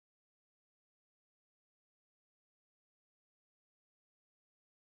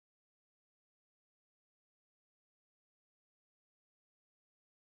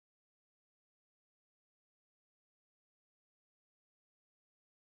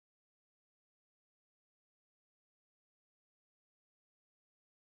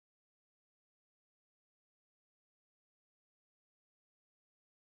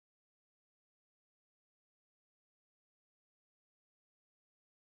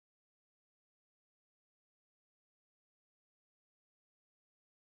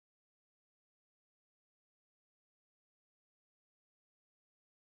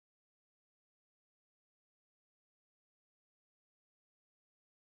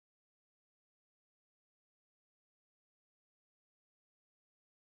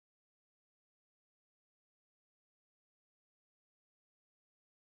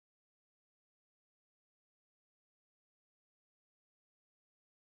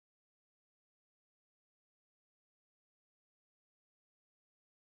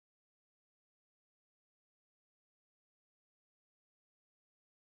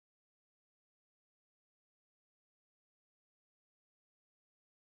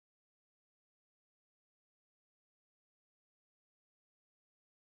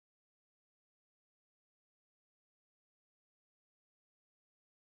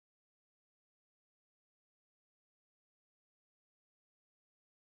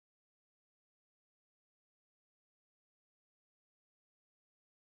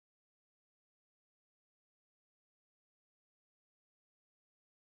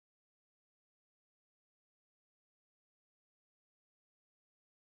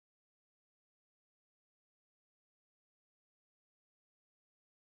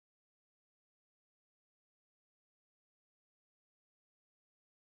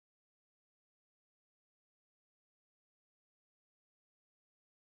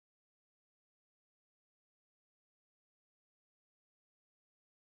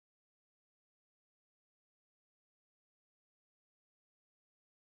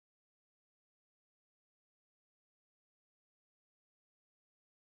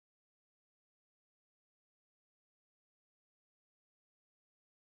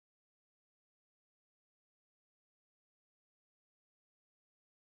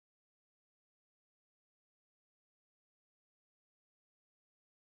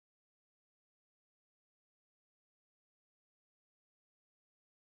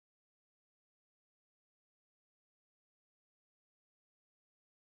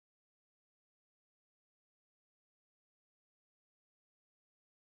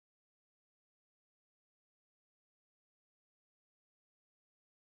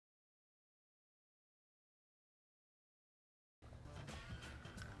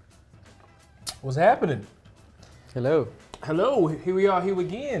What's happening? Hello. Hello, here we are here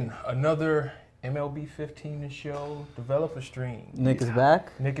again. Another MLB 15 show, developer stream. Nick is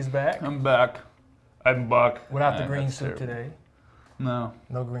back. Nick is back. I'm back. I'm back. Without the green that's suit terrible. today. No.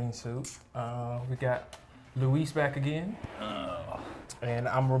 No green suit. We got Luis back again. And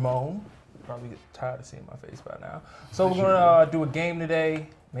I'm Ramone. Probably get tired of seeing my face by now. So we're going to do a game today,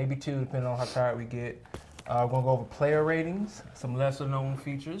 maybe two, depending on how tired we get. We're going to go over player ratings, some lesser known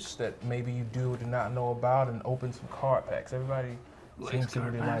features that maybe you do or do not know about, and open some card packs. Everybody seems to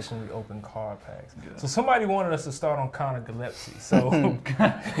really like when we open card packs. Good. So somebody wanted us to start on Connor Gillespie. So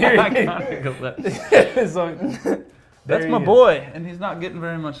That's my boy, and he's not getting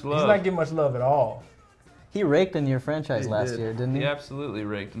very much love. He's not getting much love at all. He raked in your franchise last year, didn't he? He absolutely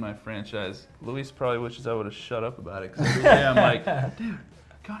raked in my franchise. Luis probably wishes I would have shut up about it, because every day I'm like, dude,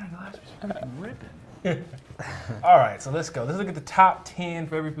 Connor Gillespie's fucking ripping. All right, so let's go. Let's look at the top 10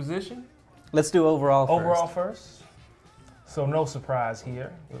 for every position. Let's do overall first. Overall first. So no surprise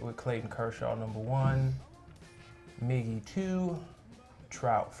here with Clayton Kershaw, number 1, Miggy 2,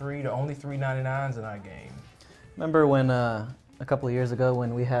 Trout 3. The only 399s in our game. Remember when a couple of years ago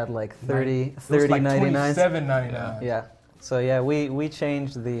when we had like 30 like 99s? $27.99. Yeah. So yeah, we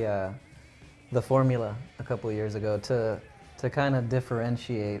changed the formula a couple of years ago to kind of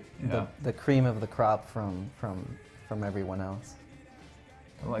differentiate the cream of the crop from everyone else.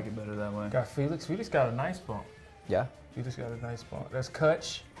 I like it better that way. Got Felix. Felix got a nice bump. Yeah. Felix got a nice bump. That's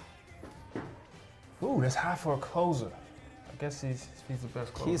Kutch. Ooh, that's high for a closer. I guess he's the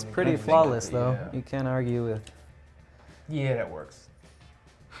best closer. He's pretty flawless though. Yeah. You can't argue with. Yeah, that works.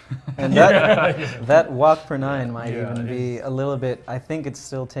 And that walk per 9 might even be a little bit. I think it's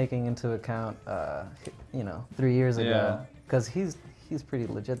still taking into account, 3 years ago, because he's pretty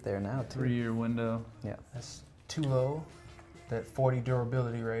legit there now too. 3-year window. Yeah, that's too low. That 40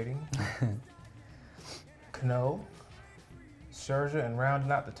 durability rating. Cano, Scherzer, and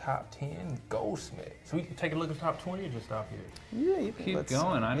rounding out the top 10, Goldsmith. So we can take a look at the top 20 or just stop here? Yeah, you can. Keep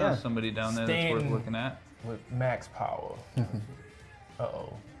going. I know somebody down there that's worth looking at. With max power.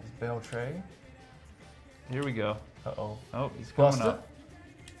 Uh-oh. It's Beltray. Here we go. Uh-oh. Oh, he's coming up.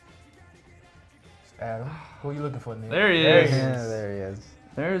 It's Adam. Who are you looking for, Nick? There he is. Yeah, there he is.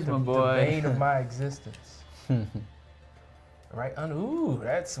 There's my boy. The bane of my existence. Right? Ooh,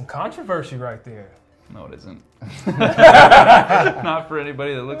 that's some controversy right there. No, it isn't. Not for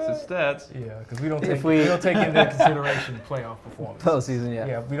anybody that looks at stats. Yeah, because we don't take into consideration playoff performance. Postseason, yeah.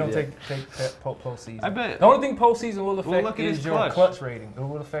 Yeah, we don't take that postseason. I bet. The only thing postseason will affect is is your clutch rating. It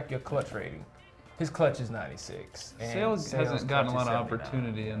will affect your clutch rating. His clutch is 96. Sales hasn't gotten a lot of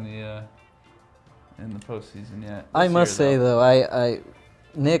opportunity in the postseason yet. I must say though,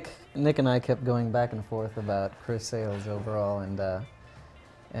 Nick and I kept going back and forth about Chris Sales overall, and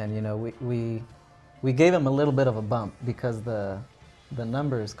we gave him a little bit of a bump because the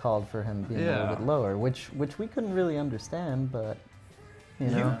numbers called for him being a little bit lower, which we couldn't really understand, but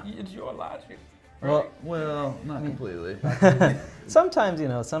it's your logic. Right? Well, not completely. sometimes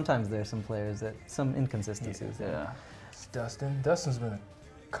there's some players that some inconsistencies. Yeah. It's Dustin. Dustin's been a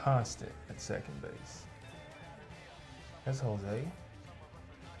constant at second base. That's Jose.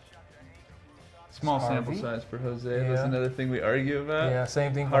 Small sample size for Jose. Yeah. That's another thing we argue about. Yeah,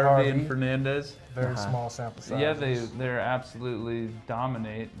 same thing for Harvey and Fernandez. Very small sample size. Yeah, they're absolutely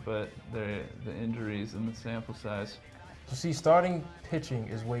dominate, but the injuries and the sample size. So see, starting pitching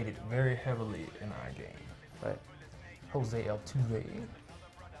is weighted very heavily in our game. Right. Jose Altuve.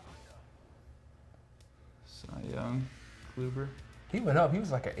 Cy Young, Kluber. He went up. He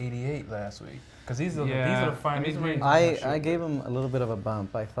was like an 88 last week. Because these are the finals. I gave him a little bit of a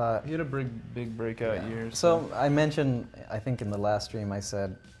bump. I thought he had a big breakout year. So I mentioned, I think in the last stream, I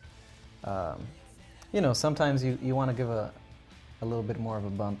said, sometimes you want to give a little bit more of a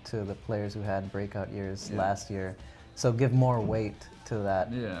bump to the players who had breakout years last year. So give more weight to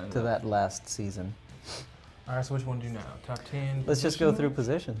that last season. All right, so which one do you now? Top 10? Let's just go through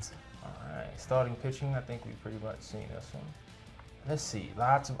positions. All right, starting pitching, I think we've pretty much seen this one. Let's see,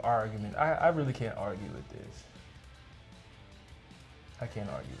 lots of argument. I really can't argue with this. I can't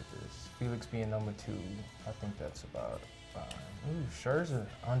argue with this. Felix being number 2, I think that's about fine. Ooh, Scherzer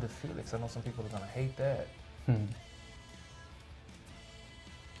under Felix. I know some people are going to hate that.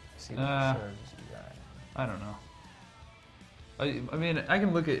 See what Scherzer's behind. I don't know. I mean, I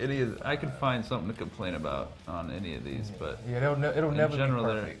can look at any of. I could find something to complain about on any of these, but it'll never in general,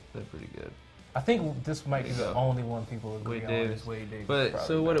 be perfect. they're pretty good. I think this might be the only one people agree on. Is Wade Davis. But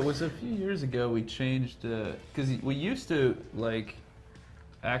so what? It was a few years ago we changed because we used to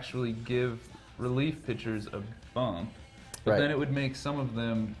actually give relief pitchers a bump, but then it would make some of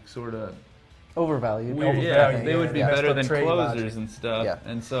them sort of Overvalued. Overvalued, they would be messed better up than trade closers logic. and stuff. Yeah.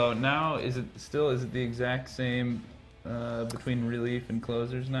 And so now, is it the exact same between relief and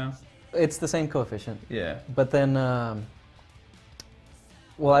closers now? It's the same coefficient. Yeah. But then, well,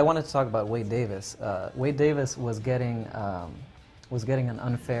 I wanted to talk about Wade Davis. Wade Davis was getting an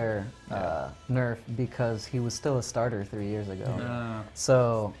unfair nerf because he was still a starter 3 years ago.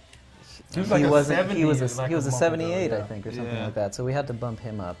 So He was like a 70 he was like a a month 78, ago, I yeah. think, or something Yeah. like that. So we had to bump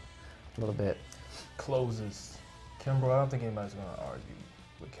him up a little bit. Closes. Kimbrel, I don't think anybody's going to argue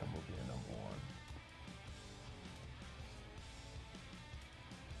with Kimbrel being number one.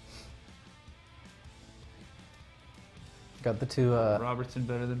 Got the two. Robertson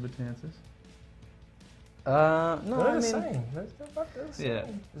better than Betances? No, They're I the mean, same. They're the same. Yeah.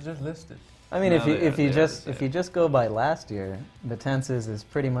 It's just listed. I mean, No, if you they if are- you they are just the if you just go by last year, Betances is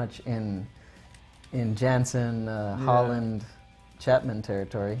pretty much in Jansen, Holland, Chapman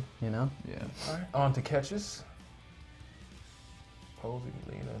territory. You know. Yeah. All right, on to catches. Posey,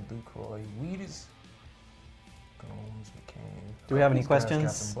 Lena, Ducroy, Wheaties, Gomes, McCain. Do we have any These guys got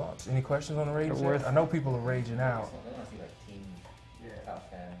questions? some bumps. Any questions on the Rays? They're worth- I know people are raging out. They want to see like team top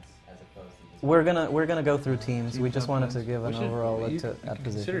tens as opposed to just. We're gonna go through teams. We just wanted to give an overall look you at could consider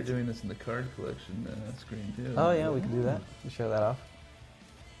positions. doing this in the card collection screen too. Oh yeah, we can do that. We show that off.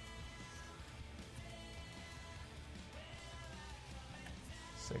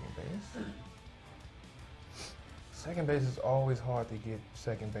 Second base. Second base is always hard to get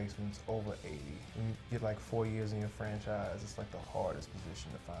second basemen over 80. When you get like 4 years in your franchise, it's like the hardest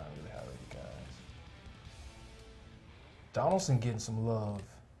position to find really high-rated guys. Donaldson getting some love.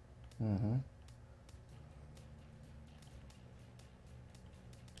 Mm-hmm.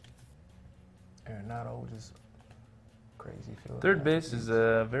 Arenado just crazy field. Third base is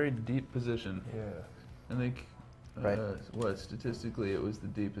a very deep position. Yeah. I think, Right. statistically it was the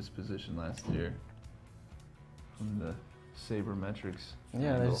deepest position last year from the sabermetrics.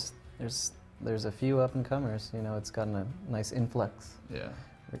 Yeah, angle. there's a few up and comers. You know, it's gotten a nice influx Yeah.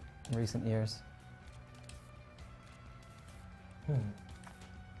 in recent years.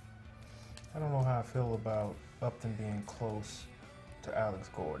 I don't know how I feel about Upton being close to Alex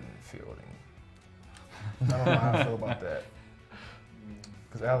Gordon in fielding. I don't know how I feel about that.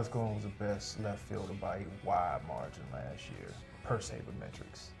 Because Alex Gordon was the best left fielder by a wide margin last year, per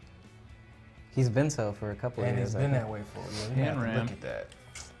sabermetrics. He's been so for a couple of And years. it's I been think. that way for a year. We have to Ram. look at that.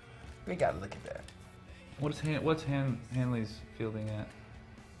 We got to look at that. What's Hanley's fielding at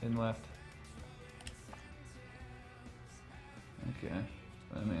in left? Okay.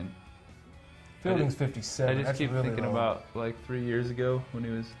 I mean, Fielding's I 57. just That's keep really thinking low. about like 3 years ago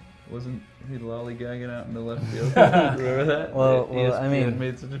when wasn't he lollygagging out in the left field? Remember that? Well, ESPN I mean-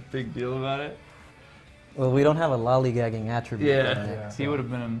 made such a big deal about it. Well, we don't have a lollygagging attribute. Yeah, in it, Yeah. he would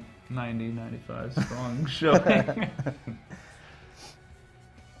have been a 90, 95 strong showing.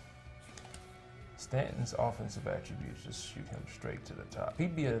 Stanton's offensive attributes just shoot him straight to the top.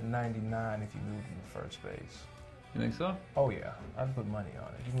 He'd be a 99 if you moved him to first base. You think so? Oh, yeah. I'd put money on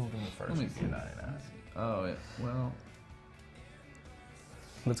it. If you moved him to first, Let me he'd be a see. 99. Oh yeah. Well,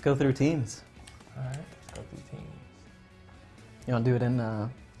 Let's go through teams. All right, let's go through teams. You want to do it in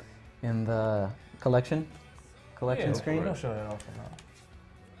the collection Yeah, screen? We'll show that off for now.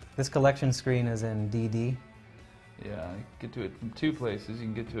 This collection screen is in DD. yeah. You can get to it from two places. You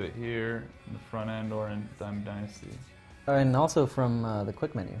can get to it here in the front end or in Diamond Dynasty. And also from the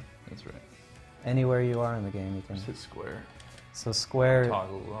quick menu. That's right. Anywhere you are in the game, you can. Just hit square. So square.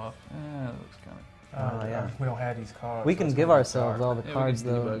 Toggle it off. That looks kind of. Yeah. We don't have these cards. We so can it's give gonna be ourselves dark. all the Yeah, we cards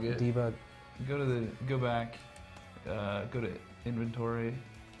can though. debug it. Debug. Go back, go to inventory,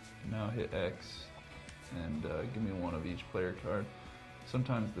 now hit X, and give me one of each player card.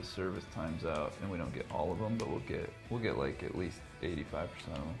 Sometimes the service times out and we don't get all of them, but we'll get like at least 85% of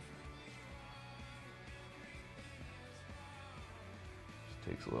them. Just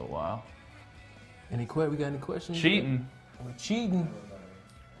takes a little while. We got any questions? Cheating. We're cheating.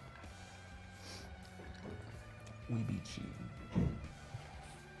 We be cheating.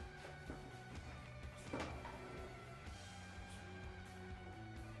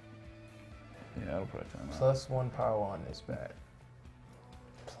 Yeah, that'll probably time out. +1 power on this bat.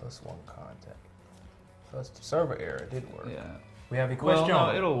 +1 contact. Plus the server error did work. Yeah. We have a Well, question.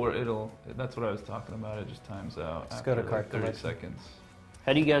 no, it'll work. That's what I was talking about. It just times out Let's after go to card like 30 collection. seconds.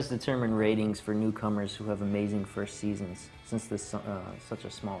 How do you guys determine ratings for newcomers who have amazing first seasons, since this such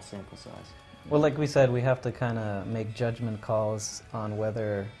a small sample size? Well, like we said, we have to kind of make judgment calls on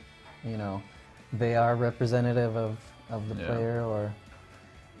whether, they are representative of the Yeah. player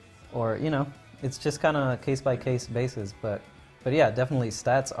or it's just kind of case by case basis. But yeah, definitely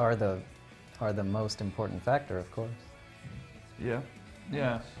stats are the are the most important factor, of course. Yeah.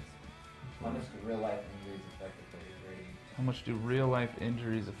 Yeah. How much do real life injuries affect a player's rating? How much do real life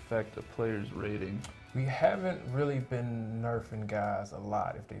injuries affect a player's rating? We haven't really been nerfing guys a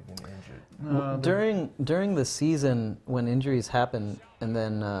lot if they've been injured. No, During the season, when injuries happen, and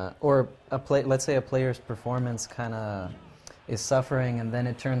then or let's say a player's performance kind of is suffering, and then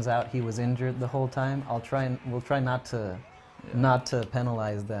it turns out he was injured the whole time. We'll try not to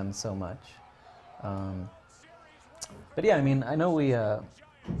penalize them so much. But yeah, I mean, I know we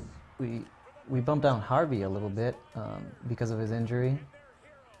bumped down Harvey a little bit because of his injury.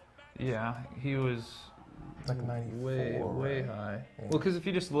 Yeah, he was Like 94, way right? high. Yeah. Well, because if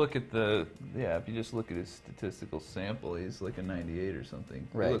you just look at if you just look at his statistical sample, he's like a 98 or something.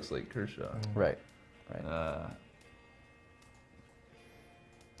 Right. He looks like Kershaw. Right.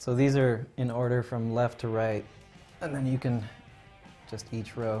 So Uh, these are in order from left to right, and then you can just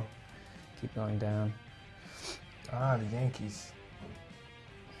each row keep going down. The Yankees.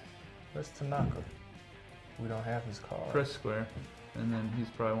 Where's Tanaka? We don't have his card. press square, and then he's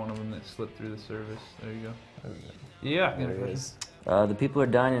probably one of them that slipped through the service. There you go. There we go. Yeah, There it is. The people are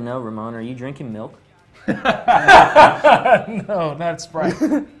dying to know, Ramon, are you drinking milk? No, not Sprite.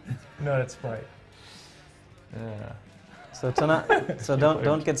 No, that's Sprite. Yeah. So so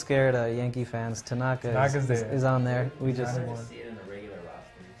don't get scared, Yankee fans. Tanaka's there. is on there. We I just started to see it in the regular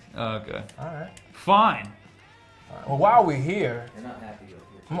rosters. Okay. All right. Fine. Well, while we're here, They're not happy with your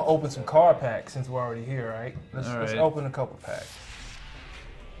I'm gonna open some card packs since we're already here, right? Let's All right. open a couple packs.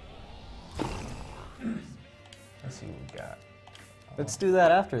 Let's see what we got. let's do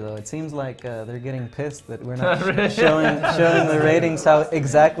that after though. It seems like they're getting pissed that we're not Really? showing the ratings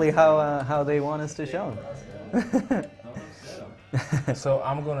exactly how they want us to show them. So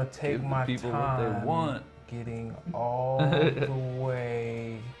I'm gonna take Give the my people what time they want. getting all the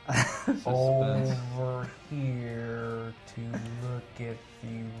way over here to look at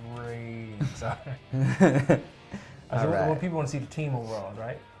the ratings. All When right. people want to see the team overall,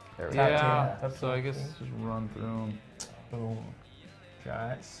 right? There we Top go. Yeah. 10, top So I guess 15. just run through them. Boom.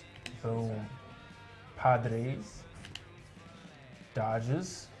 Giants. Boom. Padres.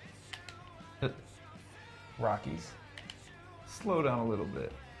 Dodgers. Rockies. Slow down a little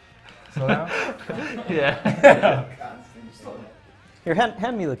bit. Slow down. Yeah. Here,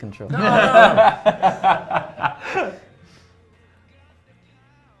 hand me the control.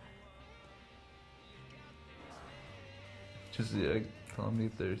 Just tell them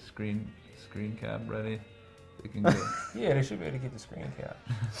if their screen cap ready. They can go. Yeah, they should be able to get the screen cap.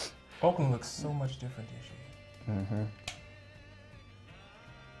 Oakland looks so much different this year. Mm-hmm.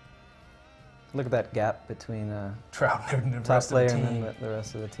 Look at that gap between Trout and the top rest of player the and team. then the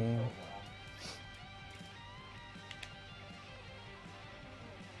rest of the team.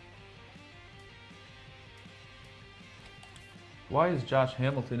 Why is Josh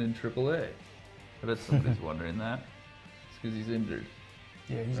Hamilton in AAA? I bet somebody's wondering that. It's because he's injured.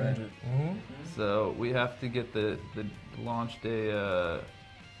 Yeah, he's Right. injured. Mm-hmm. So we have to get the launch day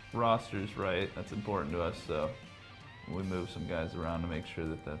rosters right. That's important to us. So we move some guys around to make sure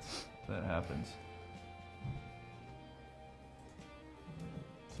that happens.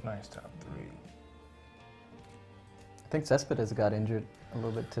 It's a nice top three. I think Cespedes got injured a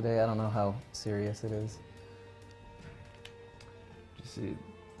little bit today. I don't know how serious it is. Did you see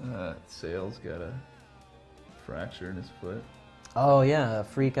Sales got a fracture in his foot? Oh yeah, a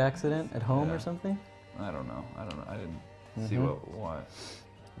freak accident at home Yeah. or something. I don't know. I didn't see Mhm.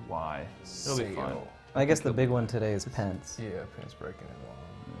 why. It'll be fine. Sale. I guess the big one today is Pence. Yeah, Pence breaking his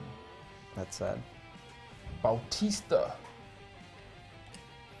arm. That's sad. Bautista.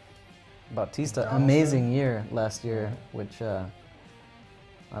 Bautista, Donaldson. amazing year last year, which I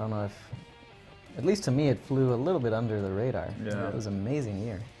don't know if, at least to me, it flew a little bit under the radar. Yeah. It was an amazing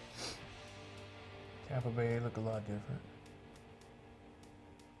year. Tampa Bay look a lot different.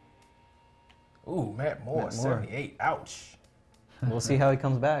 Ooh, Matt Moore, Matt Moore. 78. Ouch. We'll see how he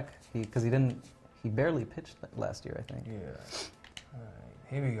comes back, because he barely pitched last year, I think. Yeah. All right,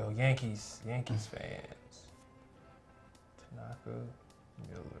 here we go. Yankees fans. Tanaka,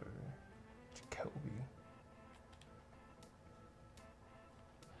 Miller, Jacoby.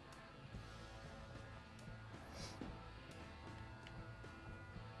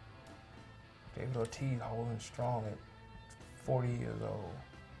 David Ortiz holding strong at 40 years old.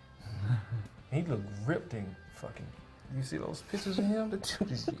 He looked ripped and fucking. You see those pictures of him? The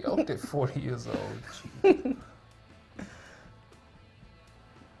dude is yoked at 40 years old. And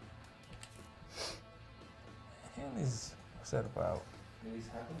is what's that about? Luis,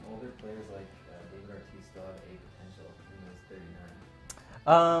 how come older players like David Ortiz still have A potential even though he's 39?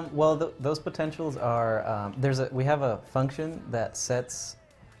 Well, those potentials are we have a function that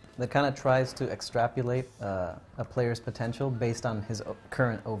kind of tries to extrapolate a player's potential based on his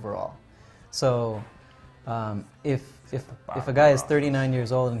current overall. So if a guy is 39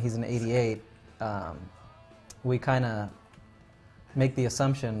 years old and he's an 88, we kind of make the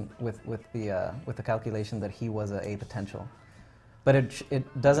assumption with the calculation that he was a potential, but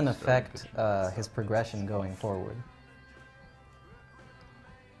it doesn't affect his progression going forward.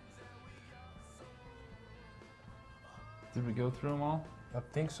 Did we go through them all? I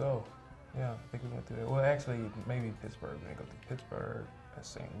think so. Yeah, I think we went through that. Well, actually, maybe Pittsburgh. We didn't go through Pittsburgh,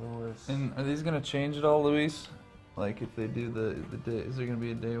 St. Louis. And are these gonna change at all, Luis? Like if they do the day, is there gonna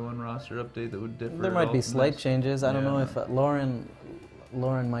be a day one roster update that would differ? There at might all be from slight this? changes. I don't know Yeah. if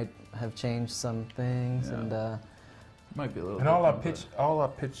Lauren might have changed some things, Yeah. and Might be a little. And all our different,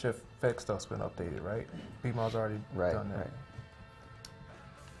 pitch effect stuff's been updated, right? BMO's already right, done that. right.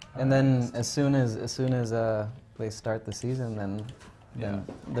 And then as soon as they start the season, then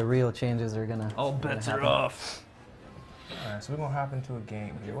the real changes are gonna. All bets are happen. off. All right, so we're gonna hop into a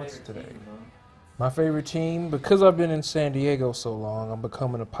game here. What's today? My favorite team, because I've been in San Diego so long, I'm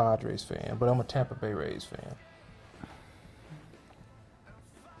becoming a Padres fan, but I'm a Tampa Bay Rays fan.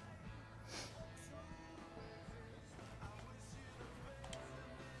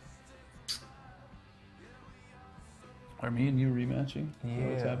 Are me and you rematching? Is that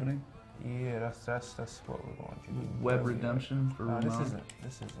what's Yeah. happening? Yeah, that's what we're going to do. Web redemption for This Ramone?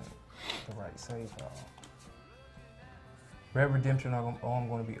 isn't the right save file. Web redemption. I'm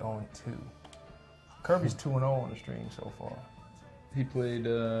going to be 0-2. Kirby's 2-0 on the stream so far. He played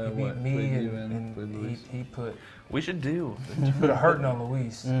He beat what? me Played you and played Luis. he put We should do. a hurting on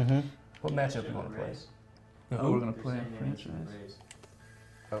Luis. Mm-hmm. What matchup you want to play? Oh, we're gonna play a franchise.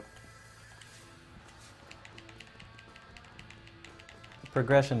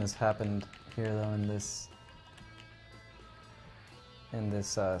 Progression has happened here though in this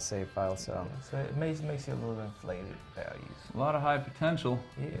save file. So So it makes it a little inflated values. A lot of high potential.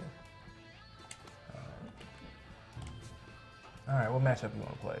 Yeah. All right, what matchup you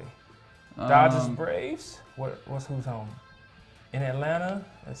want to play? Dodgers, Braves. Who's home? In Atlanta.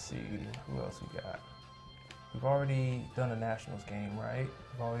 Let's see who else we got. We've already done a Nationals game, right?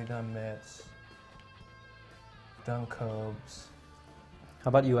 We've already done Mets. Done Cubs. how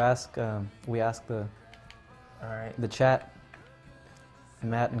about you ask? We ask All right. the chat.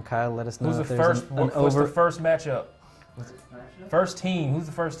 Matt and Kyle, let us know Who's the if there's first? an What's over. the first matchup? First team. Who's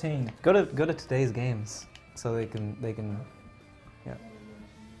the first team? Go to today's games so they can. Yeah.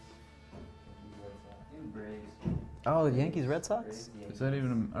 Oh, Yankees Red Sox. Is that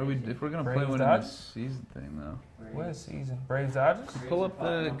even? Are we? If we're gonna play Braves, one in Dodgers? this season thing though, What is season? Braves, Dodgers. pull up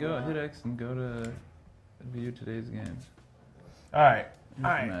hit X and go to view today's games. All right. Here's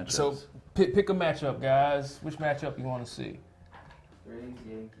All the right. So matchups. pick a matchup, guys. Which matchup you want to see? Braves,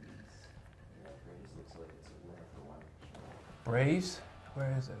 Yankees. Yeah, Braves looks like it's a winner for one. Braves.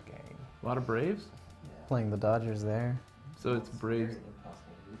 Where is that game? A lot of Braves. Playing the Dodgers there. So it's Braves. Very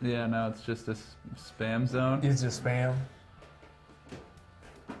impossible to do. Yeah, now it's just a spam zone. It's just spam.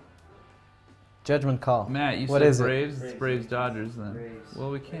 Judgment call. Matt, you What said is it? Braves. It's Braves. Braves Dodgers then. Braves.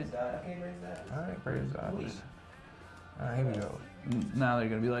 Well, we can't. Okay, raise that. All right, Braves, Dodgers. All right, here we go. Now they're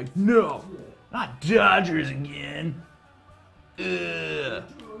gonna be like, no, not Dodgers again. Ugh. You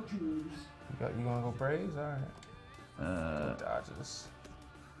gonna go Braves? All right. Dodgers.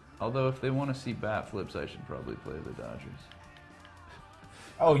 Although if they want to see bat flips, I should probably play the Dodgers.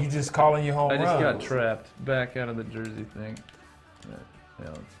 Oh, you just calling your home I just run? got trapped back out of the jersey thing. But, yeah,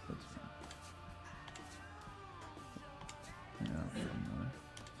 that's fine. Yeah,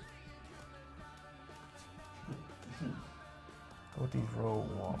 Go with these road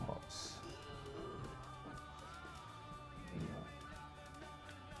warm-ups.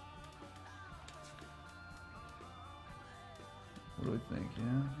 what do we think?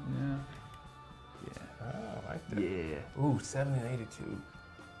 Yeah. Oh, I like that. Yeah. Ooh, 70 and 82.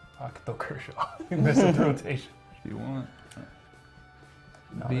 I could throw Kershaw. Mess up the rotation. If you want,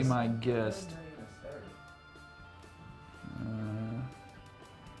 No, be it's- my guest.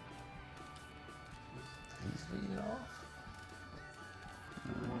 He's leading off.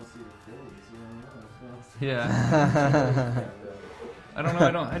 You want to see the Phillies? You don't know. Yeah. I don't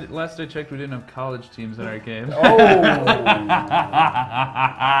know. Last I checked, we didn't have college teams in our game. Oh!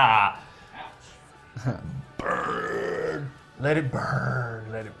 Burn! Let it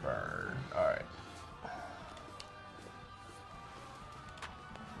burn. Let it burn. All right.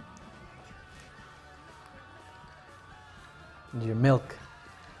 Your milk.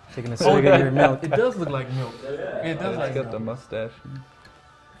 Taking a swig of your milk. It does look like milk. It does It's like got the milk. mustache.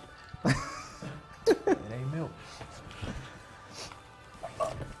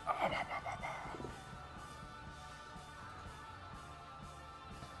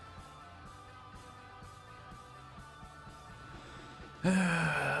 All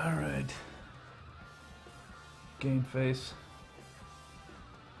right. Game face.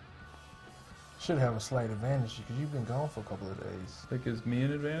 Should have a slight advantage because you've been gone for a couple of days. That gives me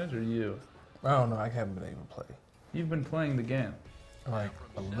an advantage or you? I don't know. I haven't been able to play. You've been playing the game. Like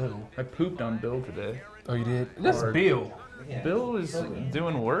a little. I pooped on Bill today. Oh, you did? That's Bill. Yeah. Bill is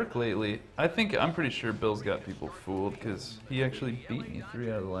doing work lately. I'm pretty sure Bill's got people fooled because he actually beat me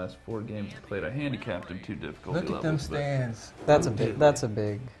 3 out of the last 4 games he played. I handicapped him 2 difficulty Look at levels. them stands. That's a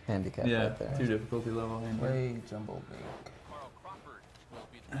big handicap Yeah, right there. 2 difficulty level handicap. Way jumbo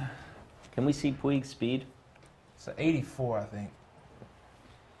big. Can we see Puig's speed? It's an 84, I think.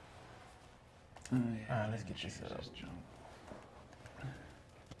 Oh, yeah. All right, let's get this up. Just jump.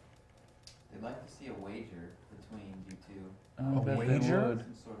 They'd like to see a wager between you two. Oh, I A bet they wager? would.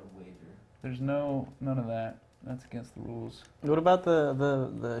 Some sort of wager. There's none of that. That's against the rules. What about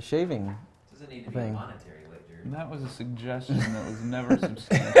the shaving? Doesn't need to be a Thing. monetary wager. And that was a suggestion that was never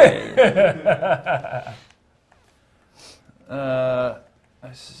substantiated.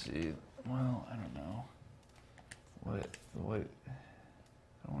 I see. Well, I don't know. What?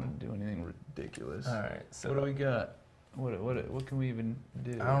 I don't want to do anything ridiculous. All right. So What do we got? What can we even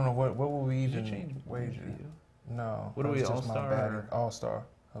do? I don't know what will we Did you change even point of wager. view? No. What are that we, was just my all-star batting- or- All-star.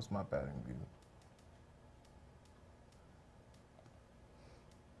 That was my batting view.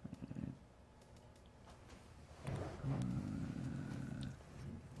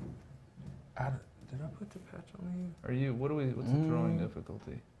 Did I put the patch on here? Are you? What's the throwing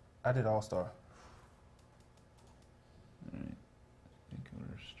difficulty? I did all-star. All right. I think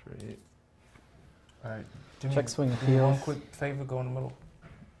we're straight. All right. Do me- Check swing do me one appeals. quick favor, go in the middle.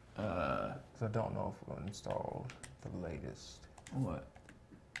 Uh, Because I don't know if we're going to install the latest. what?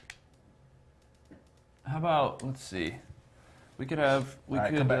 How about? Let's see. We could have. We All right,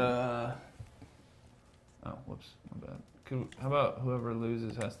 could. come back. Oh, whoops. My bad. How about whoever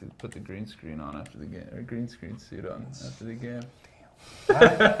loses has to put the green screen on after the game, or green screen suit on after the game?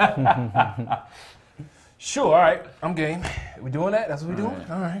 Sure, all right. I'm game. We doing that? That's what we All doing?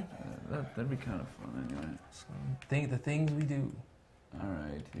 right. All right. That'd be kind of fun anyway. The things we do. All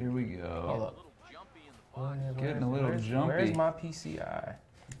right, here we Hold go. up. Getting a little jumpy. Where's my PCI?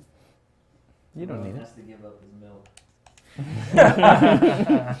 You don't need it. Has to give up his milk.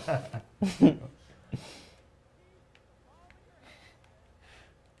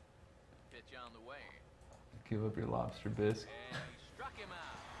 Give up your lobster bisque.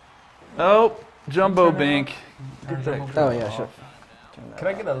 Oh, Jumbo Bink. Get that Oh yeah, sure. Can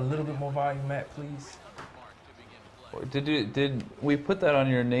I get a little bit more volume, Matt, please? Did we put that on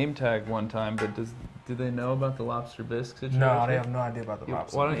your name tag one time? But do they know about the lobster bisque situation? No, they have no idea about the You-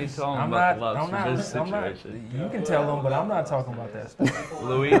 lobster. why don't you bisque. tell them I'm about not, the lobster bisque situation? You can tell them, but I'm not talking about that stuff.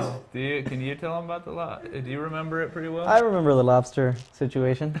 Louise, can you tell them about the Do you remember it pretty well? I remember the lobster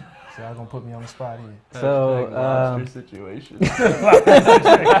situation. So y'all gonna put me on the spot here. So, Hashtag lobster situation.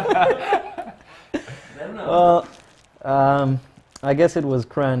 Well, I guess it was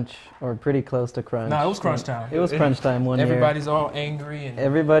crunch, or pretty close to crunch. No, it was crunch time. It was crunch time one year. Everybody's all angry and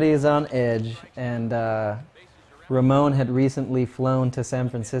Everybody is on edge, and Ramone had recently flown to San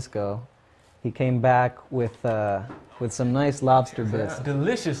Francisco. He came back with some nice lobster bits,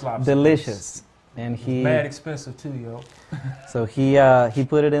 delicious lobster. delicious, and he Mad expensive too, yo. so he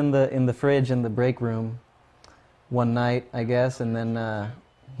put it in the fridge in the break room one night, I guess, and then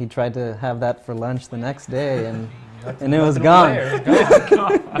he tried to have that for lunch the next day, and it was gone. It's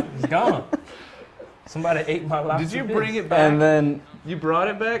gone. It's gone. Somebody ate my lobster. Did you bisque. bring it back? And then You brought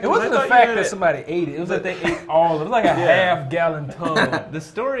it back? It wasn't the fact that somebody ate it. It was that they ate all of it. It was like a half-gallon tub. The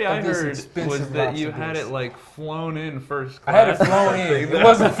story I of this heard was expensive that you lobster had bisque. it like flown in first I class. had it flown in. It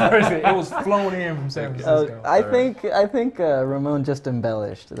wasn't first. It was flown in from San Francisco. I think Ramone just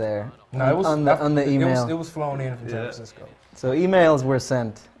embellished there No, it was on the email. It was flown in from San Yeah. Francisco. So emails were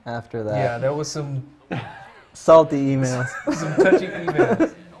sent after that. Yeah, there was some Salty emails. touchy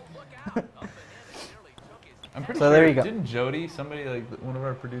emails. I'm pretty So sure. there you go. Didn't Jody, somebody like one of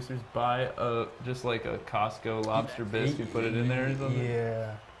our producers, buy just like a Costco lobster bisque and put it in there or something?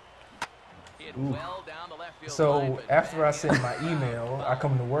 Yeah. So after I sent my email, I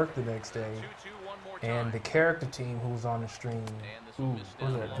come to work the next day, and the character team who was on the stream, who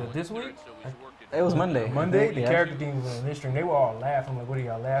was it this week? It was Monday. Monday, the Yeah. character team was on this stream. They were all laughing. I'm like, what are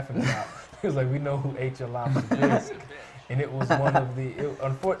y'all laughing about? He was like, we know who ate your lobster bisque. And it was one of the,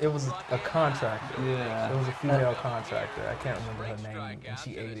 it was a contractor. Yeah. It was a female contractor. I can't remember her name. And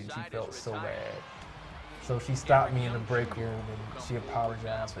she ate it and she felt so bad. So she stopped me in the break room and she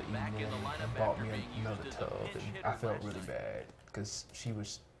apologized for eating it and bought me another tub. And I felt really bad because she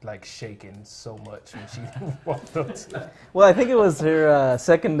was like shaking so much when she walked up to Well, I think it was her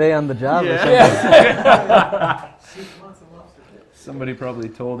second day on the job or something. Somebody probably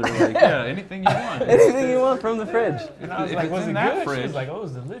told her, like, yeah, anything you want. Anything you want from the fridge. And I was If like, it's was in it that good? She fridge. was like, oh, it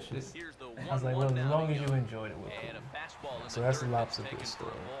was delicious. I was like, well, as long as you enjoyed it, we're cool. So that's the lobster bisque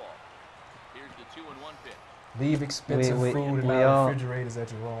story. Leave expensive We- food in we our all- refrigerators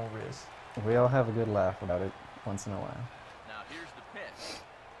at your own risk. We all have a good laugh about it once in a while. Now here's the pitch.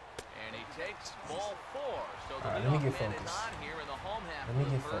 And he takes ball 4. So the All right, let me leadoff get man is focused. on here in the home half Let me of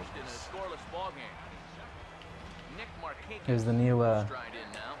the get first in a focused. scoreless ball game. Nick Markakis Here's the new stride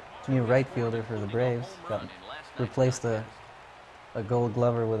in now. new right fielder for the Braves. Got replaced a Gold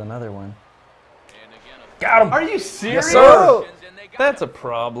Glover with another one. And again, Got him! Are you serious? Yes, sir! and they got That's a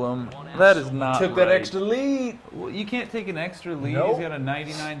problem. That is not Took that right. extra lead. Well, you can't take an extra lead. Nope. He's got a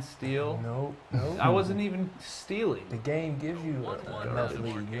 99 steal. Nope, nope. I wasn't even stealing. The game gives you enough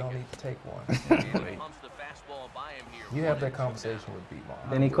lead. You don't need to take one. and he pumps the fastball by him here. You have that conversation with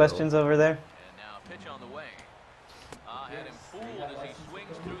B-Mom. Any questions over there? And now a pitch on the way. Had him fooled as he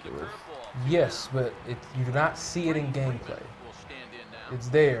swings through the curveball. Yes, but you do not see it in gameplay. Will stand in now. It's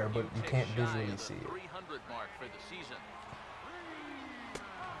there, but you Just can't shy of visually the see it. 300 mark for the season.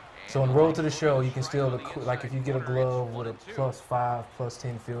 So on Road to the Show, you can still, like if you get a glove with a +5,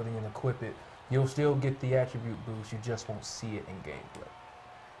 +10 fielding and equip it, you'll still get the attribute boost. You just won't see it in gameplay.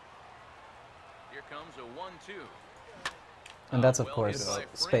 Here comes a 1-2. And that's, of course, Well,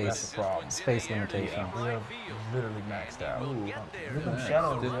 space. That's the problem. Space limitation. We're literally maxed out. Will get there. Look at Nice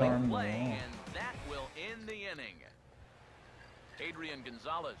shadows, stiff yo. arm. Play, and that will end the inning. Adrian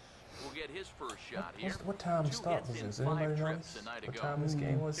Gonzalez will get his first shot here. What time Two start hits was in this? 5 Anybody know trips a night what ago. time this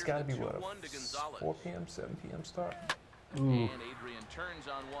game was? It's Here's got to the be what, 2-1 to Gonzalez. 4 p.m., 7 p.m. start? And Adrian turns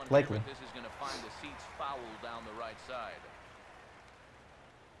on one here, Likely. but this is going to find the seats foul down the right side.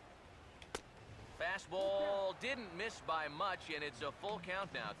 Fastball didn't miss by much, and it's a full count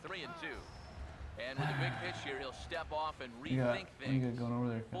now, 3-2. And with a big pitch here, he'll step off and You got, rethink what you got things. going over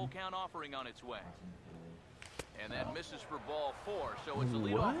there? Full count offering on its way. And that misses for ball 4, so it's a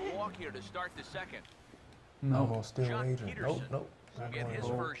leadoff walk here to start the second. I'm No. going to steal John Adrian. Peterson Nope, nope. will Not get going his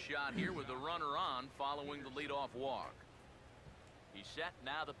to first shot here with the runner on following the leadoff walk. He's set,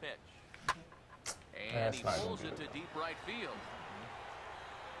 now the pitch. And That's he not gonna pulls do it to deep right field.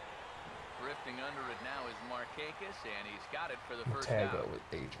 Drifting under it now is Markakis, and he's got it for the first tag out. up with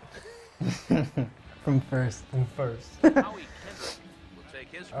Adrian. From first. And first. Howie Kendrick will take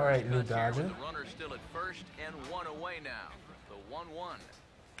his first All right, new cut here Dodger. with the runner still at first and 1 away now. The 1-1.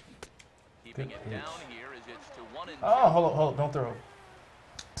 Keeping Good it pitch. down here as it's to 1-2. Oh, hold on, don't throw.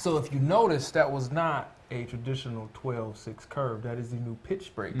 So if you notice, that was not a traditional 12-6 curve. That is the new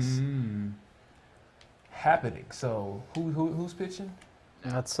pitch breaks happening. So who's pitching?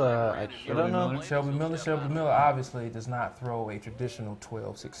 That's, I don't know. Shelby Miller. Shelby Miller obviously does not throw a traditional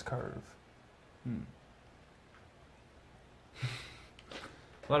 12-6 curve.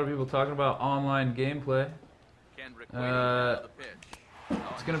 A lot of people talking about online gameplay. Kendrick waiting now the pitch.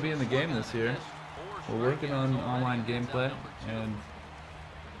 It's going to be in the game this year. We're working on online gameplay, and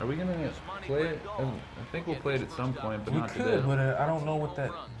are we going to play it? I think we'll play it at some point, but We not could, today. but I don't know what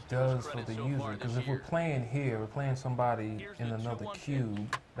that does for the user. Because if we're playing here, we're playing somebody in another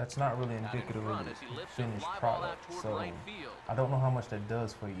cube. That's not really indicative of the finished product. So I don't know how much that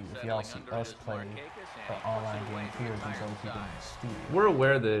does for you if y'all see us play an online game here against other people in the studio. We're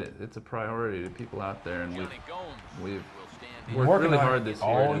aware that it's a priority to people out there, and we've worked Working really on hard it this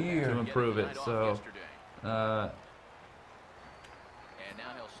all year year. to improve it. So,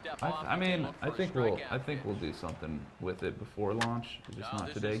 I mean, I think we'll do something with it before launch, just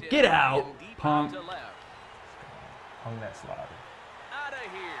not today. Get out, punk! On that slider. Out of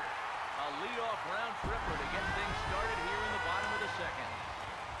here. A leadoff round tripper to get things started here in the bottom of the second.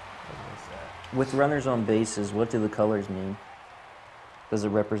 What is that? With runners on bases, what do the colors mean? Does it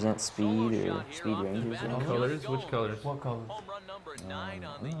represent speed or speed ranges? or anything? Colors? Which colors? What color? Home run number 9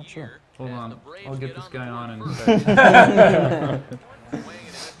 on the I'm not sure. year. Hold as on, the Braves I'll get this on guy the on in board. a second. Swing and a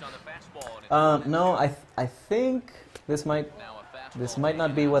miss on the fastball, and it's No, I think this might now a fastball this might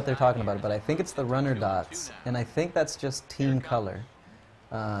not be what they're talking about, but I think it's the runner dots, and I think that's just team color.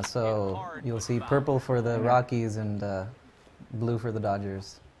 So you'll see purple for the Rockies and blue for the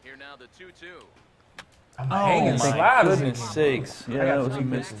Dodgers. here now the 2-2. I'm Oh hanging my sliders goodness again. sakes! I Yeah, got that was a three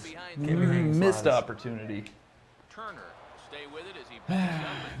missed, misses. Behind missed opportunity. Turner, stay with it as he picks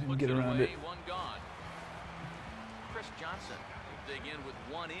up and puts Get it around away, it. 1 gone. Chris Johnson will dig in with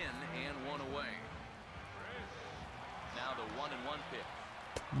 1 in and 1 away. Now the 1-1 pitch.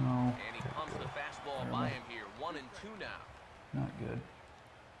 No, And he pumps the fastball by him here. 1-2 now. not good.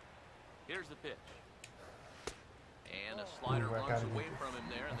 Here's the pitch. And a slider Ooh, I runs gotta away get from him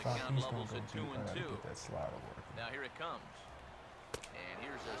there, and I the thought count he's gonna levels go at deep. 2 I and gotta 2. get that slider working. Now here it comes. And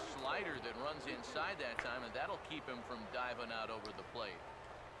here's a slider that runs inside that time, and that'll keep him from diving out over the plate.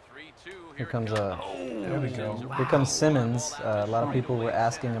 3-2. Here Here comes it comes. There we go. Here comes Simmons. A lot of people were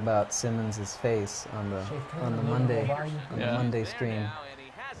asking about Simmons' face on the Monday stream.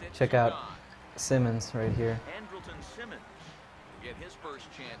 Check out Simmons right here. Andrelton Simmons will get his first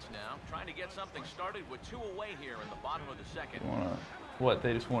chance now, trying to get something started with 2 away here in the bottom of the second. What?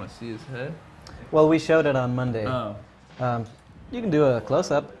 They just want to see his head? Well, we showed it on Monday. Oh. You can do a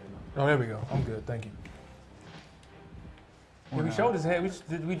close-up. Oh, there we go. I'm good. Thank you. Yeah, we showed his head.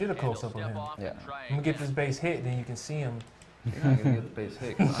 We did a close-up on him. Yeah. I'm going to get this base hit, then you can see him. You're not going to get the base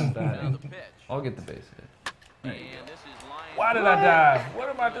hit 'cause I'm Now batting. the pitch. I'll get the base hit. There you And this is line Why did I dive? What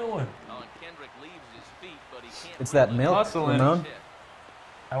am I doing? Oh, and Kendrick leaves his feet, but he can't It's that really milk, Hustling. Ramone.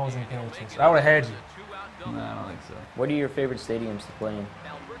 I wasn't paying attention. I would have had you. go. No, I don't think so. What are your favorite stadiums to play in?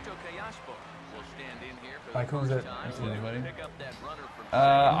 Alberto Callaspo will stand in here for Like, the who's first that? time. Is anybody? Pick up that runner from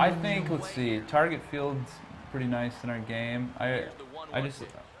I think, let's see, Target Field's pretty nice in our game. I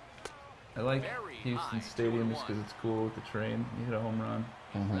like Houston Stadium just because it's cool with the train. You hit a home run.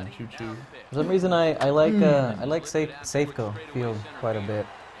 Choo choo. For some reason, I like Safeco Field quite a bit.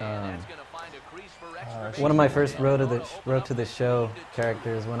 One of my first road to the show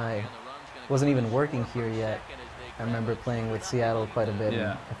characters when I wasn't even working here yet. I remember playing with Seattle quite a bit.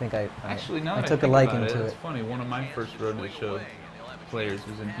 Yeah. And I think I Actually, now I that took I a think liking about to it's it. funny. One of my first road to the show players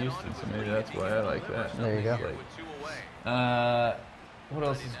was in Houston, so maybe that's why I like that. There you go. What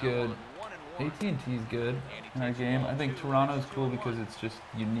else is good? AT&T's good in our game. I think Toronto's cool because it's just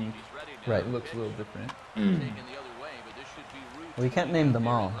unique. Right. It looks a little different. We can't name them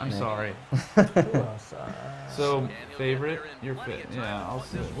all. I'm Nick. sorry. So, favorite? Your fit. Yeah, I'll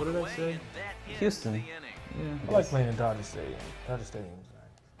say. What did I say? Houston. Yeah. I like playing in Dodger Stadium. Dodger Stadium is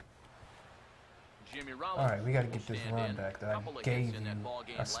nice. All right, we got to get this run back that I gave you.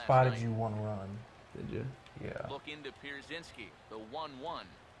 I spotted you one run. Did you? Yeah. Look into Pierzynski, the 1-1.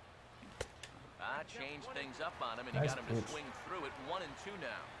 Changed things up on him, and Nice he got him pitch. to swing through it. 1-2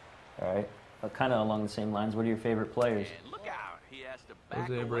 now. All right. Kind of along the same lines. What are your favorite players? And look out, he has to back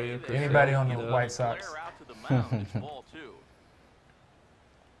Jose away Abreu, there. Anybody on the Yeah. White Sox? Player out to the mound, it's ball 2.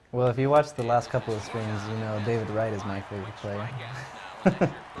 Well, if you watch the last couple of streams, you know David Wright is my favorite player. Strikeouts now, and that's your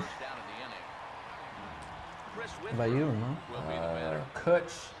first down of the inning. Chris What about you, Ramon? will be the batter.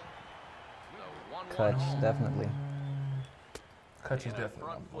 Kutch. The 1-1 Kutch, definitely. Kutch is And a definitely my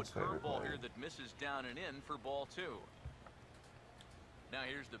front most foot favorite curveball player. here that misses down and in for ball 2. Now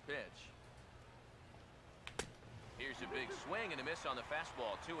here's the pitch. Here's a big swing and a miss on the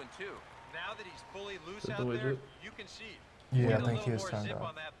fastball. 2-2. Now that he's fully loose Is that out the there, widget? you can see. Yeah, I a think little his more turned zip off.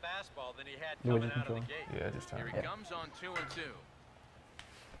 on that fastball than he had The coming widget out of the control. gate. Yeah, just Here turned he off. comes on 2-2.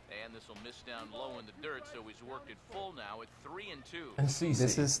 And this will miss down low in the dirt, so he's worked it full now at 3-2. And CC.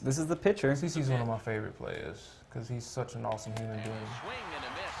 This is the pitcher. CC's one of my favorite players because he's such an awesome human And being. a swing and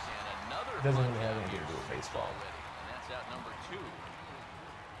a miss, and another Doesn't bunt really have down anything to do here, with 6 baseball. already, and that's out number 2.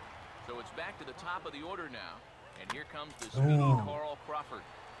 So it's back to the top of the order now, and here comes the speedy Carl Crawford.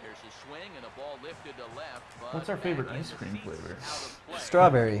 There's a swing and a ball lifted to left. But What's our favorite back in ice the seats, flavor? out of play.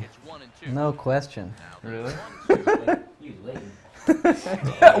 Strawberry. It's 1-2. No question. Now Really? 1-2. You late. Seventh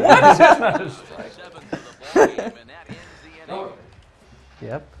of the ball game, and that ends the inning.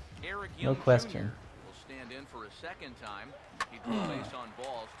 Yep. Eric No Young question. Jr. will stand in for a second time. He drew base on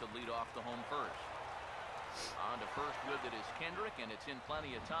balls to lead off the home first. On to first with it is Kendrick, and it's in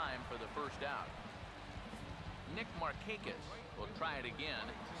plenty of time for the first out. Nick Markakis will try it again.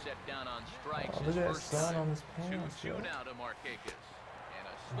 Set down on strikes. Oh, his look at that first sun time. on his pants, 2-2 yo. now to Markakis. And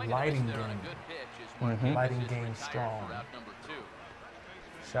a swing and a Lighting miss there on a game. good pitch as Mhm. Markakis Lighting is game retired strong. for out number 2.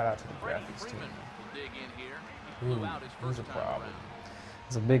 Shout out to the Freddie graphics Freeman team. will dig in here. He blew Ooh, out his he's first a time problem. around.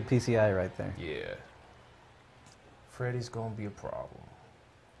 It's a big PCI right there. Yeah. Freddie's gonna be a problem.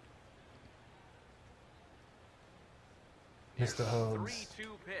 Mr. Hugs.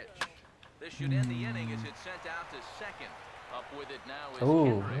 3-2 pitch. This should end the inning as it's sent out to second. Up with it now is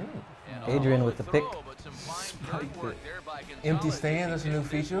Ooh. Kendrick. And a Adrian low with the throw, pick. but some fine dirt work there by Gonzalez Empty as stand, he that's a new gets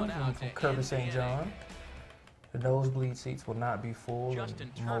this feature one from out to Kirby end St. the John. inning. The nosebleed seats will not be full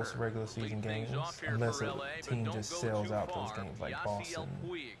Justin in most Turner regular will lead season things games off here unless for a LA, but team don't just go sells too out those far. games like Yasiel Boston,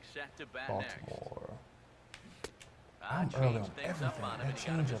 Puig set to bat next. Baltimore. Ah, I'm early changed on things everything. up on him, That and he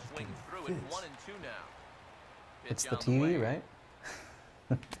got him to changeup swing thing through it. fits. 1-2 now. It's Pitch the on TV, way. right?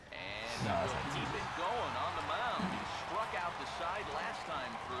 And he will keep it going on the mound. He struck out the side last time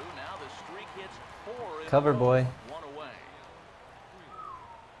through. Now the streak hits 4 in a Cover row. boy. 1 away.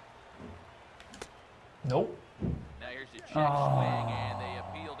 Nope. Now here's the check swing, and they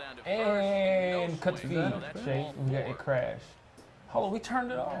appeal down to first. And No cut swing, feed. so that's Shake. ball We got four. it crashed. Hold on, we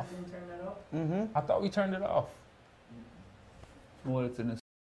turned it off. Didn't turn that off? Mm-hmm. I thought we turned it off. Well, it's in a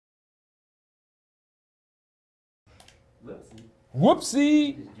Whoopsie.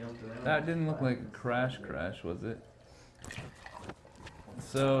 Whoopsie! Just jumped around. That didn't look like a crash, was it?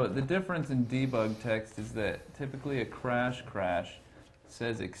 So the difference in debug text is that typically a crash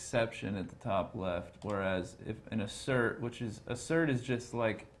says exception at the top left, whereas if an assert, assert is just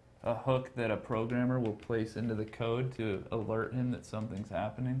like a hook that a programmer will place into the code to alert him that something's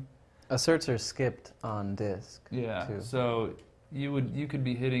happening. Asserts are skipped on disk. Yeah. Too. So you could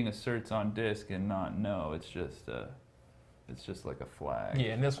be hitting asserts on disk and not know. It's just like a flag.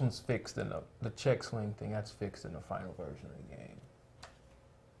 Yeah, and this one's fixed in the check swing thing. That's fixed in the final version of the game.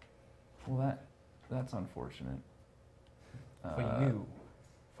 Well, that's unfortunate. For you,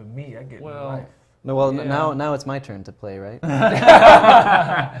 for me, I get well, life. No, well, Yeah. now it's my turn to play, right?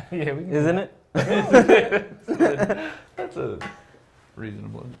 Yeah, we can. Isn't it? That's a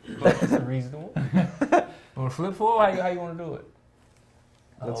reasonable. That's reasonable. Want to flip forward? How you want to do it?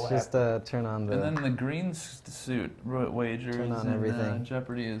 Let's what just happened? turn on the. And then the green suit wager Turn is on in everything.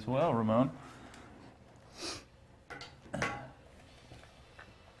 Jeopardy as well, Ramone.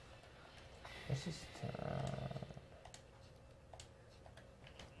 Let's just.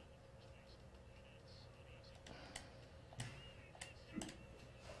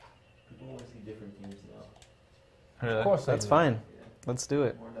 People want to see different teams now. Of course, That's I do. fine. Let's do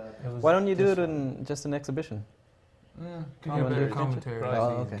it. More dog. It was Why don't you do this it in just an exhibition? You have Commentary. better commentary. Oh,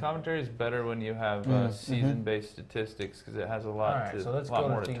 okay. Commentary is better when you have Mhm. season-based statistics because it has a All lot right, to so let's lot go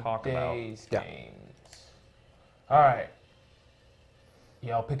more to to talk about. today's Yeah. games. All right,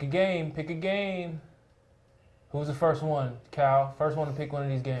 y'all pick a game. Pick a game. Who's the first one? Cal, first one to pick one of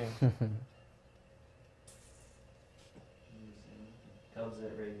these games. Cubs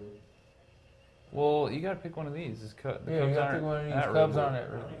at Wrigley. Well, you got to pick one of these. The Yeah, Cubs you gotta pick aren't one of these. at Cubs Wrigley. aren't at I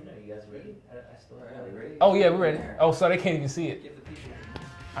don't Wrigley. even know. You guys ready? I still have ready. Oh yeah, we're ready. Oh, so they can't even see it. Give the people.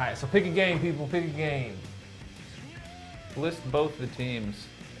 All right, so pick a game, people. Pick a game. List both the teams,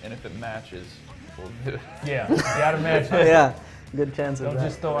 and if it matches, we'll do it. Yeah, gotta match it. Yeah, good chance of Don't that.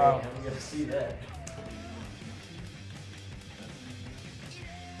 just throw out. I'm gonna see that.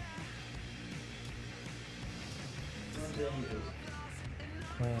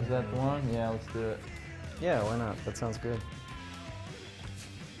 Is that the one? Yeah, let's do it. Yeah, why not? That sounds good.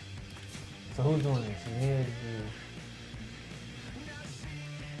 So who's doing this? Me or you?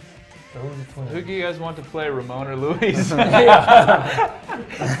 So who's the twin? Who do you guys want to play, Ramone or Luis?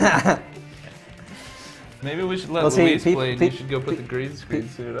 Maybe we should let Well, see, Luis peop- play, and peop- you should go put the green screen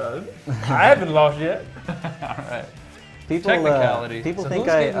suit on. I haven't lost yet. All right. People, Technicality. people So think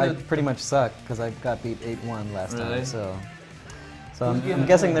who's getting I the- pretty much suck because I got beat 8-1 last Really? time. So Who's I'm getting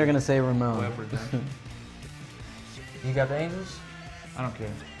guessing the- they're gonna say Ramone. Web redemption. You got the Angels? I don't care.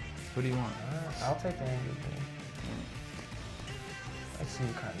 Who do you want? All right, I'll take the Angels. Then. Let's see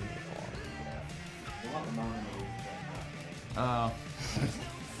what kind of uniform we got. Oh,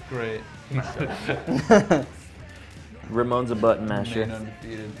 great. Ramon's a button masher. Remain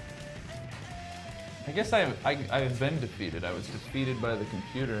undefeated. I guess I've been defeated. I was defeated by the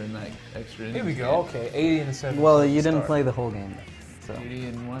computer in that extra innings Here we go. game. Okay, 80 and 7. Well, you didn't play the whole game, so 80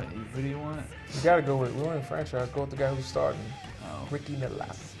 and what? Who do you want? You gotta go with. We're in franchise. Go with the guy who's starting. Oh. Ricky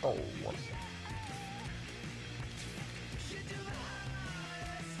Nolasco.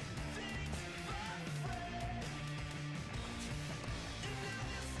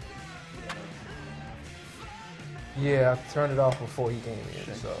 Yeah, I turned it off before he came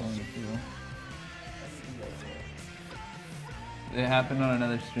in. So It happened on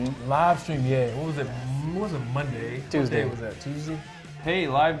another stream. live stream, yeah. What was it? What was it? Monday. Tuesday. What day was that? Tuesday. Hey,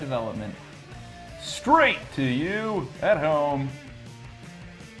 live development. Straight to you at home.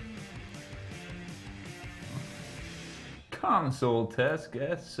 Console test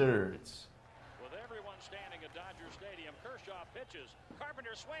guest certs. With everyone standing at Dodger Stadium, Kershaw pitches.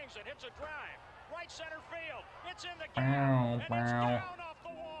 Carpenter swings and hits a drive. Right center field. It's in the gap. And it's down off the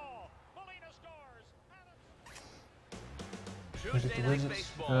wall. Molina scores. Tuesday the night Wizards?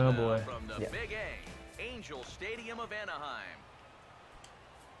 baseball Oh, now boy. from the Yeah. Big A, Angel Stadium of Anaheim.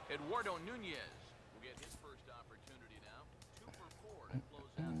 Eduardo Nunez will get his first opportunity now. 2 for 4 to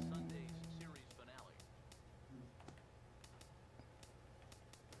close out Sunday's series finale.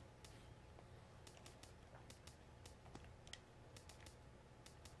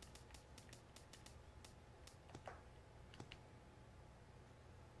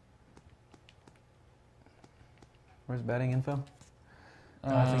 where's batting info?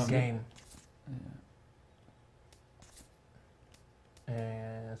 It's a game.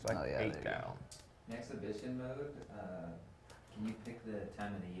 and it's like Oh, yeah, 8 there you go. down. In exhibition mode, can you pick the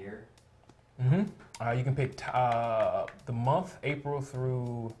time of the year? You can pick the month, April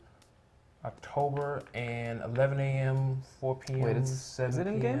through October, and 11 a.m., 4 p.m., Wait, 7 is it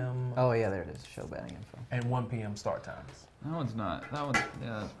in p.m., game? Oh yeah, there it is. Show batting info. and 1 p.m. start times. That one's not. That one,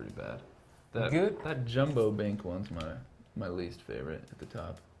 yeah, that's pretty bad. Good? That jumbo bank one's my least favorite at the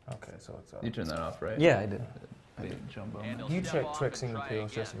top. Okay, so it's You turned that off, right? Yeah, I did. Big jumbo. And he'll You step check off tricks and and try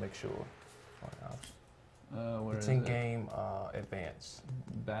appeals just to again. make sure. Where It's is in it? game advance.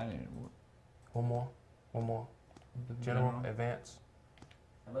 Batting. One more. General advance.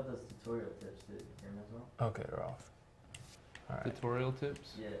 How about those tutorial tips? Did you hear them as well? Okay, they're off. All right. Tutorial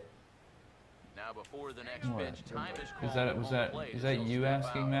tips. Yeah. Now before the next What? pitch, time is Is called. that Home plate is as that he'll you step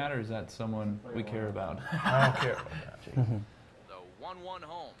asking out. that, or is that someone we care about? I don't care about that. The 1-1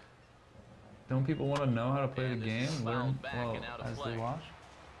 home. Don't people want to know how to play the And this game? is Learn fouled back well and out of as play. they watch.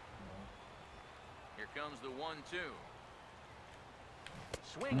 Here comes the 1-2.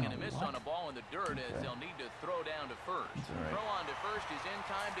 Swing and a miss on a ball in the dirt as they'll need to throw down to first. That's all right. Throw on to first is in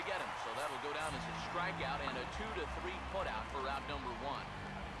time to get him, so that'll go down as a strikeout and a 2-3 putout for out number 1.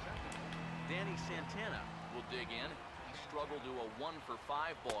 Danny Santana will dig in. He struggled to a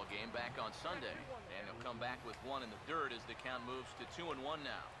 1-for-5 ball game back on Sunday, and he'll come back with one in the dirt as the count moves to 2-1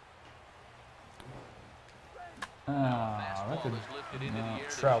 now. Ah, that's Fastball a is lifted into the air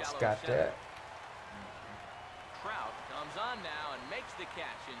to Trout's shallow got center. that. Trout comes on now and makes the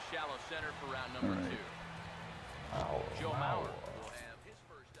catch in shallow center for round number 2. Joe Mauer will have his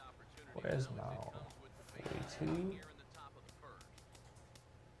first opportunity. Where's now as it Mauer? comes with the bases 42. here in the top of the first.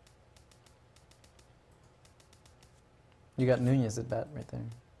 You got Nunez at bat right there.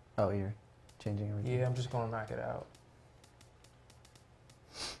 Oh, you're changing everything. Yeah, I'm just gonna knock it out.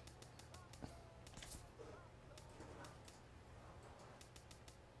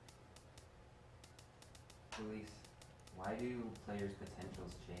 Luis, why do players'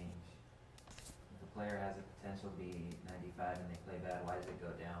 potentials change? If a player has a potential to be 95 and they play bad, why does it go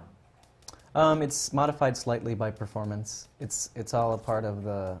down? It's modified slightly by performance. It's all a part of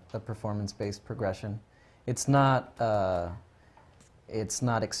the performance-based progression. It's not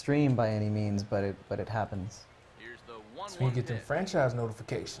extreme by any means, but it happens. Here's the So you 1-1 get them pitch. franchise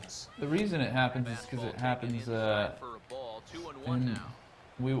notifications. The reason it happens is because Fastball it taken happens. inside for a ball, 2-1 in- now.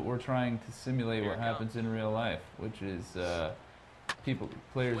 We're trying to simulate Here what it happens in real life, which is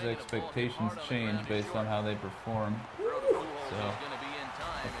players' expectations change based on how they perform. Throw to Pujols So, is gonna be in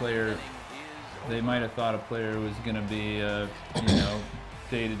time, a and player- the inning is They might have thought a player was going to be a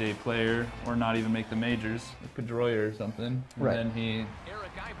day-to-day player or not even make the majors, like Pedroia or something, and Right. then he Eric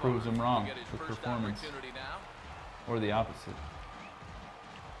Ibar proves them wrong will get his with first performance. opportunity now. or the opposite.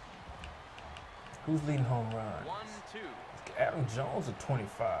 Who's leading home runs? 1-2. Adam Jones at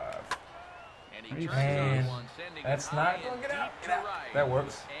 25. And Are he you turns serious? on one, sending That's it not high gonna and get out. deep Get to out. right. That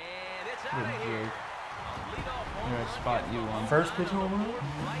works. And it's Good out of here. joke. A leadoff home Here, I run spot gets you the one. First pitch on the home run? board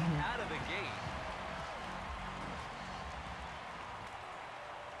right out of the gate.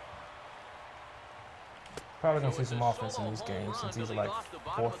 Probably gonna So see it's some a offense in solo these home games run since to these are lead like off the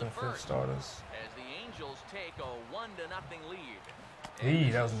bottom of 4th the and 5th first. starters. As the Angels take a 1-0 lead. Eee,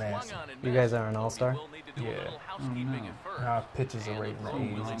 And that was this is nasty. swung on and You guys missed, are an so he all-star? will need to do a Yeah. little housekeeping no. at first. Now pitches are And rated in the the Bros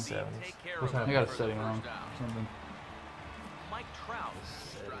 80s will and indeed 70s. take care Which of one? him I got a for the setting first wrong. out. Something. Mike Trout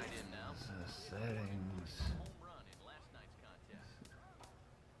stride in now. Settings. Home run in last night's contest.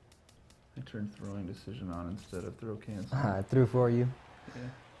 I turned throwing decision on instead of throw cancel. I threw for you.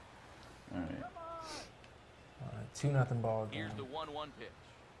 Yeah. All right. 2-0 ball game. Here's the 1-1 pitch.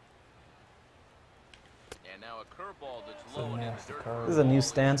 And now a curveball that's So low and in the nasty dirt. curve. This is a new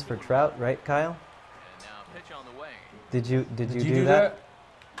stance for Trout, right, Kyle? And now a pitch on the way. Did you Did you do do that?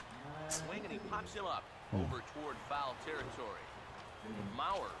 Swing and he pops him up over toward foul territory.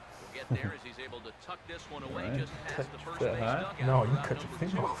 Mauer will get there as he's able to tuck this one away All right. just past the first that base high? dugout. No, for you out cut your number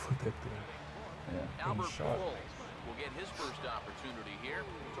finger 2. off with that thing. Yeah. Albert shot. Pujols will get his first opportunity here.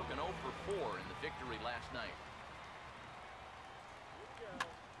 Took an 0 for 4 in the victory last night.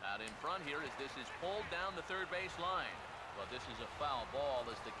 Out in front here as this is pulled down the third base line. But this is a foul ball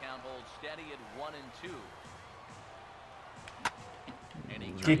as the count holds steady at 1-2. And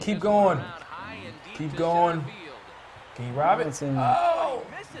he Keep turns this going. one around high and deep Keep to going. center field. Can you rob it? It's in- Oh!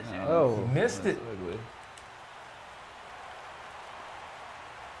 Misses it. Oh. He missed it. Ugly.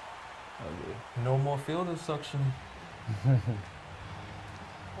 Ugly. No more fielder suction.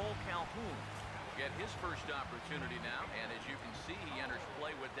 Cole Calhoun will get his first opportunity now, and as you can see, he enters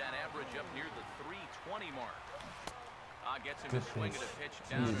play with that average up near the 320 mark. Gets him Good to swing pitch. at a pitch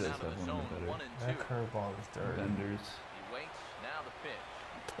down He and does out of have the one of zone, the better. 1-2. That curveball is dirty. Vendors. He waits, Now the pitch.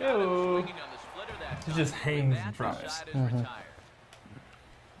 Yo. Swinging on the splitter that It time. just hangs and That drops. side is retired.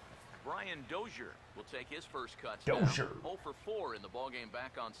 Brian Dozier will take his first cuts now. Dozier. 0 for 4 in the ballgame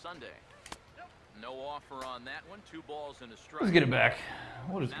back on Sunday. No offer on that one. 2 balls and a strike. Let's get it back.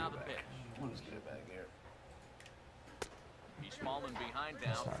 We'll just Now get the it back. pitch. We'll just get it back here. He's small and behind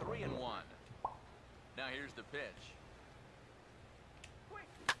now. 3-1. Now here's the pitch.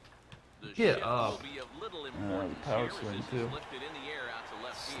 The Get shift up. will be of little importance power here as swing, this too. is lifted in the air out to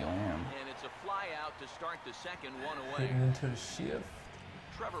left field. Slam. And it's a fly out to start the second, 1 away. Hitting into the shift.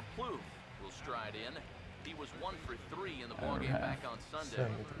 Trevor Plouffe will stride in. He was 1 for 3 in the Hour and a ballgame half. back on Sunday.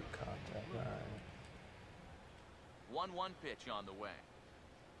 73 contact line. 1-1 pitch on the way.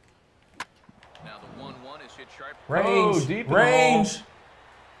 Now the 1-1 is hit sharp. Range. Oh, deep in the Range.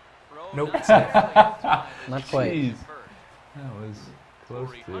 Throw Nope. not exactly in time as Not he quite. gets Jeez. first. That was close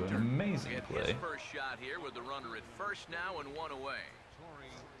Corey to an Hunter amazing will get play. his first shot here with the runner at first now and 1 away.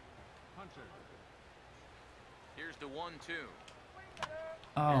 Here's the 1-2.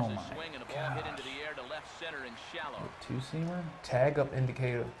 Oh Here's my a swing and a ball hit into the air to left center and shallow. two-seamer? Tag up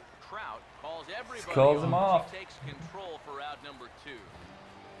indicator. Trout calls everybody Calls him off. off. He takes control for out number 2.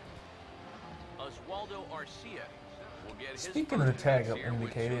 Oswaldo Arcia will get his Speaking of the first tag hits up here with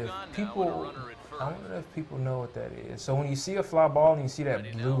indicator, 2 if gone now people, and a runner at I first. wonder if people know what that is. So when you see a fly ball and you see that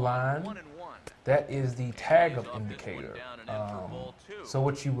Ready blue now, line, 1-1. that is the tag up Lays off this one indicator. down and in for ball 2. So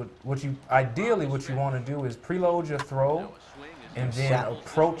what you ideally what you want to do is preload your throw Now a swing is and gonna then shuffle this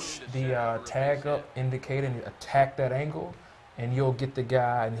approach one to the center for a tag base up hit. indicator and you attack that angle, and you'll get the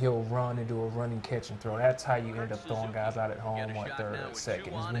guy and he'll run and do a running catch and throw. That's how you end up throwing guys out at home or third or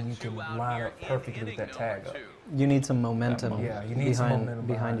second, is when you can line up perfectly with that tag up. You need some momentum. Yeah, you need some behind, momentum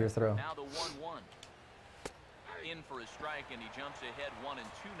behind behind your it. throw. Now the 1-1. In for a strike, and he jumps ahead 1-2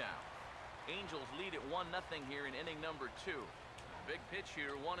 now. Angels lead at 1-0 here in inning number 2. Big pitch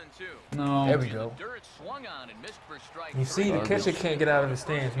here, 1-2. No. There we And the go. dirt swung on and missed for strike You see, the 3. catcher can't get out of his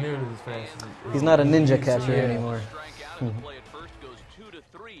stance nearly as fast as he He's not a ninja Yeah. catcher anymore. Strikeout, and the play at first goes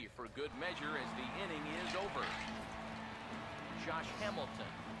 2-3 for good measure as the inning is over. Josh Hamilton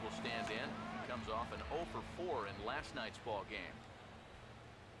will stand in. He comes off an 0 for 4 in last night's ball game.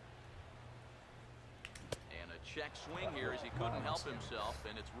 And a check swing here as he couldn't help himself,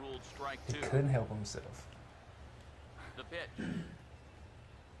 and it's ruled strike 2. He couldn't help himself. The pitch.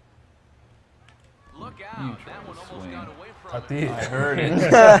 Look out. That one almost swing. got away from I him. did. I heard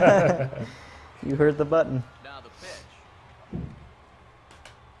it. You heard the button. Now the pitch.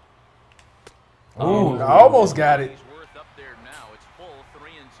 Ooh, I almost got it. He's worth up there now. It's full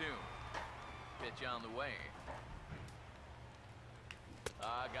 3-2. Pitch on the way.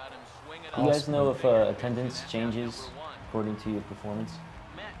 Got him swinging. Do you on guys the know if finger. attendance changes Number 1. according to your performance?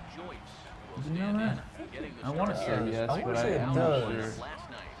 Matt Joyce will Did you know stand that? in, getting the I wanna start say here. yes, I but wanna say it I'm does. not sure. Last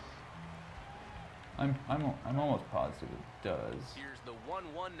night. I'm almost positive it does. Here's the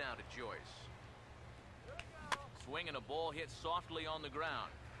 1-1 now to Joyce. Swinging a ball hit softly on the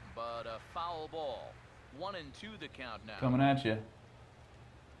ground, but a foul ball. 1-2 the count now. Coming at you.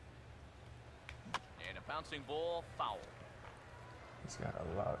 And a bouncing ball, foul. He's got a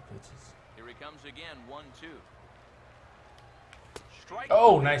lot of pitches. Here he comes again, 1-2. Strike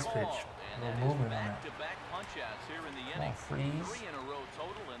Oh, one nice called, pitch. And Little that is movement on that. back-to-back punch-outs here in the Come on, inning. freeze. 3 in a row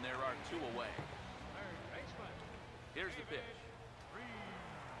total, and there are 2 away. Here's the pitch.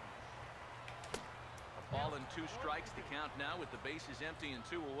 A ball and 2 strikes to count now with the bases empty and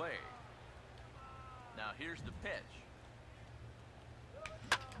 2 away. Now here's the pitch.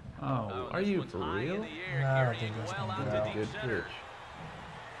 Oh, are this you one's for high in real? the air, Nah, I don't carrying think that's well gonna out go to out. deep Good center. pitch.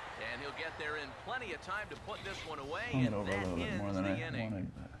 And he'll get there in plenty of time to put this one away, Hung it and over a that little bit more ends than the I inning.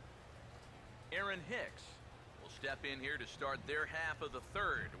 wanted. Aaron Hicks will step in here to start their half of the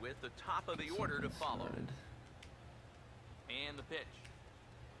third with the top of the order to follow. And the pitch.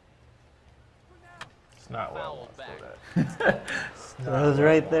 It's not well. Fouled back. That was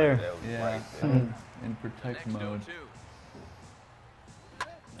right there. Yeah, there. in The protect next mode. 0-2.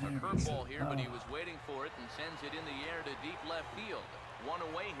 A curveball here, but he was waiting for it and sends it in the air to deep left field. 1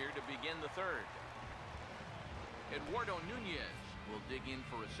 away here to begin the third. Eduardo Nunez will dig in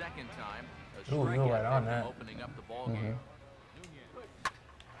for a second time. A Ooh, you're strikeout right on victim that. opening up the ball game.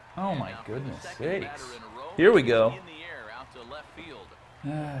 Oh And my now for the goodness second sakes. batter in a row, Here we go. In the air out to left field.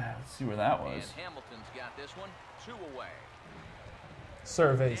 Let's see where that was. And Hamilton's got this one 2 away.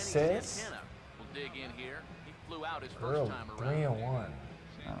 Survey Danny says Santana will dig in here. He flew out his first early, time around. 3-1.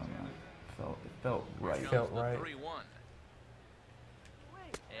 I don't know. It felt right. Felt The right. 3-1.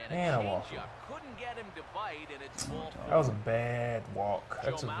 And And Man, a I walked him. changeup couldn't get him to bite, and it's ball That was a bad walk.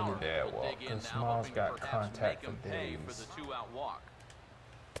 That's a Joe really Mauer bad will walk dig in because now, Smalls hoping got perhaps contact make for him pay for days. the 2-out walk.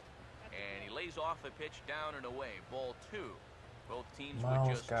 And he lays off the pitch down and away. Ball 2. Both teams Miles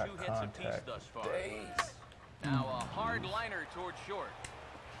with just got 2 hits apiece contact thus for far. days. Now a hard liner towards short.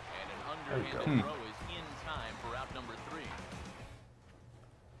 And an underhanded throw is in time for out number 3.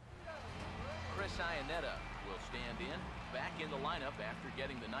 Chris Iannetta will stand in, back in the lineup after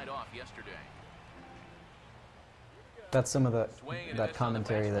getting the night off yesterday. That's some of Swing and a miss on that the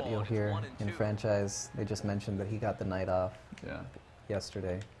commentary that fastball, you'll and it's hear 1 and in 2. franchise. They just mentioned that he got the night off Yeah.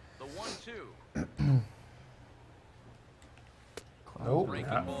 yesterday. The 1-2. Nope, Breaking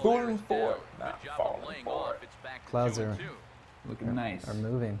not ball falling there is for down. it. Not Good job of falling laying for off. it. It's back to Clouds 2 are- and 2. Looking nice. Are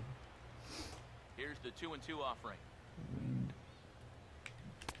moving. Here's the 2-2 offering.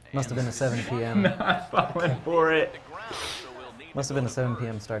 Must have been a 7 p.m. Falling for it. The ground, so we'll need Must to have been go a 7 to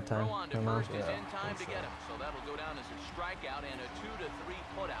p.m. first. start time. Throw on to Ramone. first is in time to get him, so that'll go down as a strikeout and a 2-3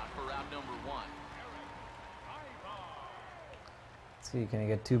 putout for out number 1. Let's see, can he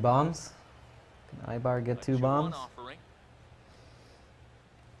get 2 bombs? Can Ibar get 2 bombs? Offering.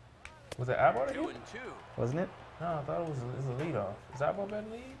 Was it Ibar that 2 hit? and 2. Wasn't it? No, I thought it was a leadoff. Is Ibar better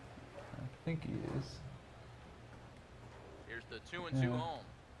lead? I think he is. Here's the 2-2 home.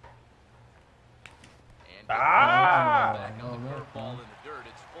 And Ah! back on the curveball in the dirt.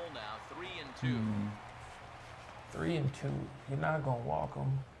 It's full now. 3 and 2. 3 and 2. You're not gonna walk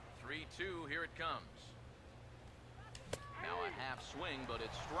him. 3-2. Here it comes. Now a half swing, but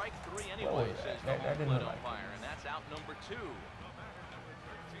it's strike 3 anyway, was says that? the That home didn't plate look like umpire, and that's out number 2. The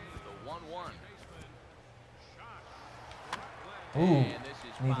 1-1. Ooh, And this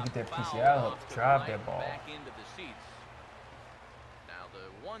is need to popped get that foul PCI up, off to the drive right, that ball. Back into the seats. Now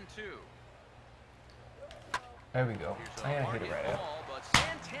the 1-2. There we go. Here's a I hit hard it right there. ball, but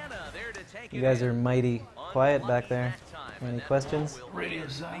Santana there to take You it guys in. are mighty quiet back Unlucky there. that time, and Any that questions? ball will Radio end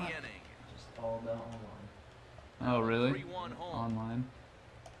the silent. inning. Just all about online. Oh, really? 3-1 home. Online.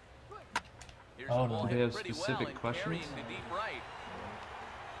 Here's Oh, a no. ball Do they hit have pretty specific well and questions? carrying to deep right.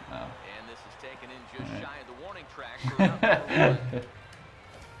 Oh. And this is taken in just All right. shy of the warning track for round number 1.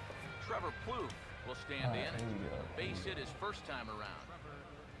 Trevor Plouffe will stand All right, in. here we go. Base hit his first time around.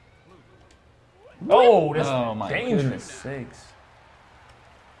 Oh, that's Oh, my dangerous. goodness sakes.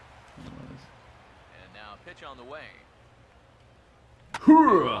 And now a pitch on the way.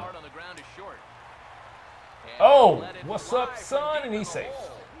 Hurrah! Hard on the ground is short. And Oh, let it what's fly up, from son? deep And in he's the safe.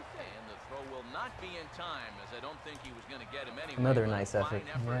 hole. And the throw will not be in time, as I don't think he was going to get him anyway. Another but a nice fine effort.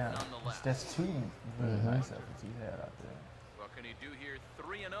 Yeah, nonetheless. that's 2 really nice efforts he's had out there. What can he do here?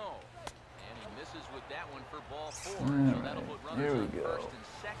 3-0. And he misses with that one for ball 4. So All that'll right, put here runners we on go. first and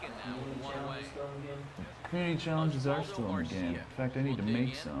second now with 1 away. Community challenges are Osvaldo still in the game. Garcia In fact, I need to will dig make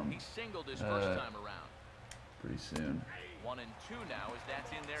in. some He singled his first time around. pretty soon. 1 and 2 now as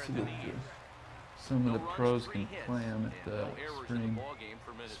that's in there at See the if knees. some of No the runs, pros 3 can hits, play them at and the no errors in the ball game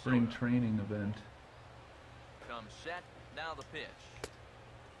for Minnesota. spring training event. Comes set, now the pitch.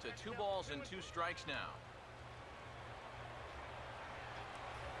 To 2 balls and 2 strikes now.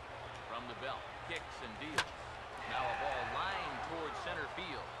 From the belt, kicks and deals. Now a ball lined towards center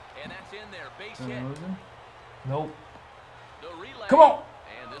field. And that's in there, base hit. Nope. The relay. Come on.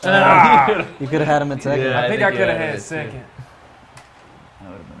 And this You could have had him at second. Yeah, I think I think could have yeah, had it too. second. That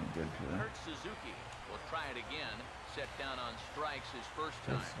would have been a good play. Kurt Suzuki will try it again. Set down on strikes his first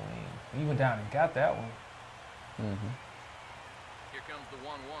Good time. swing. He went down and got that one. Mm-hmm. Here comes the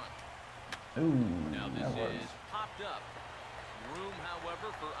 1-1. Ooh, Now this that works. is popped up. Room,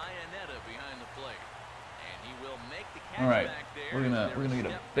 however, for Iannetta behind the plate. And he will make the catch all right, back there. we're as gonna they're get a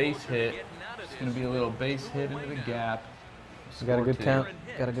step base closer to hit. getting out of It's this. gonna be a little base Two hit away into the now. gap. So got a good Score count. two.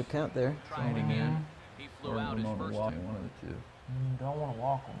 Got a good count there. Try it again. He flew Or out his Ramone first walking, time. one of the two. You don't want to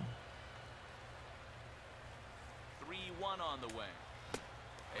walk him. 3-1 on the way.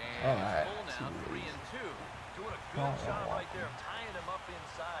 And All right. full now, 3 and 2. Doing a Don't good job walk right there of tying him up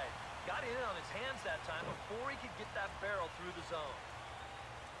inside. Got in on his hands that time before he could get that barrel through the zone.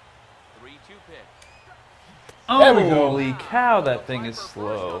 3-2 pitch. There we go. Holy cow, that thing is Viper first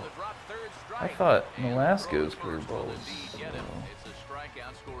slow. on the drop, third I strike. thought And Nolasco's throw to first will curveball was indeed get him. slow. It's a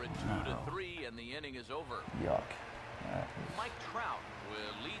strikeout score at 2-3, and the inning is over. Yuck. That was- Mike Trout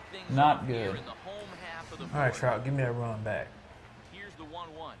will lead things Not off here good. in the home half of the All right, fourth. Trout, give me that run back. Here's the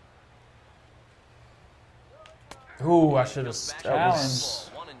 1-1. Ooh, I should have. Back That to was.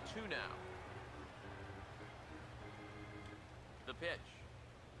 baseball, 1 and 2 now. The pitch.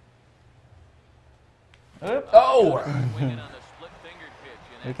 Oh! Swinging on the split-fingered pitch.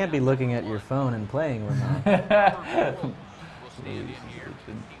 And You that's can't be out looking number at your 1. phone and playing, Ramon. Robert Gould will stand in here.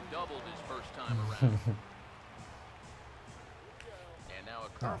 He stumbled his first time around. And now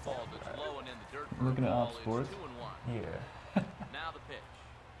a curveball that's low and in the dirt for Looking a at ball. Ops Sports. It's 2-1. Yeah. Now the pitch.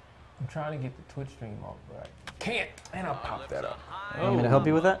 I'm trying to get the Twitch stream off, but I can't. And I'll pop that up. You want me to help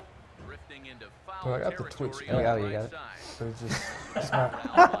you with that? Drifting into foul Well, I got the territory Twitch on the app. Oh, you right got it. side. So it's just, it's Ground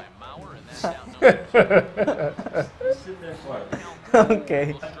not. by Mauer, and that's out number 2.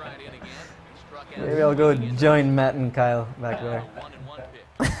 Okay. Will stride in again. Struck out Maybe I'll go swinging. join Matt and Kyle back there.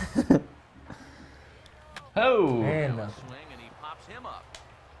 1-1 pitch. Oh! And Now a nothing. swing, and he pops him up.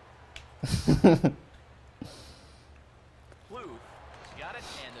 Bluth got it,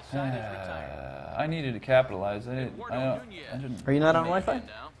 and the side is retired. I needed to capitalize. I Eduardo didn't. Are you not on Now, Wi-Fi?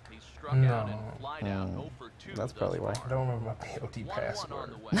 he struck out and No. fly down 0 for 2 That's thus probably why. I don't remember my POT 1-1 on password.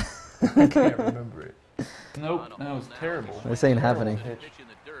 the way. I can't remember it. Nope, that was terrible. This ain't happening. Pitch in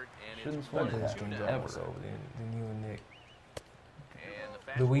the dirt, and Shouldn't it's swing 1-2 that Things now. that was over then you and Nick.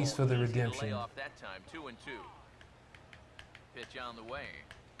 And the Luis fastball for the easy to lay redemption. off that time, 2-2. Pitch on the way.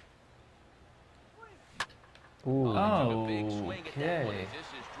 Ooh. A big swing at that one Okay. as this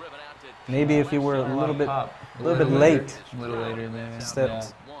is driven out to Maybe if you were a little bit, Pop. a little bit late. A little later there.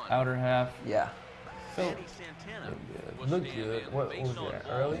 Stepped. Outer half. Yeah. Manny Santana was Looked standing good. in What base was on that,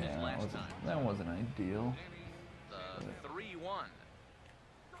 balls early? his Yeah, last time. that wasn't ideal. The 3-1.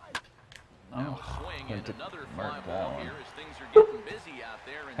 Oh, Now a swing had and to another mark fly that ball one. here as things are getting busy out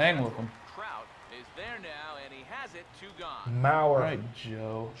there. And Hang Central. with 'em. Trout is there now, and he has it. 2 gone. Mauer. All right,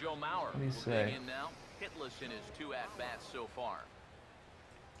 Joe. Joe Mauer What do you will say? dig in now. Hitless in his 2 at-bats so far.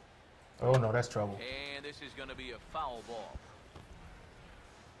 Oh no, that's trouble. And this is going to be a foul ball.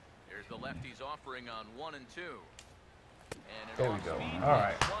 There's the lefties offering on 1 and 2. And an There we go. off-speed All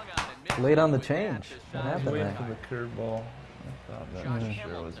right. pitch swung on and missed Late on the with that change. to What side happened Waiting there? for the curveball. I thought that Josh for sure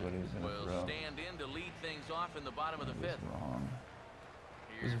Hamilton was what he was going to will throw. stand in to lead things off in the bottom of the It was 5th. wrong.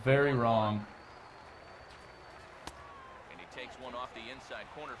 It Here's was very 1-1. wrong. And he takes one off the inside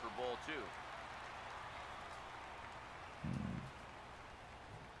corner for ball 2.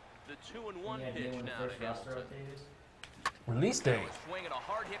 The 2-1 pitch now to Hamilton. Release day. Swing and a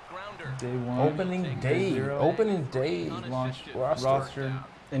hard hit grounder. Day one. Opening day. Zero. Opening day. Launch Roster. roster.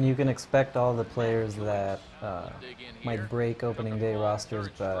 And you can expect all the players that Dig in here. might break opening day rosters,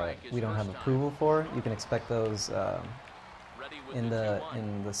 but we don't have approval for. You can expect those Ready with in the 2-1.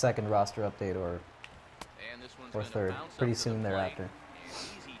 in the second roster update or And this one's or gonna third, bounce up pretty to the soon plate. thereafter. And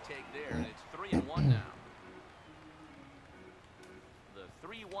easy take there, and it's 3-1 now. The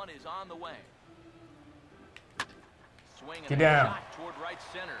 3-1 is on the way. Swing and Get a down. shot toward right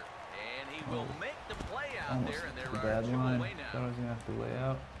center, and he will make the play out Almost there, and there the are bad 2 line. away Thought I now. was going to have to lay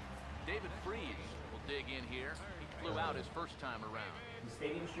out. David Freese will dig in here. He flew out his first time around.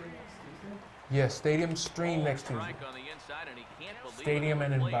 Yes, stadium stream next Tuesday. Strike on the inside, and he can't believe Stadium it.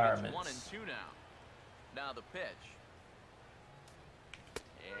 and The plate, it's environments. 1 and 2 now. Now the pitch.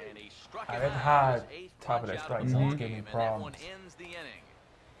 And he struck Ah, him that out. high His eighth top of punch that out strike the zone ball gave me game, and that one problems. ends the inning.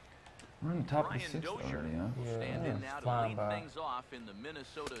 We're on the top of the Brian 6th Dozier already, huh? will Yeah, stand in it's now to flying lead by. things off in the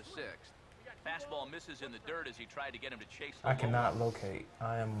Minnesota 6th. Fastball misses in the dirt as he tried to get him to chase the I low cannot one. locate.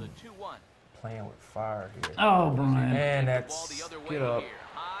 I The am 2-1. playing with fire here. Oh, Brian. And The ball that's the other way get up. here.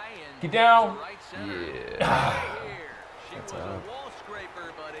 High and Get down. to right center. Yeah. Here. She was a wall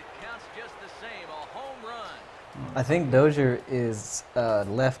scraper, but it counts just the same. A home run. I think Dozier is a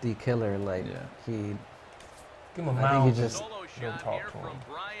lefty killer. Like Yeah. he, Give him a I think he mound. just- Solo Go shot talk here to from him.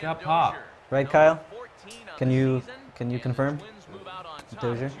 Brian Got pop. Dozier. Right, Number Kyle? 14 on Can the you- season, can you and the confirm? Twins move out on top,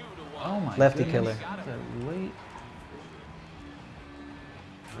 Dozier? 2-1. Oh, my Lefty goodness. killer. Is that late?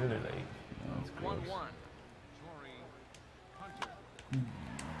 Really late. That's gross. 1-1.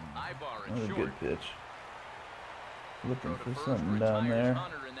 Ibar That was and a short. good pitch. Looking Throw to for first, something down retires there.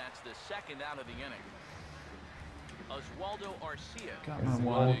 Hunter, and that's the second out of the inning. Oswaldo Arcia. Got my Oswaldo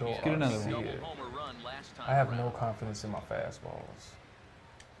one. Let's get another Arcia. one. Double homer run last time I have around. no confidence in my fastballs.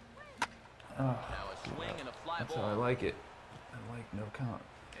 Oh, Now a swing and a fly that's ball. how I like it. I like no count.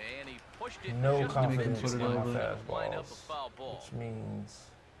 And he pushed it No just confidence a bit in too my much. Line up a fastballs. foul ball. Which means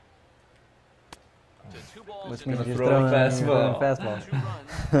To 2 balls which and means a you're throw a throwing fastball. fastball.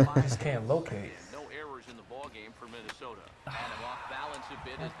 2 runs. I just can't locate. No errors in the ball game for Minnesota. And him off balance a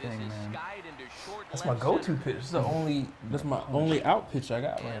bit as this thing, is man. skied into short That's left my go-to center. pitch. That's my only out pitch I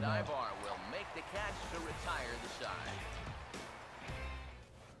got right And now. Ivar will make the catch to retire the side.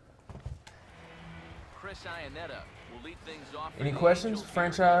 Chris Iannetta will lead things off. for Any the questions? Angels here.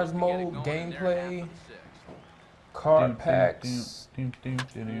 Franchise Looking to get it mode, going in their half gameplay, of the sixth. card packs. Swing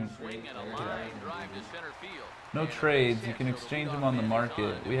and a line drive to center field. No And a trades. You six, can so the exchange leadoff them on the man is market.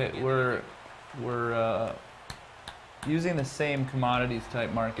 on to begin the We're using the same commodities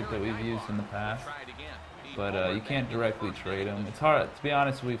type market that we've used in the past, but you can't directly trade them. It's hard, to be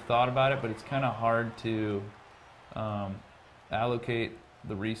honest, we've thought about it, but it's kind of hard to allocate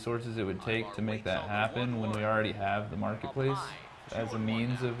the resources it would take to make that happen when we already have the marketplace as a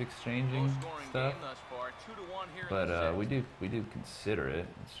means of exchanging stuff. But we do consider it.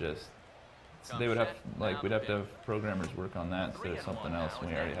 It's just they would have we'd have to have programmers work on that instead of something else when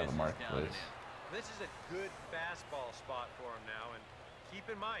we already have a marketplace. This is a good fastball spot for him now, and keep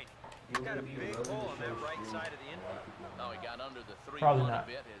in mind, he's got a big hole on that right side of the infield. Oh, he got under the 3-1 Probably not. a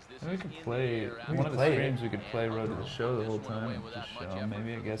bit as this We is could in play the air out one of the play it. streams. We could play Road to the Show the whole time. Just show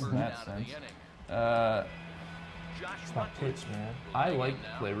maybe I guess in that sense. It's my pitch, man. I like to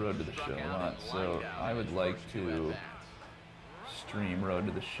play Road to the Show a lot, so I would like to stream Road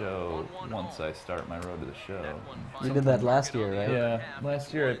to the Show once I start my Road to the Show. You did that last year, right? Yeah,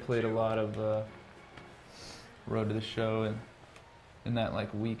 last year I played a lot of Road to the Show in that like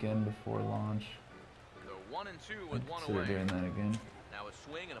weekend before launch. The 1-2 with I'd one consider away. doing that again. Now a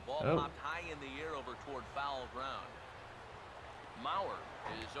swing and a ball Oh. popped high in the air over toward foul ground. Mauer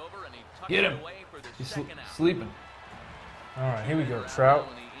is over and he tucks Get it him. away for the He's second out. sleeping. All right, here we go, Now Trout.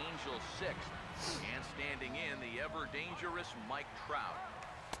 in the Angels' sixth, and standing in the ever dangerous Mike Trout.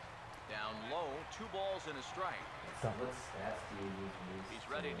 Down low, 2 balls and a strike. What stats do you use for these? He's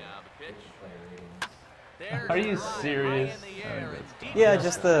ready now. The pitch. Player ratings. There's Are you a drive serious? high in the air. It's deep Yeah, left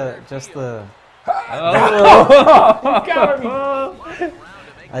just center the. Oh.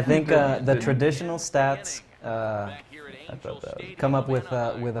 I think the traditional stats Back here at I thought that was- Angels come up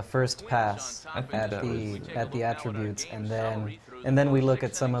Stadium, with a first pass I think at that was- the attributes, and then we look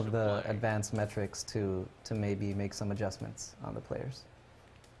at some of the advanced metrics to maybe make some adjustments on the players.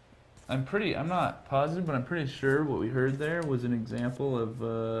 I'm not positive, but I'm pretty sure what we heard there was an example of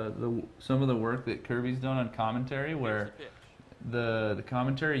some of the work that Kirby's done on commentary, where the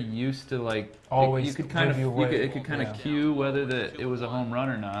commentary used to like Always you could kind of give you away. it could kind of cue whether that it was a home run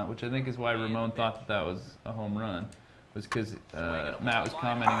or not, which I think is why Ramone thought that was a home run, was because Matt was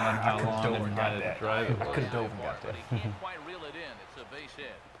commenting on how long and high the drive it I was. could have dove and got but that. he can't quite reel it in. It's a base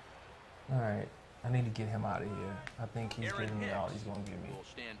hit. All right, I need to get him out of here. I think he's Aaron giving me all Hicks he's going to give me. will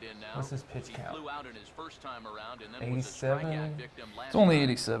stand in now. What's his pitch He count? flew out in his first time around and then 87? was a strikeout victim last It's only time.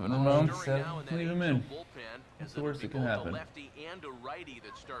 87, Ramone. Stirring now in that Leave him Angel in. bullpen What's as the worst that can both a happen? lefty and a righty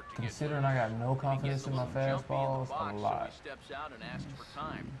that start to get Considering loose. I got no He confidence gets in my little jumpy in the fastballs, box, a so lot. he steps out and asks for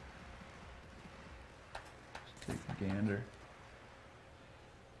time. Take the gander.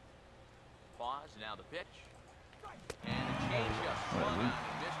 Pause, now the pitch. And a changeup Well, swung we- on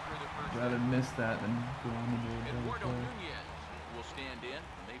and missed for the first Rather out. miss that than go on to do a double Eduardo play. Nunez will stand in,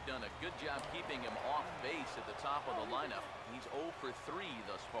 and they've done a good job keeping him off base at the top of the lineup. He's 0 for 3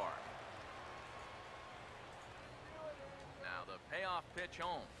 thus far. Now the payoff pitch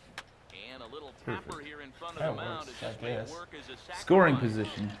home. And a little tapper Perfect. here in front of That the mound. works, It just I may guess. work as a sacrifice. Scoring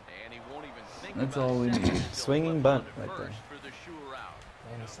position. And he won't even think That's about all we second. need. He'll Swinging flip bunt on to right there. first for the sure out.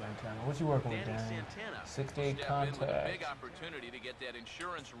 Danny Santana, what you working with, Danny Danny? Santana 6 to will 8 step in with a big contact. opportunity to get that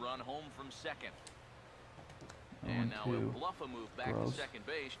insurance run home from second. 0 And now he'll 2. bluff a move back Gross. to second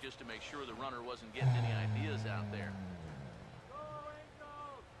base just to make sure the runner wasn't getting any ideas out there.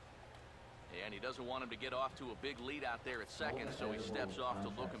 And he doesn't want him to get off to a big lead out there at second, so he steps off to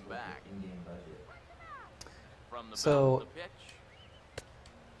look him back. In-game budget. From the So, belt, the pitch.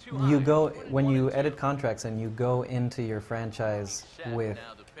 Too You high. go when 1 you and 2. edit contracts and you go into your franchise Set, with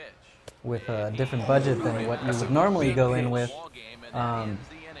now the pitch. a different budget than what you would normally go in with. Ball game, and that Um, ends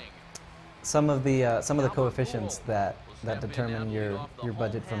the inning. Some of the coefficients that determine your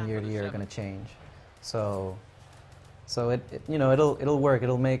budget from year to year are going to change. So it you know it'll work.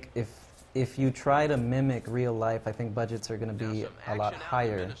 It'll make if you try to mimic real life, I think budgets are going to be a lot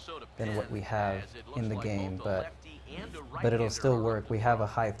higher than what we have in the game, but it'll still work. We have a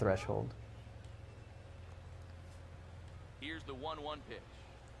high threshold. Here's the 1-1 pitch.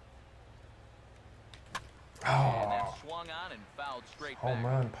 Oh, And that swung on and fouled straight home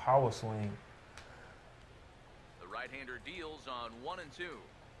back. run, power swing. The right-hander deals on 1 and 2.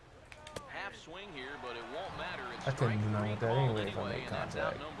 Half swing here, but it won't matter. It's I couldn't strike do nothing three with that called anyway if I anyway, make and that's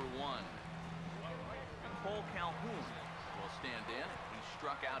out contact. number 1. Cole Calhoun will stand in. He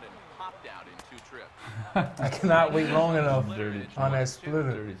struck out and popped out in 2 trips. I cannot wait long enough Dirty on that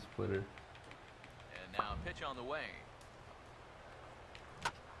splitter. Dirty splitter. And now a pitch on the way.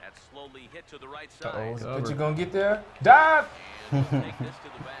 That's slowly hit to the right Uh-oh, side. is the Cover. pitcher gonna get there? Dive! And he'll take this to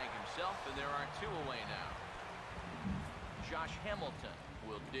the bag himself, and there are 2 away now. Josh Hamilton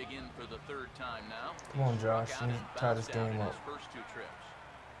will dig in for the 3rd time now. Come on, Struck Josh. out You and tie this bounced out game in up. his first 2 trips.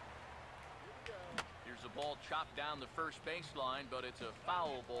 Here's a ball chopped down the first baseline, but it's a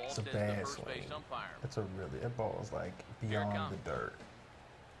foul ball, It's a says bad the first swing. base umpire. That ball is like beyond the dirt.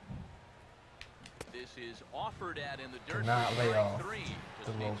 This is offered at in the dirt. Not lay off three.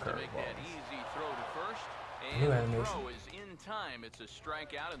 the Just low needs to make that curveballs. easy throw to first. New And the animation. throw is in time. It's a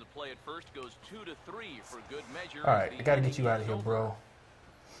strikeout, and the play at first goes 2-3 for good measure. All right, as I the gotta get inning you out of is here, over. bro.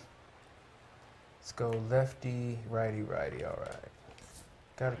 Let's go lefty, righty, righty. All right.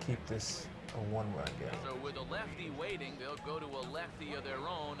 Gotta keep this a one-run game. So with a lefty waiting, they'll go to a lefty of their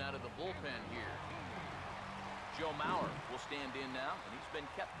own out of the bullpen here. Joe Mauer will stand in now, and he's been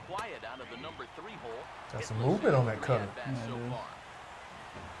kept quiet out of the number 3 hole. Got some Hitless movement on in that 3 cutter. at-bats so Yeah, far.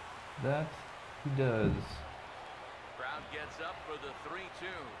 That he does. Crowd gets up for the 3-2.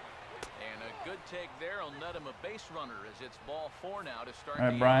 And a good take there will net him a base runner as it's ball 4 now to start All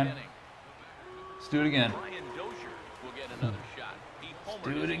right, the Brian. 8th inning. Let's do it again. Brian Dozier will get another shot. He homered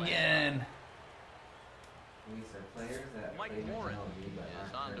Do it his last again. Luis, are players that Mike played in Morin MLB but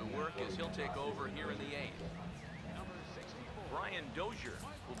is aren't on to currently work as he'll take 49 over here in the 8th. Brian Dozier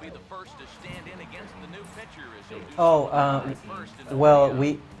will be the first to stand in against the new pitcher as he'll do Oh, so at first and well,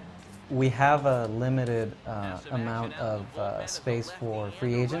 nobody out. we have a limited amount of space for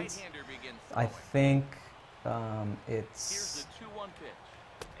free agents. I think Here's it's the 2-1 pitch.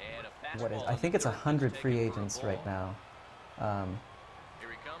 And a what is? fastball I in think the it's dirt 100 that's free taken for a agents ball. right now. Here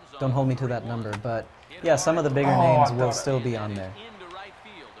he comes Don't on hold me to that 3-1. number, but Hit yeah, some of the hard. bigger Oh, I names thought will I- still be And on that there. is into right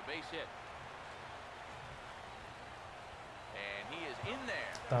field, a base hit. And he is in there.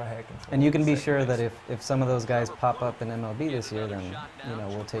 Thought I had control. And you can be Second sure base. that if some of those guys pop up in MLB this year, then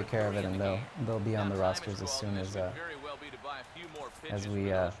we'll take care of it, and they'll be on the rosters as soon as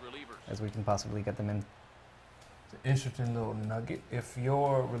we can possibly get them in. It's an interesting little nugget. If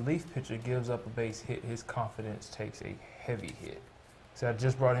your relief pitcher gives up a base hit, his confidence takes a heavy hit. So I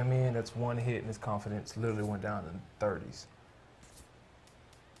just brought him in. That's one hit, and his confidence literally went down in the 30s.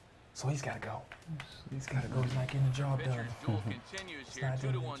 So he's got to go. He's got to go. He's not getting the job done. Pitcher's duel continues It's here. not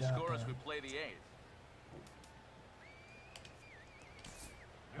doing the 2-1 job score as done. we play the 8th.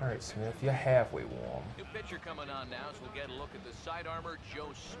 All right, Smith, you're halfway warm. New pitcher coming on now as we'll get a look at the side armor, Joe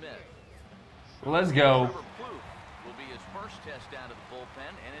Smith. Let's go. Trevor Plouffe will be his first test out of the bullpen,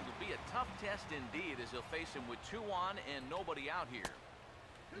 and it'll be a tough test indeed as he'll face him with 2 on and nobody out here.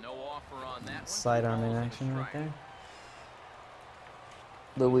 No offer on that one. Sidearming 2 balls and a action right strike. there.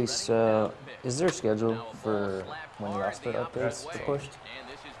 Luis, is there a schedule for when roster updates are pushed? And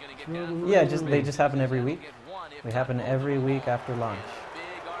this is gonna get down Yeah, for they just happen every week. get one, if They not happen both every of them week all. after launch, Big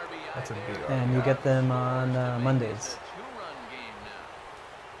RBI That's a there. big and you get them on Mondays. It's a 2-run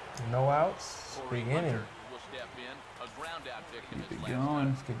game now. No outs. Corey Big inning. Hunter will step in. A ground out victim Keep is it last going.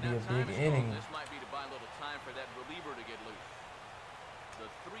 time. This could be Now a time big is inning. called. This might be to buy a little time for that reliever to get loose. The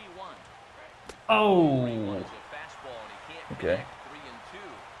 3-1. Oh. 3-1 is a fastball, and he can't Okay. connect.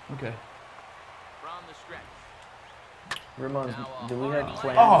 3-2 Okay. from the stretch. Ramon, do we have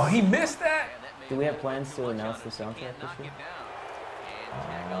plans? Oh, he missed that? And that may Do we have be plans too to much announce on the it. He soundtrack can't this knock year? it down. And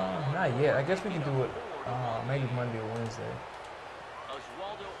tag on. Not yet. I guess we can do it maybe Monday or Wednesday.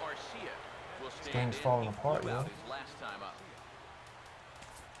 Oswaldo Arcia will stand game's in. falling He apart, flew out yo. his last time up.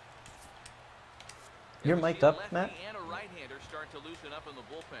 You're We've mic'd seen a up, lefty Matt? and a right-hander start to loosen up in the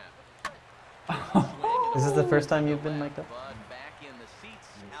bullpen. Is this the first time you've been mic'd up? Bud back in the seats,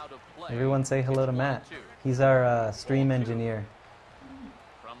 out of play. Everyone say hello to It's Matt. 1-2. He's our stream engineer.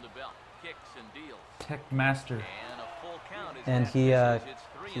 From the belt, kicks and deals. Tech Master. And a full count is And that he misses. It's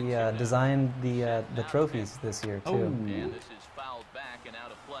 3-2 now. designed the trophies this year Oh. too. And this is fouled back and out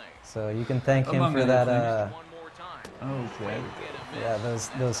of play. So you can thank him Among for other that. One more time. Okay. Yeah,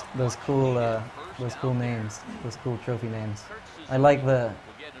 those cool names, those cool trophy names. I like the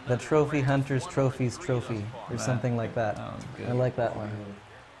Trophy Hunters Trophies Trophy or something like that. Sounds good. I like that one.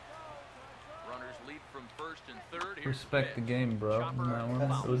 Runners lead from first and third. Here's Respect the pitch. game, bro. Chopper On that one.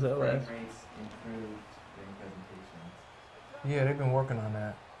 foul. What was that Frame last? rates improved during presentations. Yeah, they've been working on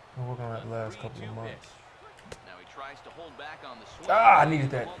that. Been working on that the last couple of 3-2 months. pitch. Now he tries to hold back on the swing. Ah, I needed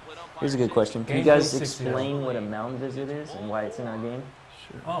that. Here's a good question. Can you Game guys 6-0. explain what a mound visit is and why it's in our game?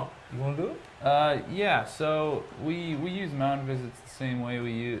 Sure. Oh, you want to do it? Yeah, so we use mound visits the same way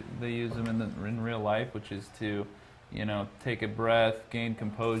they use them in real life, which is to, take a breath, gain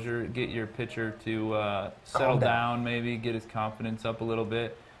composure, get your pitcher to settle Calm down. down, maybe get his confidence up a little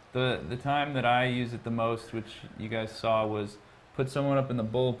bit. The time that I use it the most, which you guys saw, was put someone up in the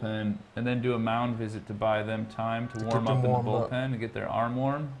bullpen and then do a mound visit to buy them time to warm them up in the warmed up. bullpen to get their arm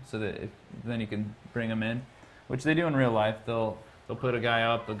warm, so that then you can bring them in, which they do in real life. They'll put a guy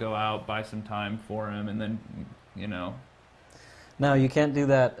up, they'll go out, buy some time for him, and then, Now you can't do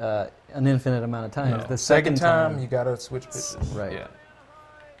that an infinite amount of times. No. The Second time, you gotta switch pitches. right. Yeah.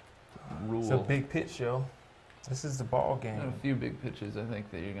 Rule. It's a big pitch, yo. This is the ball Got game. a few big pitches I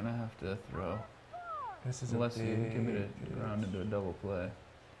think that you're gonna have to throw. This is Unless a you big commit it pitch. ground into a double play.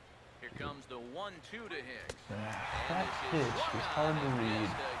 Here comes the 1-2 to Hicks. That pitch was hard to read.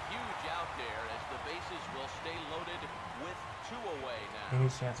 Just a huge out there as the bases will stay loaded with 2 away now. Any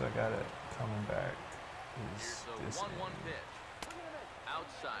chance I got it coming back Here's is the this. 1-1 pitch.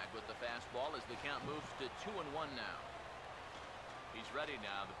 Outside with the fastball as the count moves to 2-1 now. He's ready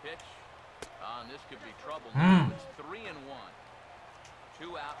now. The pitch. And this could be trouble now. It's 3-1.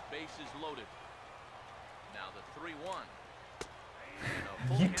 2 out, bases loaded. Now the 3-1.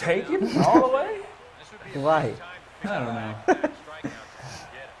 You take him all the way? Why? I don't know.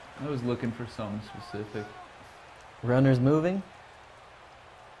 I was looking for something specific. Runners moving.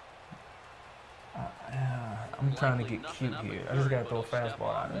 I'm trying to get cute here. I just gotta throw a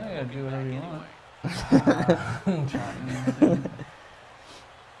fastball out Yeah, there. do whatever you want. I'm trying.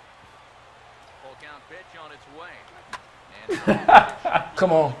 Full count pitch on its way.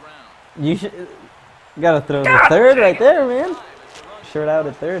 Come on. You should. You gotta throw the third right there, man. Shirt out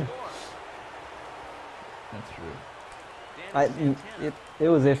at third. That's true. It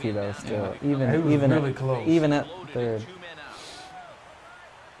was iffy though. Still, It was even really close. even at third.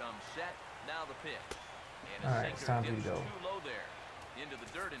 Come set, now the pitch. And a All right, it's sinker time for you dips to go. too low there. Into the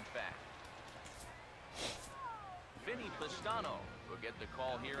dirt, in fact. Vinny Pistano will get the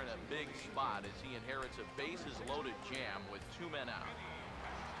call here in a big spot as he inherits a bases-loaded jam with 2 men out.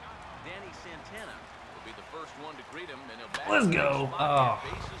 Danny Santana will be the first one to greet him, and he'll back Let's the go. spot,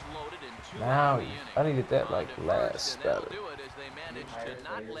 bases loaded and 2 Now, out of the inning. I needed that like On to last first, and they'll batter. do it as they manage to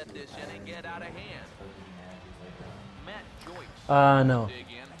not let this inning get out of hand. Matt Joyce No. dig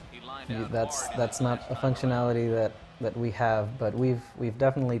in. He lined out That's hard that's in the not last a time functionality that we have, but we've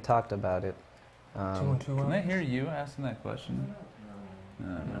definitely talked about it. 2-2. Can I hear you asking that question?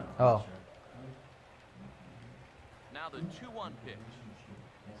 No. Oh, Now the 2-1 pitch.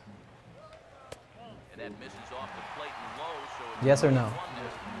 And that misses off the plate and low, so it's Yes or no? 1-1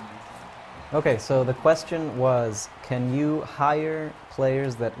 now. okay. So the question was, can you hire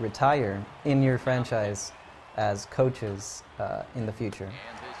players that retire in your franchise as coaches in the future?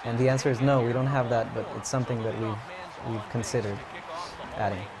 And the answer is no. We don't have that, but it's something that we've considered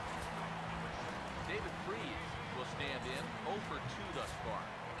adding. David Freese will stand in 0 for 2 thus far.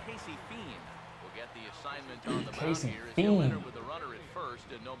 Casey Fiend will get the assignment on the mound Casey here as he'll enter Fiend. with a runner at first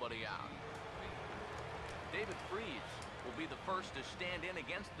and nobody out. David Freese will be the first to stand in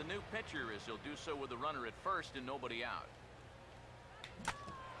against the new pitcher as he'll do so with a runner at first and nobody out.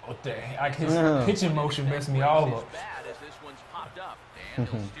 What the heck? His pitching motion messed me all As up. bad as this one's popped up, and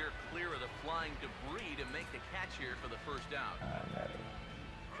he'll steer clear of the flying debris to make the catch here for the first out.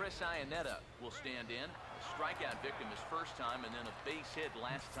 Chris Iannetta will stand in. A strikeout victim his first time, and then a base hit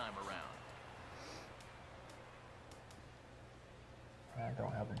last time around. I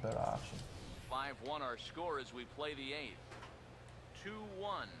don't have a better option. 5-1 our score as we play the 8th.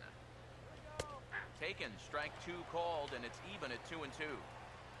 2-1. Taken, strike 2 called, and it's even at 2-2.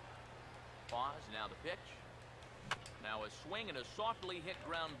 Pause, now the pitch. Now a swing and a softly hit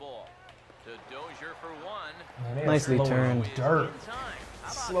ground ball. To Dozier for 1. Man, they are Nicely slow as turned. Dirt. In time.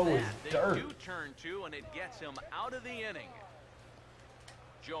 How about Slow as that? dirt. They do turn 2, and it gets him out of the inning.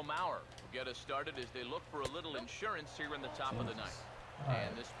 Joe Mauer will get us started as they look for a little insurance here in the top of the ninth.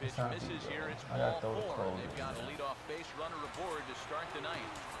 And this pitch misses here. It's I gotta ball throw the 4. close. They've got a leadoff base runner aboard to start the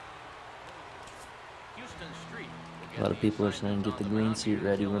ninth. Houston Street. A lot of people are saying, get the green suit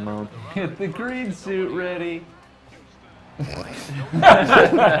ready, Ramone. Get the green suit ready.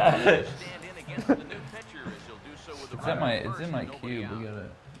 It's in my cube. We gotta.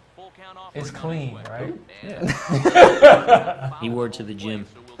 It's clean, right? Yeah. He wore it to the gym.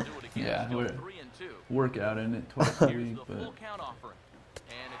 Yeah. Workout in it twice a week, but.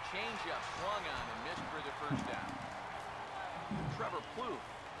 And a changeup swung on and missed for the first out. Trevor Plouffe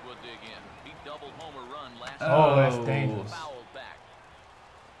will dig in. He doubled homer run last Oh, that's Oh. dangerous. fouled back.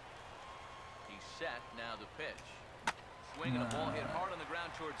 He's set, now the pitch. Swinging a ball hit hard on the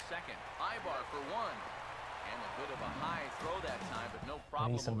ground towards second. Ibar for 1. And a bit of a high throw that time, but no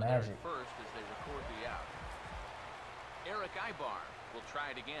problem some over there magic. at first as they record the out. Eric Ibar will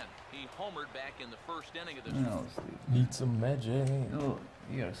try it again. He homered back in the first inning of this one. No, Steve. Need some magic. Oh,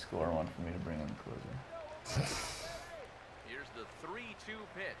 you gotta score one for me to bring in the closer. Here's the 3-2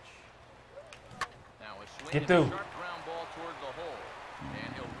 pitch. Now a swing Get and through. a sharp ground ball toward the hole.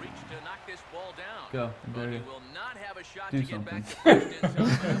 And he'll reach to knock this ball down. Go. But There he you will not have a shot Do to get back something. to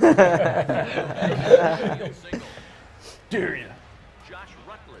first in time. Single. Dare ya.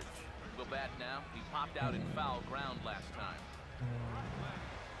 popped out in foul ground last time.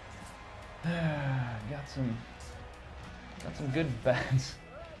 Got some good bats.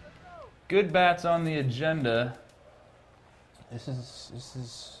 Good bats on the agenda. This is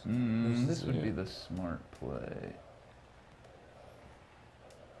This would be the smart play.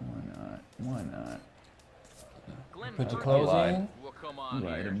 Why not? Glenn put your Perkins clothes in. will come on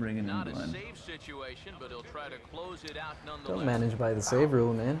Right, here. I'm bringing in Not a Glenn. save situation, but he'll try to close it out nonetheless. Don't manage by the save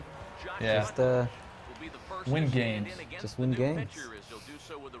rule, man. Josh Yeah. Just will be the first Win to stand games. in against Just the win new games. pitcher, as he'll do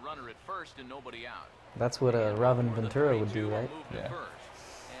so with the runner at first and nobody out. that's what Robin Ventura would do, right? Yeah.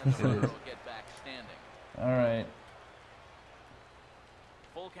 And the runner will get back standing. All right.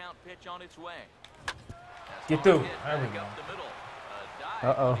 Full count pitch on its way. Get through. Hit There we back go. up the middle. A dive,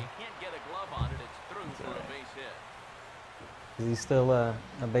 Uh-oh. but he can't get a glove on it. It's through for a base hit. Is he still a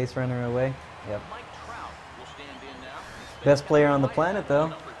base runner away? Yep. Mike Trout will stand in now. Best player on the planet, though.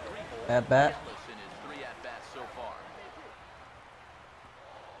 Number 3 hole. At bat. Hitless in his 3 at-bats so far.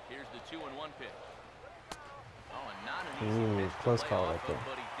 Here's the 2-1 pitch. Oh, and not an easy Ooh, pitch to close lay call off right of, there.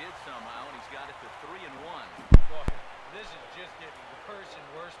 but he did somehow, and he's got it to 3-1. Boy, this is just getting worse and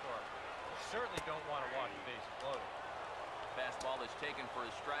worse for him. You certainly don't want to watch the bases loaded. Fastball is taken for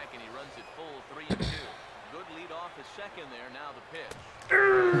a strike, and he runs it full 3-2. Good lead off his second there. Now the pitch.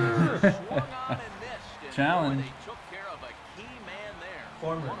 Swung on and missed. And Challenge. boy, they took care of a key man there.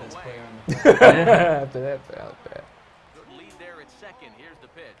 Former One best away. player on the planet. After that foul bat. Good lead there at second. Here's the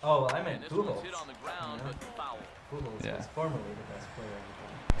pitch. Oh, I meant and this one's Pujols. hit on the ground, Yeah. but foul. Pujols Yeah. was formerly the best player on the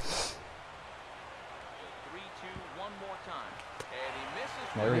planet. 3-2 one more time. And he misses.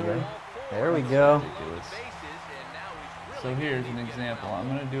 There we for go. ball 4. There we go. Ridiculous. Bases, and now he's So really here's gonna an need to get example. foul. I'm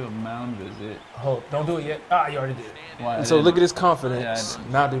gonna do a mound visit. Hold, don't do it yet. Ah, you already did. Why? And so look at his confidence. Yeah, I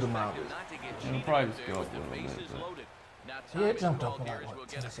didn't. Not do the mound. Not to get It'll cheated probably up just there go with up a the little bit, bases but- loaded. Now Yeah, time it is jumped called up here like as what, we'll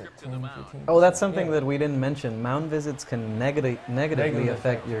get a 10, script to 15, the mound. 15. Oh, that's something Yeah. that we didn't mention. Mound visits can negatively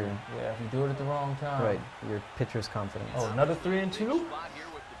affect your Yeah, if you do it at the wrong time. right your pitcher's confidence. Oh, another 3-2. Spot here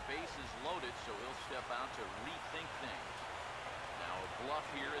with the bases loaded, so he'll step out to rethink things. Now a bluff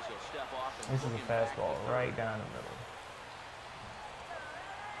here as he'll step off and This is hook a him back to fastball third. right down the middle.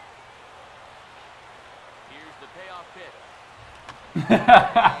 Here's the payoff pitch.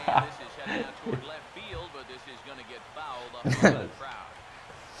 And this is heading out toward left field, but this is going to get fouled up into the crowd.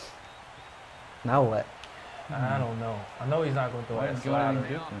 Now what? I don't know. I know he's not going to throw Why that is going slider. in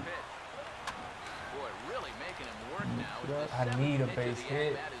Payoff different? pitch. Boy, really making him work now. as the I need a seventh pitch of base the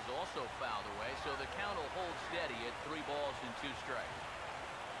hit. at-bat is also fouled away, so the count will hold steady at 3 balls and 2 strikes.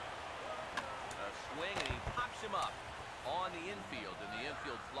 A swing, and he pops him up on the infield, and the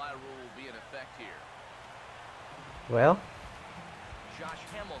infield fly rule will be in effect here. Well, Josh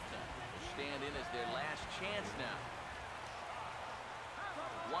Hamilton will stand in as their last chance now.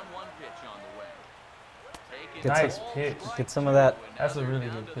 1-1 pitch on the way. Taken Nice ball pitch. strike Get some of that- 2, and That's now a they're really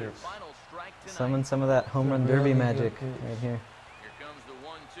down good to their pitch. final strike tonight. summon some of that home run derby Really magic good pitch. right here. Here comes the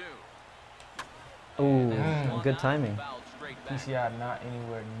 1-2. Ooh, Swung good out, timing. fouled straight back. PCI not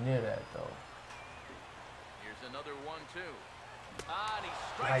anywhere near that though. Here's another 1-2. And he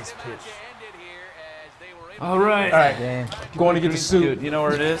strikes Nice him out pitch. to end it here as they were able All to right. All right, Game. going to get the suit. Dude, you know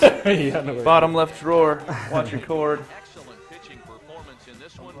where it is? Yeah, I know where it Bottom left drawer. Watch your cord. excellent pitching performance in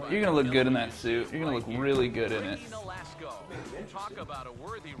this one. You're gonna look good in that suit. You're gonna look really good in it. Talk about a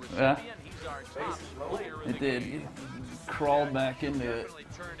worthy Yeah. recipient. He's our top player in It the did. game. It crawled back into it. Really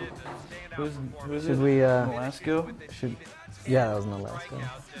turned into the standout Who is Should it? we? Velasco? Should. Yeah, that was an Alaska.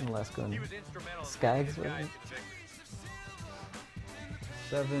 Alaska He and was instrumental in Skaggs, getting wasn't guys it? to victory.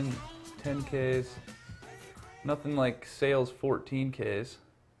 7, 10Ks. Nothing like Sales 14Ks.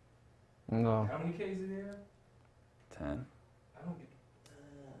 No. How many Ks did he have? 10. I don't get.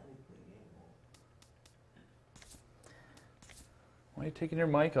 Why are you taking your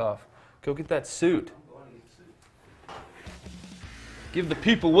mic off? Go get that suit. Give the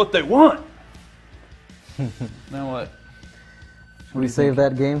people what they want. Now what? Should we save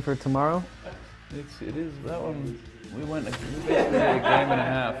that game for tomorrow? It is that one. We basically did a game and a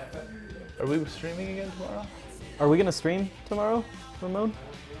half. Are we streaming again tomorrow? Are we gonna stream tomorrow, Ramone?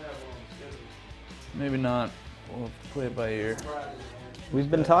 Maybe not. We'll have to play it by ear. We've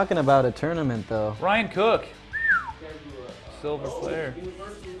been talking about a tournament though. Ryan Cook, silver player.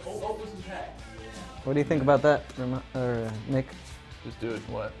 What do you think about that, Nick? Just do it.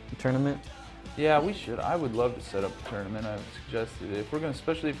 What? Tournament? Yeah, we should. I would love to set up a tournament. I've suggested it. If we're gonna,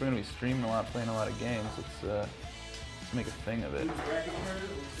 especially if we're gonna be streaming a lot, playing a lot of games, let's make a thing of it.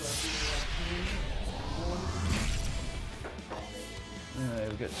 Alright,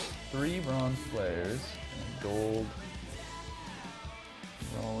 we've got 3 bronze players and gold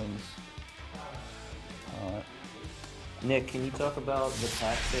Rawlings Nick, can you talk about the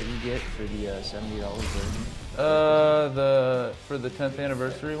packs that you get for the $70 version? For the 10th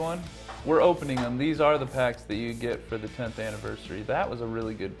anniversary one, we're opening them. These are the packs that you get for the 10th anniversary. That was a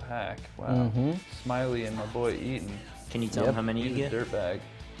really good pack. Wow. Smiley and my boy Eaton. Can you tell them how many you He's get? a dirtbag.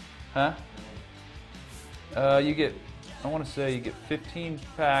 Huh? You get, I want to say you get 15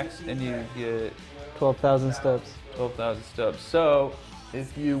 packs and you get 12,000 stubs. 12,000 stubs. So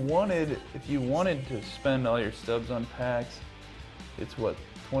if you wanted to spend all your stubs on packs, it's what,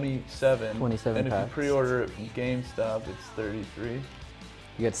 27. 27 and if packs. you pre-order it from GameStop, it's 33. You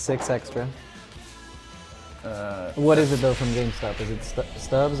get 6 extra. What is it though from GameStop? Is it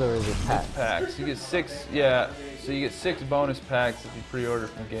stubs or is it packs? Packs. You get 6. Yeah. So you get 6 bonus packs if you pre-order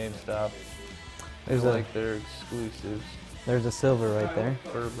from GameStop. There's They're exclusives. There's a silver right there.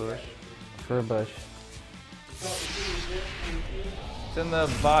 Fur bush. It's in the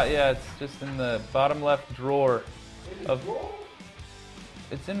it's just in the bottom left drawer of.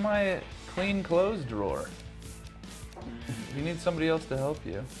 It's in my clean clothes drawer. If you need somebody else to help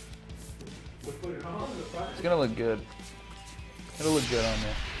you, it's gonna look good. It'll look good on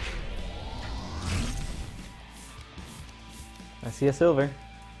you. I see a silver.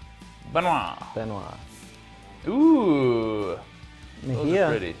 Benoit. Ooh. Those Mejia.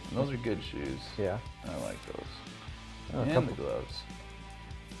 are pretty. Those are good shoes. Yeah. I like those. Oh, And couple. the gloves.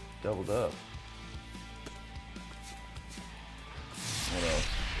 Doubled up. What else?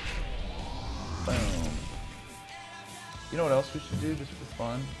 Boom. You know what else we should do just for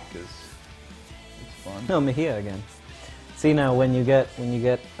fun? Because it's fun. No, Mejia again. See now, when you get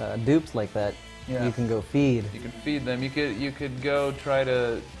dupes like that, Yeah. you can go feed. You can feed them. You could go try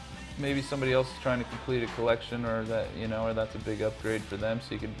to, maybe somebody else is trying to complete a collection, or that or that's a big upgrade for them.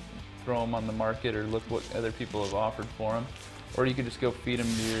 So you can throw them on the market or look what other people have offered for them, or you could just go feed them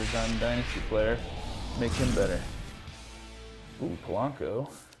to your Diamond Dynasty player, make him better. Ooh, Polanco.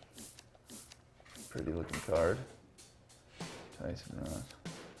 Pretty looking card. Tyson Ross.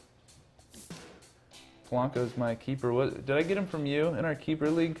 Polanco's my keeper. Did I get him from you in our keeper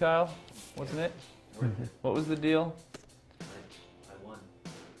league, Kyle? Wasn't it? What was the deal? I won.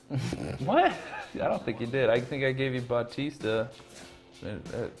 What? I don't think you did. I think I gave you Bautista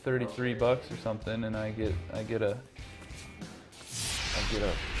at 33 bucks or something, and I get a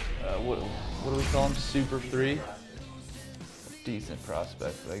what do we call him? Super 3. Decent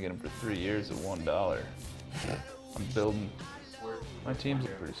prospect, but I get him for 3 years at $1. I'm building. My teams are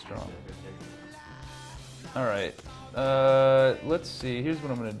pretty strong. All right. Let's see. Here's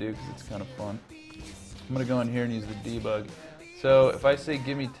what I'm going to do because it's kind of fun. I'm going to go in here and use the debug. So if I say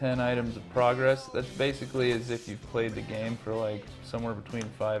give me 10 items of progress, that's basically as if you've played the game for like somewhere between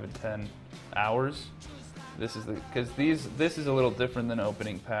 5 and 10 hours. This is this is a little different than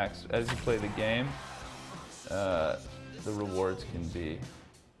opening packs. As you play the game, the rewards can be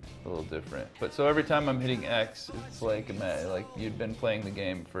a little different. But so every time I'm hitting X, it's like you'd been playing the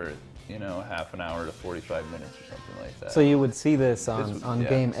game for half an hour to 45 minutes or something like that. So you would see this on yeah.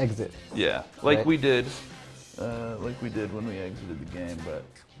 game exit. Yeah, like right? we did when we exited the game. But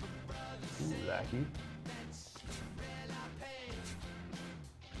ooh, Zaki.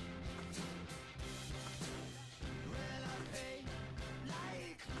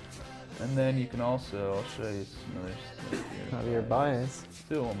 And then you can also, I'll show you some other stuff here. Javier Baez. Let's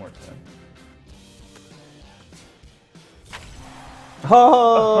do it one more time.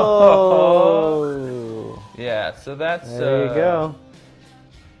 Oh! Yeah, so that's There you go.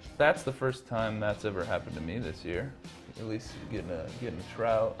 That's the first time that's ever happened to me this year. At least getting a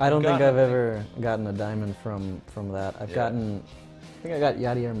trout. I don't think I've ever gotten a diamond from that. I think I got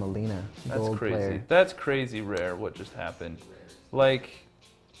Yadier Molina, gold crazy. player. That's crazy rare what just happened. Like,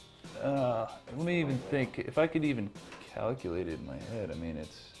 let me even think. If I could even calculate it in my head, I mean,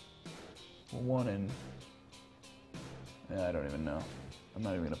 it's 1 in. I don't even know. I'm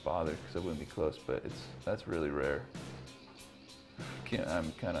not even gonna bother because I wouldn't be close. But that's really rare.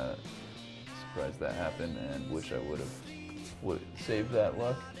 I'm kind of surprised that happened, and wish I would have saved that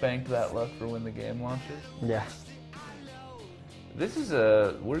luck, banked that luck for when the game launches. Yeah. This is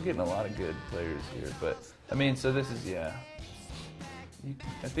we're getting a lot of good players here, but I mean, so this is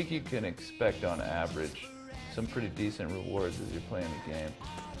I think you can expect on average some pretty decent rewards as you're playing the game.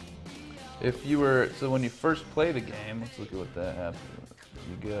 So when you first play the game, let's look at what that happens.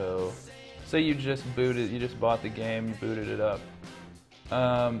 You go, say you just bought the game, you booted it up.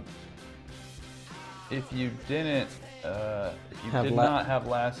 If you did not have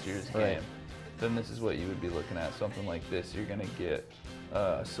last year's game, then this is what you would be looking at. Something like this. You're gonna get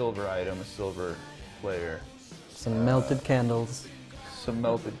a silver item, a silver player, some melted candles. some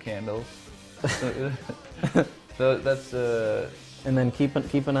melted candles, That's And then keep an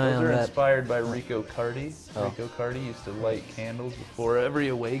eye those on are that. inspired by Rico Cardi. Oh. Rico Cardi used to light candles before every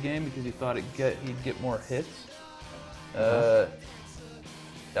away game because he thought he'd get more hits.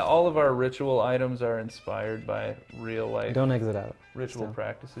 All of our ritual items are inspired by real life Don't exit out. ritual Still.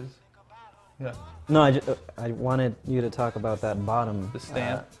 practices. Yeah. No, I wanted you to talk about that bottom. The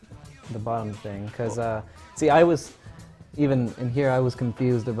stamp. The bottom thing, because see, I was even in here. I was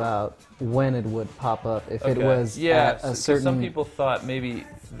confused about when it would pop up. If it was at a certain. Some people thought maybe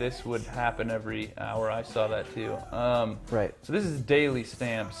this would happen every hour. I saw that too. Right. So this is daily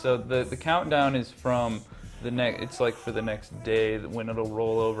stamps. So the countdown is from it's like for the next day when it'll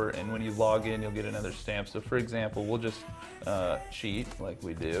roll over, and when you log in, you'll get another stamp. So for example, we'll just cheat like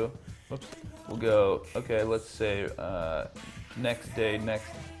we do. Whoops. We'll go, okay, let's say next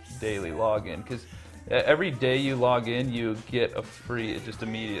daily login, because every day you log in, you get a free, just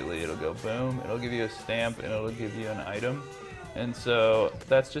immediately, it'll go boom, it'll give you a stamp, and it'll give you an item. And so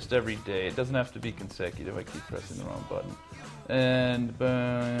that's just every day. It doesn't have to be consecutive. I keep pressing the wrong button. And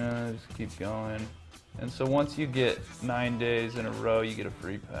boom, just keep going. And so once you get 9 days in a row, you get a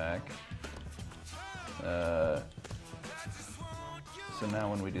free pack. So now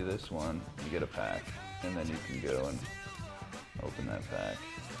when we do this one, you get a pack, and then you can go and open that pack.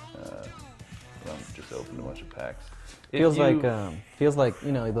 Well, just open a bunch of packs. Feels like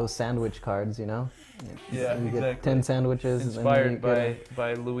you know those sandwich cards, you know. Yeah, you exactly. get 10 sandwiches. Inspired and then you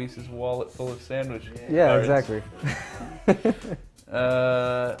by Luis's wallet full of sandwich yeah, cards. exactly.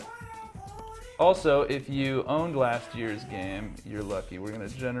 Also, if you owned last year's game, you're lucky. We're going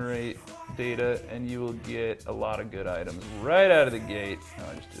to generate data, and you will get a lot of good items right out of the gate. Oh,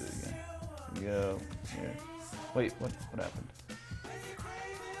 I just did it again. Here we go. Here. Wait, what happened?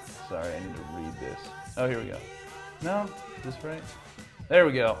 Sorry, I need to read this. Oh, here we go. No? Is this right? There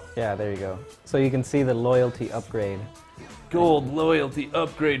we go. Yeah, there you go. So you can see the loyalty upgrade. Gold loyalty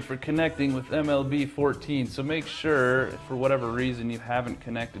upgrade for connecting with MLB 14. So make sure, for whatever reason, you haven't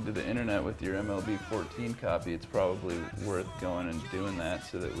connected to the internet with your MLB 14 copy. It's probably worth going and doing that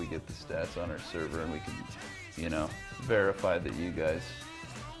so that we get the stats on our server and we can, you know, verify that you guys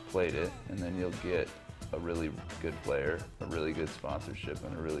played it. And then you'll get a really good player, a really good sponsorship,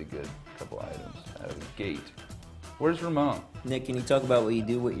 and a really good couple items out of the gate. Where's Ramone? Nick, can you talk about what you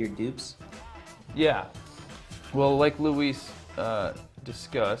do with your dupes? Yeah. Well, like Luis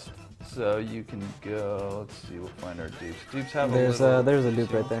discussed, so you can go, let's see, we'll find our dupes. Dupes have there's a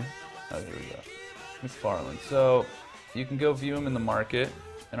dupe right there. Oh, here we go. McFarland. So you can go view them in the market,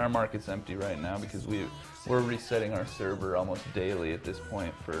 and our market's empty right now because we're resetting our server almost daily at this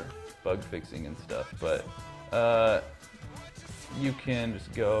point for bug fixing and stuff. But you can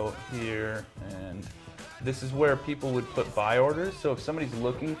just go here, and this is where people would put buy orders. So if somebody's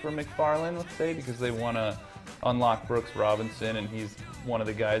looking for McFarland, let's say, because they want to unlock Brooks Robinson and he's one of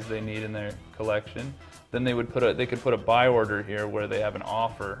the guys they need in their collection, then they could put a buy order here where they have an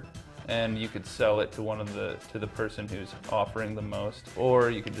offer, and you could sell it to the person who's offering the most, or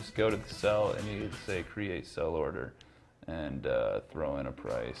you could just go to the sell and you could say create sell order and throw in a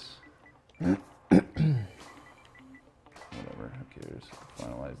price. Whatever, who cares?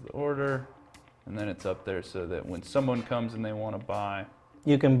 Finalize the order, and then it's up there so that when someone comes and they want to buy,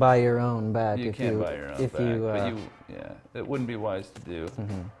 you can buy your own back. You can buy your own back, but it wouldn't be wise to do.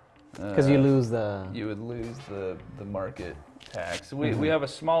 Because you lose the... You would lose the market tax. We have a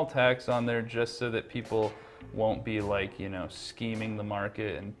small tax on there just so that people won't be like, you know, scheming the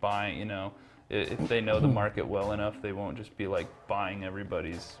market and buying, you know, if they know the market well enough, they won't just be like buying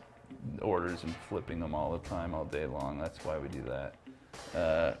everybody's orders and flipping them all the time, all day long. That's why we do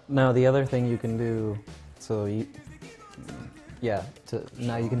that. Now the other thing you can do, so you... Yeah,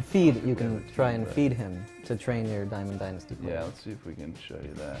 now you can feed, you can try and feed him to train your Diamond Dynasty player. Yeah, let's see if we can show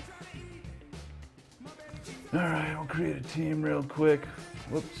you that. Alright, we'll create a team real quick.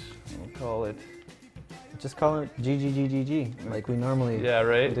 Whoops, we'll call it... Just call it GGGGG, like we normally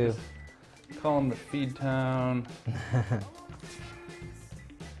do. Just call him the Feed Town.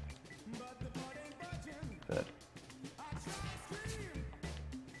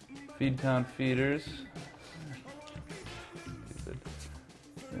 Feed Town Feeders.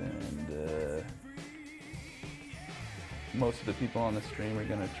 And most of the people on the stream are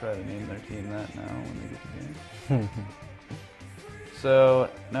going to try to name their team that now when they get the game. So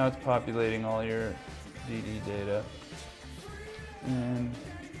now it's populating all your DD data. And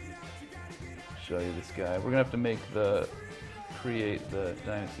show you this guy. We're going to have to create the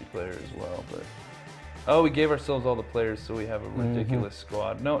Dynasty player as well. But oh, we gave ourselves all the players, so we have a ridiculous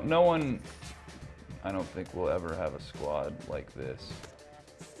squad. No one, I don't think, will ever have a squad like this.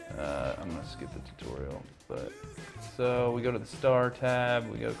 I'm gonna skip the tutorial, but so we go to the star tab,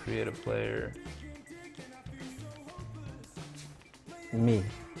 we go create a player. Me.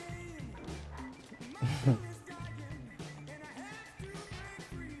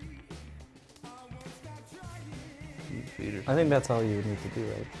 I think that's all you need to do,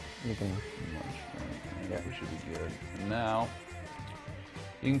 right? You can. Yeah, we should be good. And now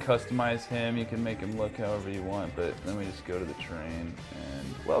you can customize him. You can make him look however you want. But then we just go to the train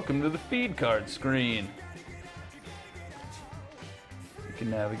and welcome to the feed card screen. You can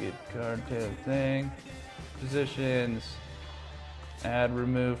navigate the card to the thing, positions, add,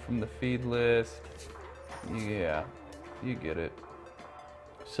 remove from the feed list. Yeah, you get it.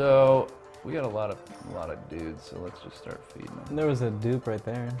 So we got a lot of dudes, so let's just start feeding them. There was a dupe right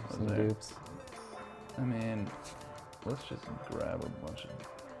there. Some dupes. I mean, let's just grab a bunch of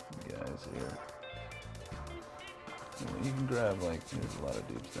guys here. You can grab, like, there's a lot of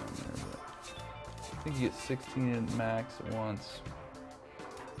dupes down there, but I think you get 16 max at once.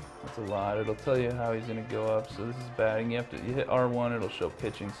 That's a lot. It'll tell you how he's gonna go up. So this is batting. You hit R1, it'll show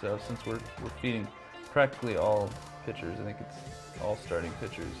pitching. So since we're feeding practically all pitchers, I think it's all starting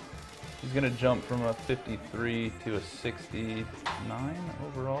pitchers. He's going to jump from a 53 to a 69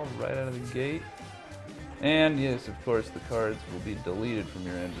 overall right out of the gate. And yes, of course, the cards will be deleted from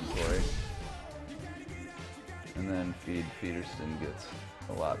your inventory. And then Feederson gets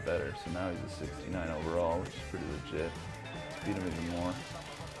a lot better. So now he's a 69 overall, which is pretty legit. Let's feed him even more.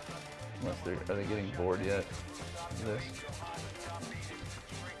 Unless are they getting bored yet of this?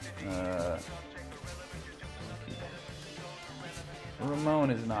 Ramone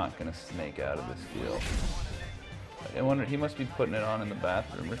is not going to snake out of this deal. I wonder, he must be putting it on in the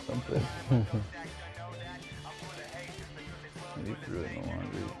bathroom or something. Maybe he threw it in the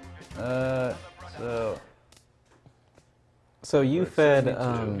laundry. So you fed,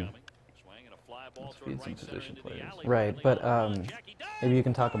 let's feed some position players. right, but maybe you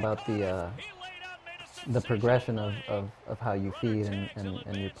can talk about the progression of how you feed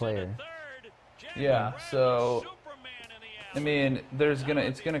and your player. Yeah, so I mean,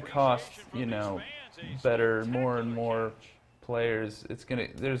 it's gonna cost, you know, better, more and more players.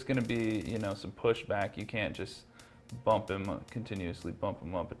 There's gonna be, you know, some pushback. You can't just continuously bump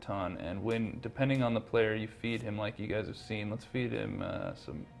him up a ton. And depending on the player you feed him, like you guys have seen, let's feed him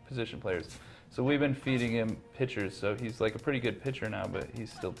some position players. So we've been feeding him pitchers. So he's like a pretty good pitcher now, but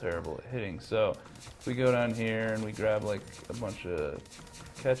he's still terrible at hitting. So if we go down here and we grab like a bunch of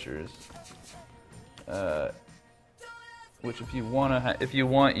catchers. Which if you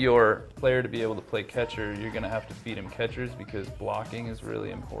want your player to be able to play catcher, you're gonna have to feed him catchers because blocking is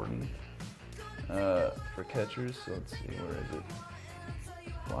really important for catchers. So let's see, where is it?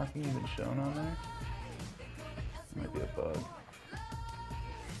 Blocking even shown on there? Might be a bug.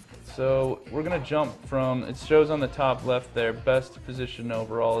 So we're gonna jump from, it shows on the top left there, best position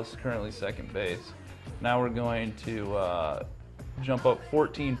overall is currently second base. Now we're going to jump up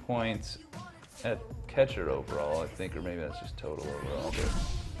 14 points at catcher overall, I think, or maybe that's just total overall, but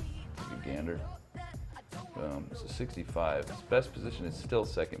take a gander. So 65. His best position is still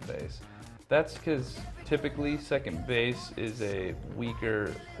second base. That's because typically second base is a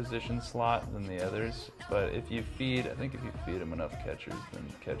weaker position slot than the others, but I think if you feed him enough catchers, then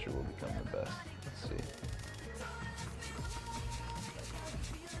catcher will become the best. Let's see.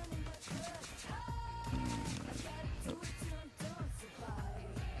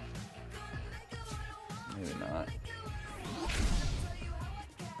 Maybe not.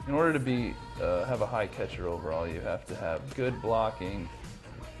 In order to have a high catcher overall, you have to have good blocking,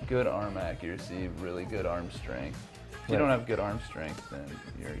 good arm accuracy, really good arm strength. If you don't have good arm strength, then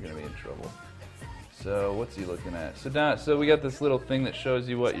you're going to be in trouble. So what's he looking at? So we got this little thing that shows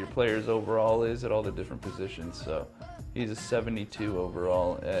you what your player's overall is at all the different positions. So he's a 72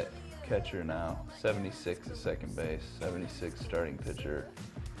 overall at catcher now, 76 at second base, 76 starting pitcher,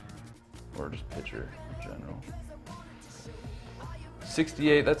 or just pitcher in general.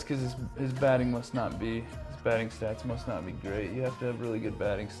 68, that's because his batting stats must not be great. You have to have really good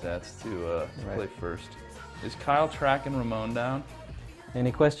batting stats to play first. Is Kyle tracking Ramone down?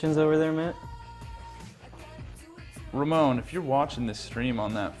 Any questions over there, Matt? Ramone, if you're watching this stream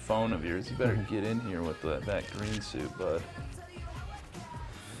on that phone of yours, you better get in here with that green suit, bud.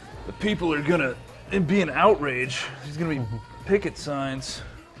 The people are gonna be in outrage. There's gonna be picket signs.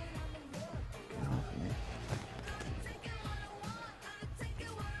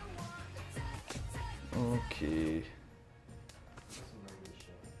 Okay.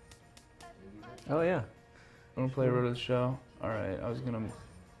 Oh yeah. Want to play Road to the Show? All right. I was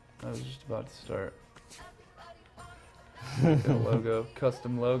just about to start. Got a logo,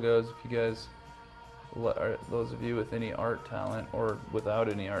 custom logos. If you guys, those of you with any art talent or without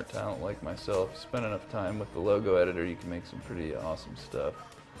any art talent like myself, spend enough time with the logo editor, you can make some pretty awesome stuff.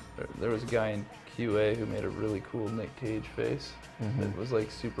 There was a guy in QA who made a really cool Nick Cage face. It was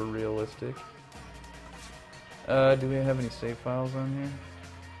like super realistic. Do we have any save files on here?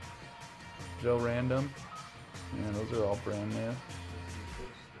 Joe Random. Yeah, those are all brand new.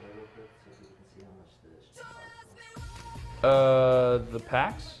 The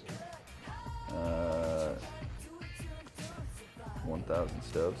packs? 1,000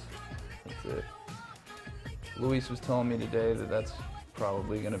 stubs. That's it. Luis was telling me today that that's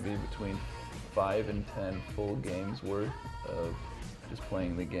probably going to be between 5 and 10 full games worth of just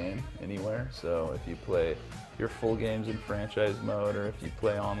playing the game anywhere. So if you play your full games in franchise mode, or if you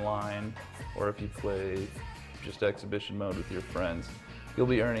play online, or if you play just exhibition mode with your friends, you'll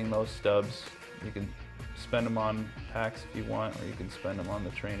be earning those stubs. You can spend them on packs if you want, or you can spend them on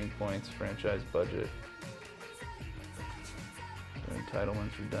the training points, franchise budget.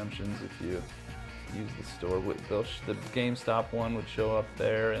 Entitlements, redemptions, if you use the store. The GameStop one would show up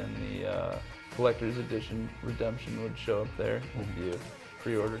there, and the collector's edition redemption would show up there if you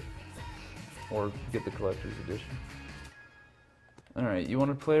pre-order or get the collector's edition. All right, you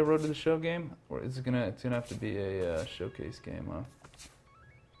want to play a Road to the Show game, or is it's gonna have to be a showcase game,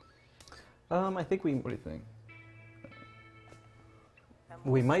 huh? I think we. What do you think?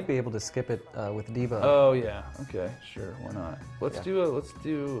 We might be able to skip it with Devo. Oh yeah, okay, sure, why not? Let's do a little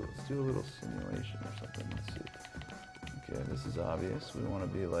simulation or something. Let's see. Okay, this is obvious. We want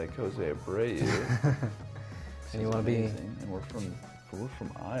to be like Jose Abreu. And you want to be. And we're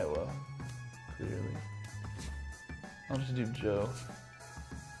from Iowa, clearly. I'll just do Joe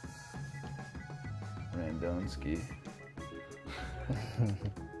Randonsky.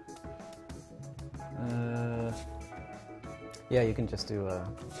 Yeah, you can just do that.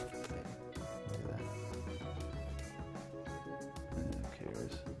 Who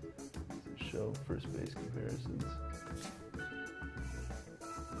cares? Show first base comparisons.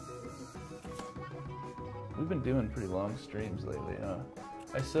 We've been doing pretty long streams lately, huh?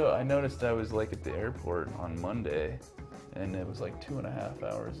 I noticed I was like at the airport on Monday, and it was like 2.5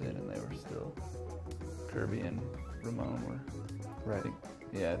 hours in, and they were still. Kirby and Ramone were. Right.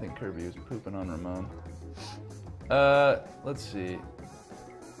 I think Kirby was pooping on Ramone. Let's see.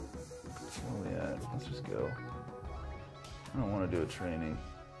 Where we at? Let's just go. I don't want to do a training.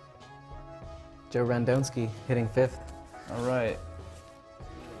 Joe Randonsky hitting 5th. All right.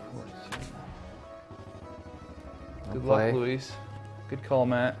 Good luck, Luis. Good call,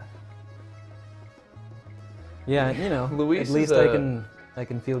 Matt. Yeah, you know, Luis at least I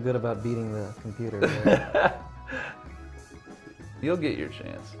can feel good about beating the computer. Right? You'll get your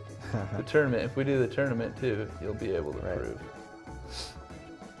chance. The tournament, if we do the tournament too, you'll be able to prove.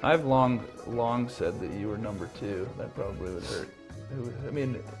 I've long said that you were number 2. That probably would hurt. I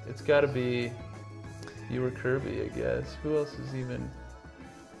mean, it's got to be you or Kirby, I guess. Who else is even?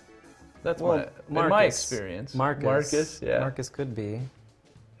 That's in my experience. Marcus, yeah. Marcus could be.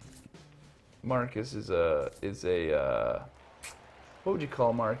 Marcus is a what would you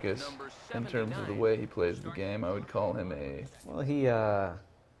call Marcus in terms of the way he plays the game? I would call him a. Well, he I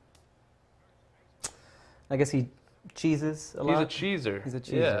guess he cheeses a lot. He's a cheeser. He's a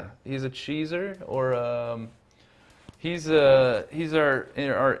cheeser. Yeah, he's a cheeser, or he's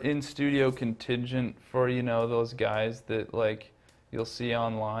our in-studio contingent for, you know, those guys that like you'll see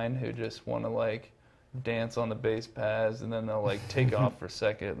online who just want to like dance on the base paths, and then they'll like take off for a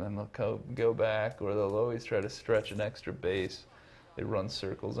second, and then they'll go back, or they'll always try to stretch an extra base. They run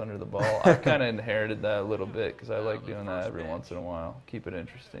circles under the ball. I've kind of inherited that a little bit because I like doing that every once in a while, keep it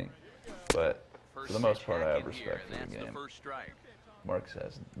interesting. But for the most part, I have respect for the game. Marcus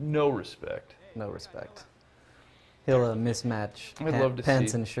has no respect. No respect. He'll mismatch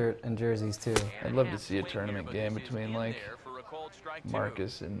pants and shirt and jerseys too. I'd love to see a tournament game between like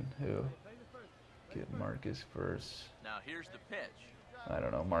Marcus and who? Get Marcus versus. Now here's the pitch. I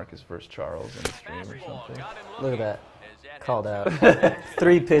don't know, Marcus versus Charles in the stream or something. Look at that. Called out.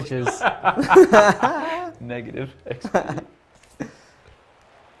 3 pitches. Negative XP.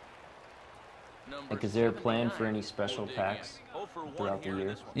 Like, is there a plan for any special packs throughout the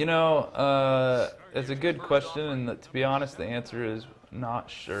year? You know, it's a good question, and to be honest, the answer is not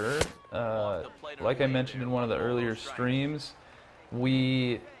sure. Like I mentioned in one of the earlier streams,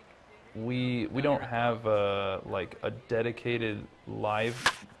 we don't have like a dedicated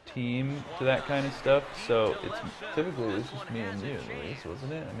live team to that kind of stuff, so it's just me and you, Luis,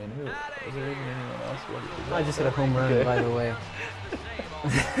 wasn't it? I mean, was there even anyone else? I just hit a home run, by the way.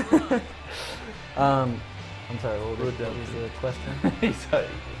 I'm sorry, what was the question? He's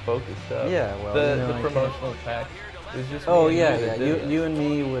focused up. Yeah, well, the I promotional pack. It was just Oh me yeah, and yeah. You and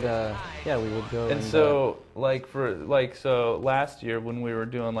me would, we would go. And so, so last year when we were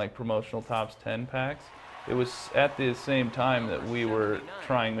doing like promotional tops 10 packs, it was at the same time that we were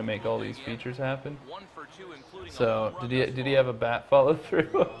trying to make all these features happen. So did he have a bat follow through?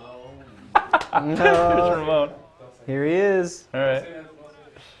 Here's Ramone. Here he is. All right.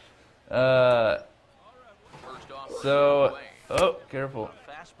 So, oh, careful.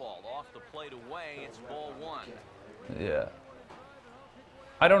 Fastball off the plate away. It's ball 1. Yeah.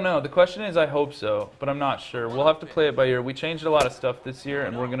 I don't know. The question is, I hope so, but I'm not sure. We'll have to play it by ear. We changed a lot of stuff this year,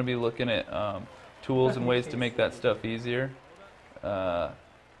 and we're going to be looking at tools and ways to make that stuff easier. So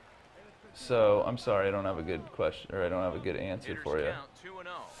I'm sorry, I don't have a good question, or I don't have a good answer for you.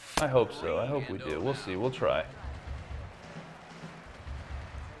 I hope so. I hope we do. We'll see. We'll try.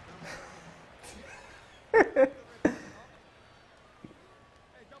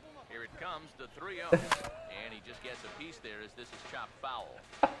 Here it comes, the 3-0. And he just gets a piece there as this is chopped foul.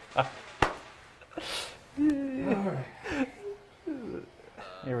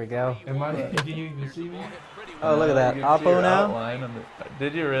 Here we go. Can you even see me? Oh, look at that. Oppo now?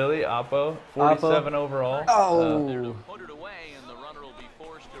 Did you really? Oppo? 47 overall? Oh! Put it away, and the runner will be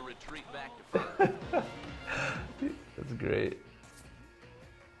forced to retreat back to first. That's great.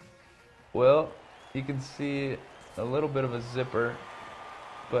 Well, you can see a little bit of a zipper,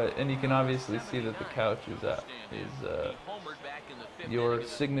 and you can obviously see that the couch is your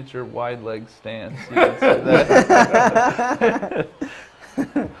signature wide leg stance. You can see that. And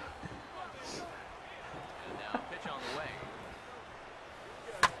now pitch on the way.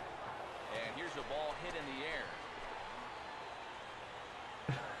 And here's a ball hit in the air.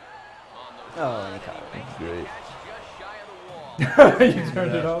 Oh, and he caught it. That's great. Just shy of the wall. You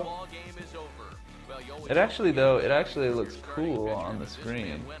turned it off? Ball game is over. Well, you always It actually looks cool on the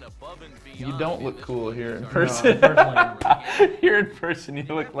screen. went above and beyond. You don't look cool here in person. Here in person, you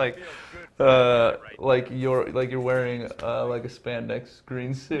look like you're wearing like a spandex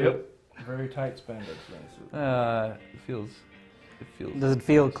green suit. Yep. Very tight spandex suit. It feels. Does it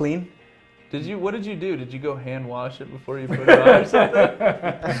feel clean? What did you do? Did you go hand wash it before you put it on or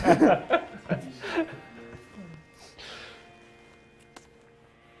something?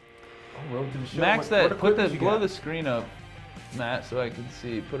 Max, blow the screen up, Matt, so I can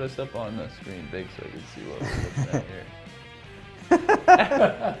see. Put us up on the screen big so I can see what we're looking at here.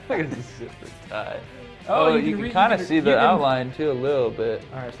 Look at this super tie. Oh, you can kind of see the outline too a little bit.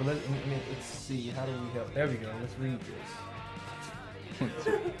 All right, so let's see. How do we help? There we go. Let's read this.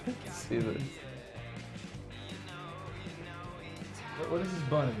 See this. What is this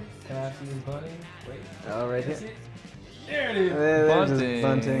bunny? Can I see this bunny? Wait. Oh, right here. There it is. There's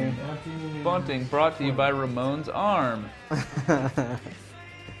bunting. Bunting brought to you by Ramone's arm.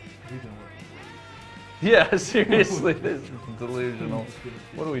 Yeah, seriously, this is delusional.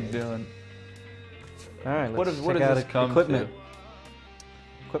 What are we doing? All right, What let's does check out this come equipment. to?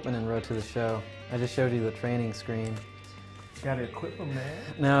 Equipment and road to the show. I just showed you the training screen. Gotta equip them, man.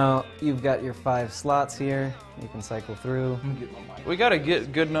 Now you've got your 5 slots here. You can cycle through. I'm gonna get my mic. We got to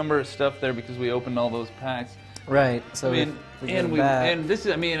get good number of stuff there because we opened all those packs. Right. So I mean, if we get a bat- and this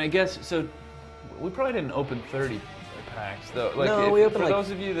is, I mean, I guess so. We probably didn't open 30 packs though. Like, No, we opened for like those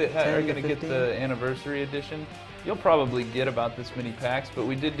of you that 10 are to going to get 15. the anniversary edition, you'll probably get about this many packs. But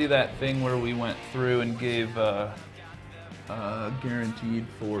we did do that thing where we went through and gave guaranteed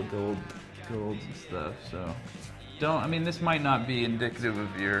 4 golds and stuff. So don't. I mean, this might not be indicative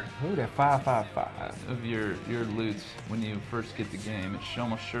of your Ooh, that 555. of your loots when you first get the game. It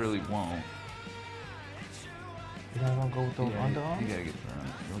almost surely won't. You guys gonna go with those You underarms? gotta get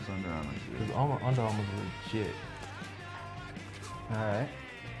those underarms. Because underarms are legit. All right.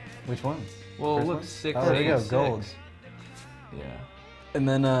 Which ones? Well, First look, one? 6, Oh, there you 8, go, 6. gold. Yeah. And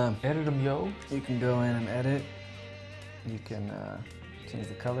then Edit them, yo. you can go in and edit. You can change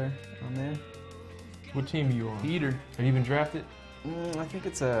the color on there. What team are you on? Heater. Have you been drafted? I think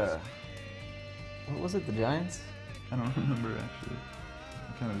it's what was it? The Giants? I don't remember actually.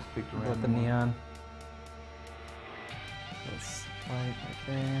 I kind of just picked around. With the neon. That's white right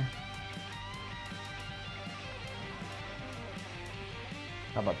there.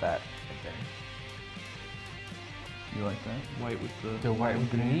 How about that right there? You like that? White with The white with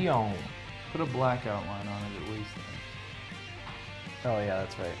the neon. Put a black outline on it at least. Oh yeah,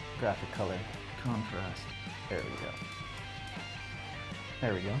 that's right. Graphic color. Contrast. There we go.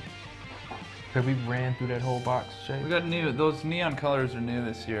 There we go. Have we ran through that whole box, Shay? We got those neon colors are new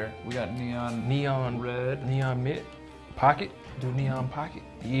this year. We got neon red, red. neon mid, pocket. Do neon pocket.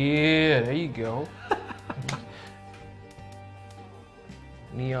 Yeah, there you go.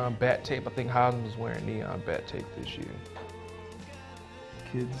 Neon bat tape. I think Hosmer was wearing neon bat tape this year.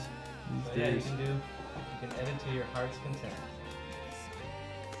 Kids these Yeah, you days. can edit to your heart's content.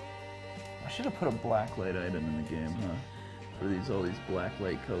 I should have put a black light item in the game, huh? For all these black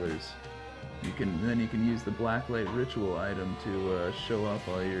light colors. Then you can use the black light ritual item to show off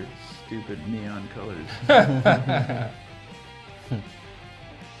all your stupid neon colors.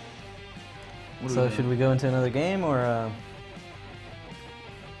 So should we go into another game or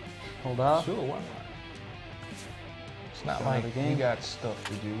hold off? Sure, why not? It's not So like another game? you got stuff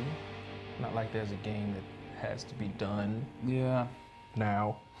to do. Not like there's a game that has to be done Yeah,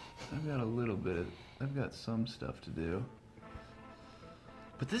 now. I've got a little bit. I've got some stuff to do.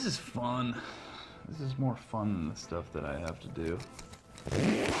 But this is fun. This is more fun than the stuff that I have to do.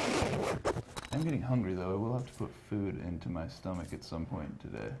 I'm getting hungry though. I will have to put food into my stomach at some point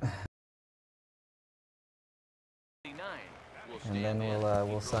today. And then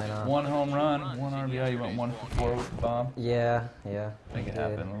we'll sign off. One home run, one RBI. You went 1 for 4 with the bomb. Yeah. Make it I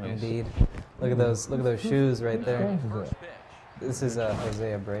did, happen, Luis. Indeed. Look at those shoes right there. This is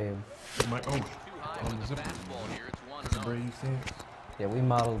Jose Abreu. Yeah, we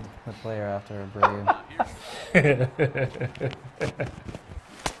modeled the player after Abreu.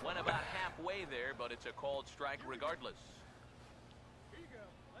 Went about halfway there, but it's a called strike regardless.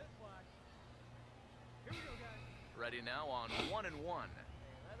 Ready now on 1-1.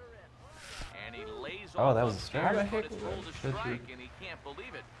 And he lays Oh, that off was a a strike? pitch, but it's rolled a strike, and he can't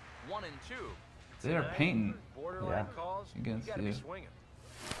believe it. 1-2. They are painting Borderline Yeah. calls. against You gotta be you. swinging.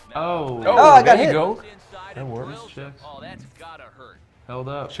 Oh, Oh, I got there hit. you go. Inside That and works. drills it. Checks. Oh, that's gotta hurt. held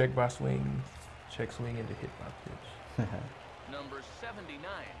up. Check by swing. Check swing into hit by pitch. Number 79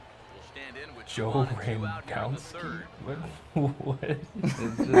 will stand in with Joe 1 and 2 out here in the Rankowski. third. What?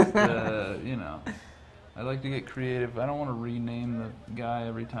 It's just, you know, I like to get creative. I don't want to rename the guy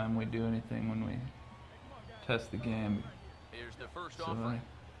every time we do anything when we test the game. Here's the first So offering.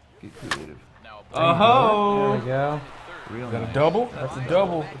 I get creative. Now, There Oh, we go. real Is that nice. a double? That's a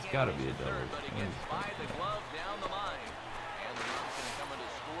double. It's got to be a double. third, but he gets by the glove down the line. And the Rocks going to come in to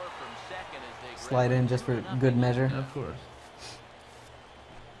score from second as they Slide in just for good measure. Of course.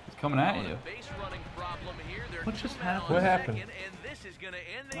 It's coming at you. Base running problem here. They're What just 2 men on happened? What happened? second, and this is going to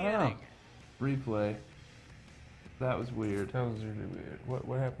end the I don't know. inning. Replay. That was weird. That was really weird.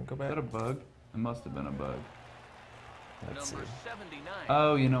 What happened? Go Is back. that a bug? It must have been a bug. Let's see. Number 79.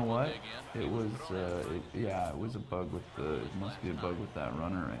 Oh, you know what? Dig in. It was, yeah, it was a bug with the, it must be a bug with that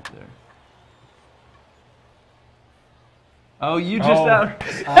runner right there. Oh, you just Oh. out.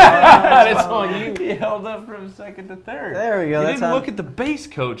 That's on you. He held up from second to third. There we go. You That's didn't on, look at the base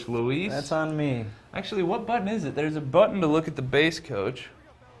coach, Luis. that's on me. Actually, what button is it? There's a button to look at the base coach.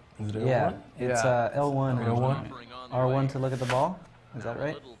 Is it Yeah, L1? it's Yeah. L1. L1? Offering on the R1 way. to look at the ball. Is that Now a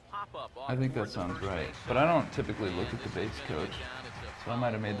right? little pop-up off I think that towards the sounds first right. base But I don't typically look at the base coach, It's a so I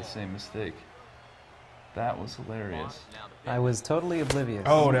might have made the same mistake. That was hilarious. now the I was totally oblivious.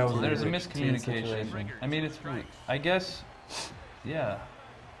 Oh, that was There's a weird. miscommunication. situation. I mean, I guess, yeah.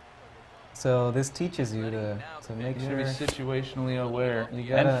 So this teaches you to make You gotta be sure. situationally aware. You In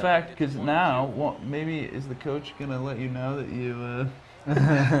gotta- fact, because now, well, maybe is the coach gonna let you know that you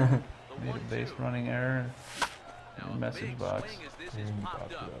made a base running error in your message box?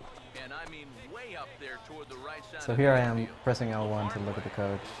 popped it up. And I mean way up there toward the right side So of here the I am field. pressing L1 to look at the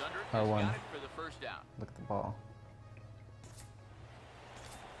coach. Under, R1, got it for the first down. look at the ball.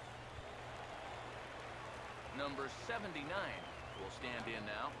 Number 79 will stand in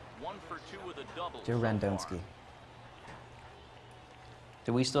now. 1 for 2 with a double. Joe so far. Randonsky.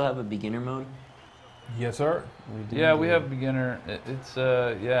 Do we still have a beginner mode? Yes, sir. We do Yeah, we indeed. have beginner. It's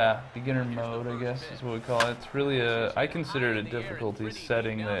yeah, beginner mode, I guess is what we call it. It's really I consider it a difficulty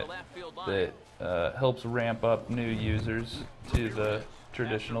setting that helps ramp up new users to the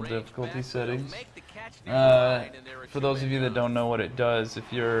traditional difficulty settings. For those of you that don't know what it does,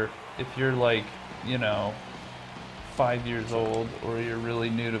 if you're like, you know, 5 years old, or you're really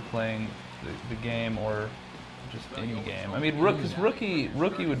new to playing the game, or just any game. I mean, rookie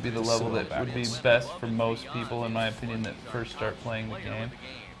would be the level that would be best for most people, in my opinion, that first start playing the game.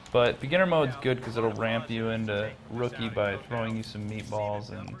 But beginner mode's good because it'll ramp you into rookie by throwing you some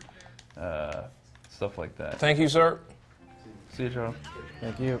meatballs and stuff like that. Thank you, sir. See you, Charles.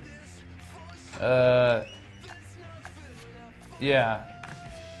 Thank you. Yeah,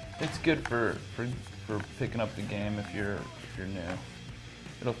 it's good for picking up the game if you're new.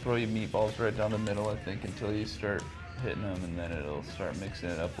 It'll throw you meatballs right down the middle, I think, until you start hitting them, and then it'll start mixing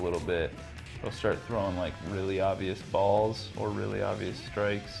it up a little bit. It'll start throwing like really obvious balls or really obvious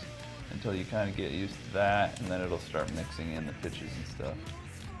strikes, until you kind of get used to that, and then it'll start mixing in the pitches and stuff.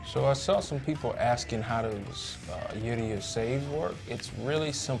 So I saw some people asking how does year-to-year saves work. It's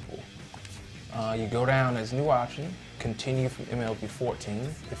really simple. You go down as new option, continue from MLB 14.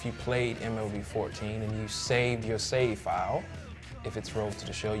 If you played MLB 14 and you saved your save file, if it's rolled to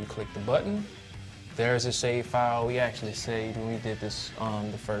the show, you click the button. There's a save file we actually saved when we did this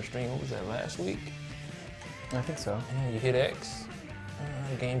on the first stream. What was that, last week? I think so. Yeah, you hit X.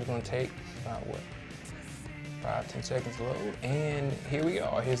 The game's gonna take about what? 5-10 seconds to load. And here we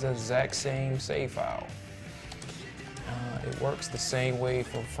are. Here's the exact same save file. It works the same way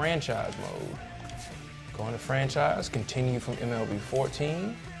for franchise mode. Go into franchise, continue from MLB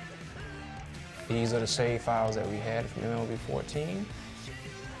 14. These are the save files that we had from MLB 14.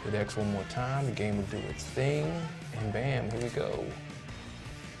 Hit X one more time, the game will do its thing, and bam, here we go.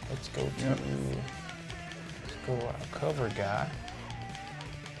 Let's go to our cover guy.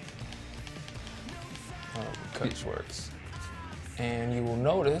 Cuts works. And you will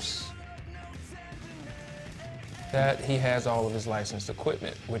notice that he has all of his licensed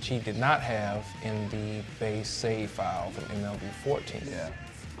equipment, which he did not have in the base save file from MLB 14. Yeah.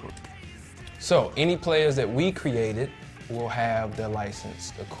 So any players that we created will have their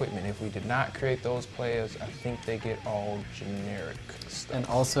licensed equipment. If we did not create those players, I think they get all generic stuff. And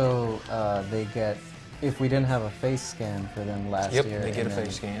also, they get, if we didn't have a face scan for them last year, they get a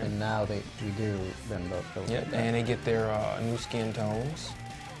face scan. And now we do, then they'll Yep, get that. and they get their new skin tones.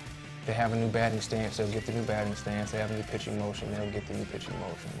 They have a new batting stance, they'll get the new batting stance. They have a new pitching motion, they'll get the new pitching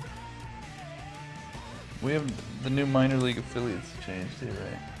motion. We have the new minor league affiliates changed too,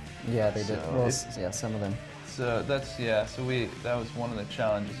 right? Yeah, they did. So Well, it's- yeah, some of them. So that's that was one of the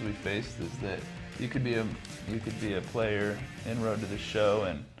challenges we faced, is that you could be a player en route to the show,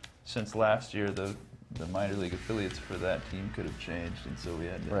 and since last year the minor league affiliates for that team could have changed, and so we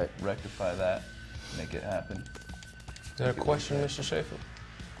had to rectify that, make it happen. Is there a question, Mr. Schaefer?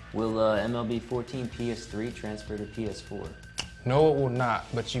 Will MLB 14 PS3 transfer to PS4? No, it will not,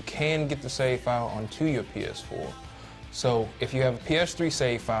 but you can get the save file onto your PS4. So if you have a PS3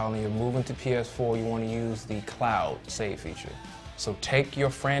 save file and you're moving to PS4, you want to use the cloud save feature. So take your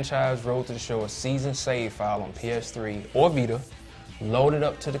franchise Road to the Show, a season save file on PS3 or Vita, load it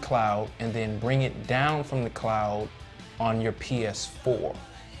up to the cloud, and then bring it down from the cloud on your PS4.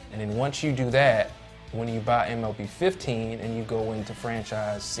 And then once you do that, when you buy MLB 15 and you go into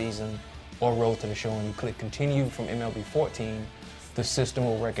franchise, season, or Road to the Show and you click continue from MLB 14, the system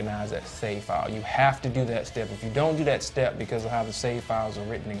will recognize that save file. You have to do that step. If you don't do that step because of how the save files are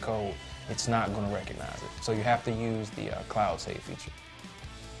written in code, it's not going to recognize it. So you have to use the cloud save feature.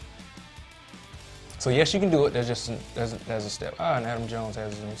 So yes, you can do it. There's a step. And Adam Jones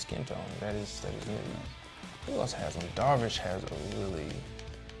has a new skin tone. That is new. Who else has them? Darvish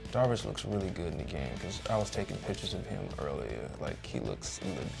looks really good in the game because I was taking pictures of him earlier. Like, he looks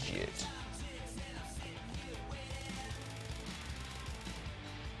legit.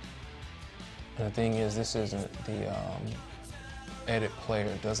 And the thing is, this isn't the edit player.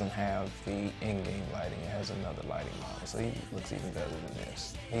 It doesn't have the in-game lighting. It has another lighting model, so he looks even better than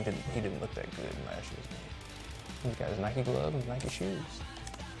this. He didn't look that good in last year's game. He's got his Nike gloves and Nike shoes.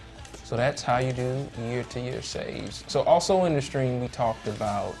 So that's how you do year-to-year saves. So also in the stream, we talked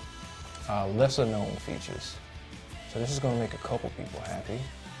about lesser-known features. So this is going to make a couple people happy.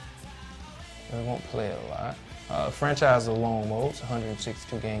 We won't play it a lot. Franchise alone mode, it's a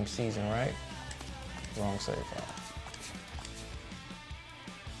 162-game season, right? Wrong save file.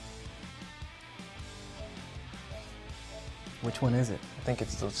 Which one is it? I think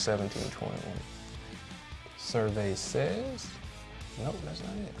it's the 1721. Survey says, nope, that's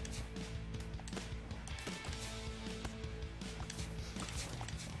not it.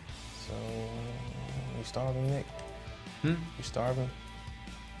 So, you starving, Nick? You starving?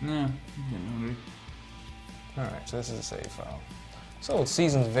 No, I'm getting hungry. All right, so this is a save file. So the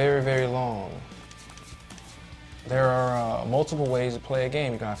season's very, very long. There are multiple ways to play a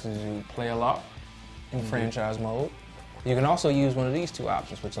game. You can have to do play a lot in franchise mode. You can also use one of these two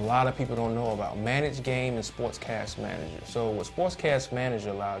options, which a lot of people don't know about: Manage Game and Sportscast Manager. So what Sportscast Manager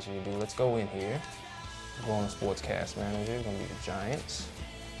allows you to do, let's go in here. Go on to Sportscast Manager, it's gonna be the Giants.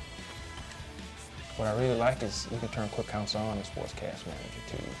 What I really like is you can turn quick counts on in Sportscast Manager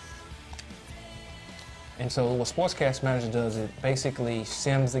too. And so what Sportscast Manager does, it basically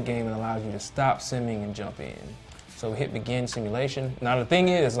sims the game and allows you to stop simming and jump in. So hit begin simulation. Now the thing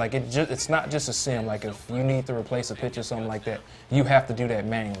is, like, it's not just a sim. Like, if you need to replace a pitch or something like that, you have to do that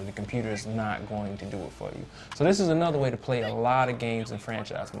manually. The computer is not going to do it for you. So this is another way to play a lot of games in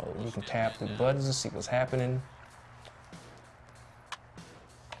franchise mode. You can tap through buttons to see what's happening.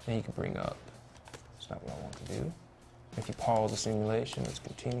 And you can bring up, that's not what I want to do. If you pause the simulation, let's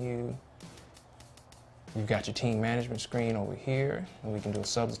continue. You've got your team management screen over here, and we can do a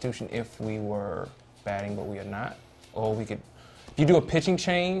substitution if we were batting, but we are not. Or we could, if you do a pitching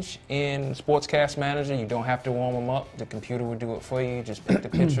change in Sportscast Manager, you don't have to warm them up. The computer will do it for you. Just pick the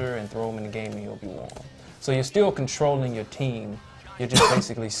pitcher and throw them in the game, and he'll be warm. So you're still controlling your team. You're just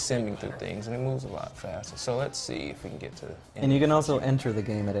basically simming through things, and it moves a lot faster. So let's see if we can get to the end. And you can also enter the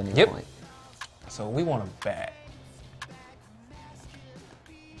game at any point. So we want to bat.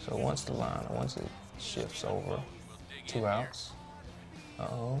 So once it shifts over, 2 outs.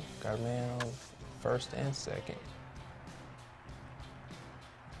 Uh-oh, got a man on first and second.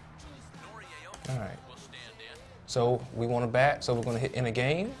 All right. So we want to bat, so we're going to hit in a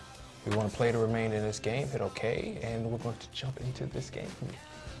game. We want to play the remainder of this game, hit OK, and we're going to jump into this game.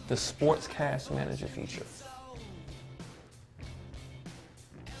 The Sportscast Manager feature.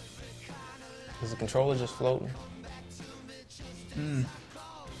 Is the controller just floating? You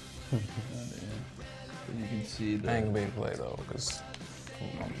can see the... I ain't gonna be able to play though, because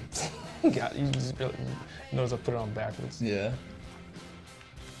you just really notice I put it on backwards. Yeah.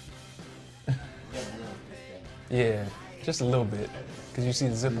 Yeah, just a little bit, because you see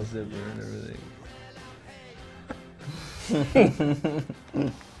the zipper. The zipper and everything.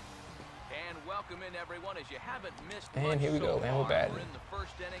 And welcome in everyone, as you haven't missed And much here we so go, and we're far. batting. We're in the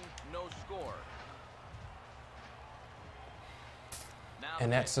first inning, no score. Now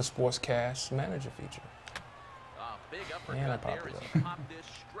And that's the Sportscast Manager feature. big And I uppercut popped there it as up. he popped this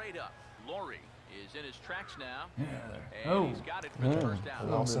straight up. Laurie is in his tracks now. Yeah, And there. he's got it for the first out.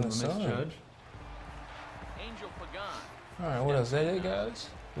 Lost in the Little sun. misjudge. Angel Pagan. All right, what else? Is that it, guys?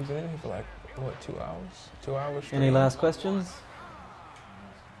 We've been in here for like, what, 2 hours? 2 hours straight? Any last questions?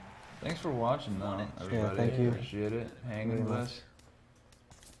 Thanks for watching, though, everybody. thank you. Appreciate it. Hanging with us.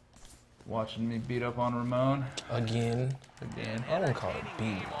 Watching me beat up on Ramone Again. again. I don't call it beat.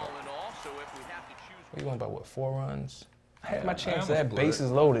 Game all in all, so if we have to choose We going by, what, 4 runs? I had Yeah, my I chance almost to have blew it.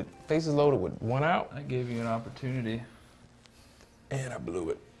 bases loaded. Bases loaded with 1 out, I gave you an opportunity. and I blew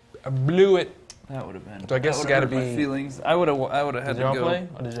it. I blew it. That would have been. So I guess that it's gotta would've hurt my be- feelings. I would have had Did to y'all go. play,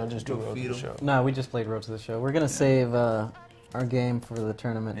 or did y'all just do go road to feed the 'em. show? No, we just played Road to the Show. We're gonna save our game for the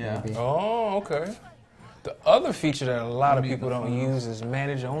tournament, Yeah. maybe. Oh, okay. The other feature that a lot of Meet people the don't finals. use is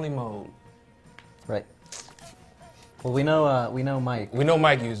manage only mode. Right. Well, we know Mike. We know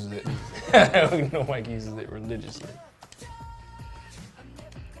Mike uses it. We know Mike uses it religiously.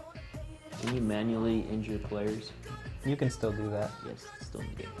 Can you manually injure players? You can still do that. Yes, it's still in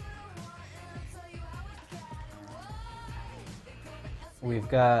the game. We've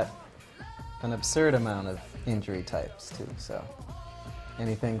got an absurd amount of injury types too. So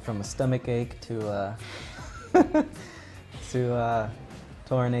anything from a stomach ache to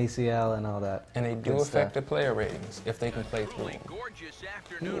torn ACL and all that. And they do good affect stuff. the player ratings if they can play through them. gorgeous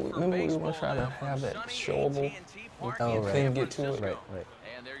afternoon for Remember we baseball want to try to now from have that sunny showable AT&T Park Oh, in right. San thing get to it? Francisco. Right.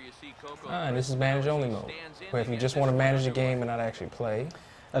 And there you see Coco And this is Cruz manage only as he mode, stands in where if to you get just this want to one manage the underway. game and not actually play,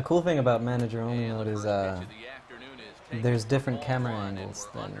 A cool thing about manager only And the mode is first pitch of the afternoon is taken there's for different ball camera one, and angles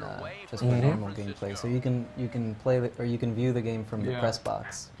we're than underway just from for Mhm. San normal gameplay. Francisco. So you can play or you can view the game from the Yeah. press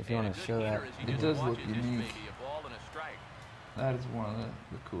box if you And want a to good show that. hitter as he It just does look watches this unique. baby, a ball and a strike. That is one of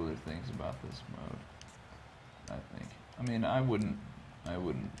the cooler things about this mode. I think. I mean, I don't think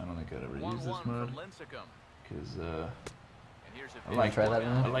I'd ever use this 1-1 mode from Lincecum. because And here's a I like try that pitch.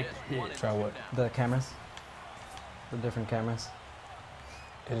 one? I like Yes, to hit. 1-2 Try what? now. The cameras, the different cameras.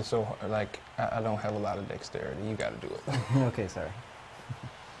 it is so hard. Like, I don't have a lot of dexterity. You got to do it. Okay, sorry.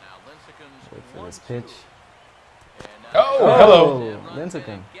 Now Lincecum's Wait for this 1-2. pitch. And Oh, now hello. the run Lincecum.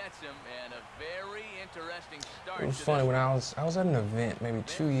 man gets him, and a very interesting start It was to funny this when I was at an event maybe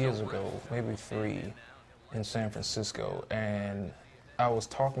 2 years ago, maybe 3, in San Francisco, and I was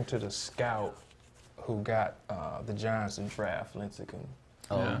talking to the scout who got the Giants to draft Lincecum.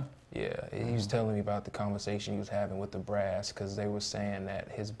 yeah. Yeah, he was telling me about the conversation he was having with the brass because they were saying that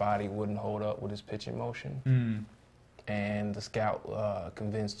his body wouldn't hold up with his pitching motion. Mm. And the scout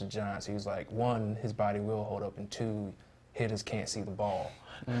convinced the Giants, he was like, 1, his body will hold up, and 2, hitters can't see the ball.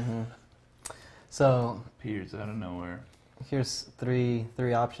 So Appears out of nowhere. here's three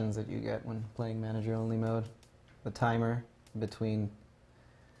options that you get when playing manager only mode. The timer between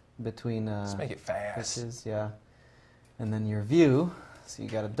Let's make it fast. pitches, yeah, and then your view. So you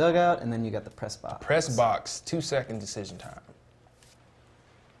got a dugout, and then you got the press box. Press box, 2-second decision time.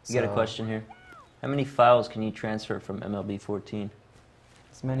 You got a So, question here. How many files can you transfer from MLB 14?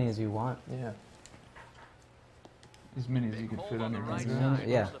 As many as you want. Yeah. As many as you could Hold fit on your the right finger. side.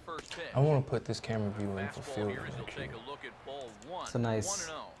 Yeah. Here's the first pitch. I want to put this camera view in for Fastball field. here as he'll take a look at ball 1. It's a nice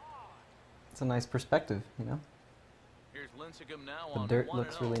 1-0. It's a nice perspective, you know. Here's Lincecum now The on dirt 1-0.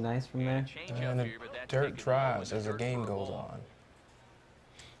 looks really nice from there. And the dirt dries as the game goes on.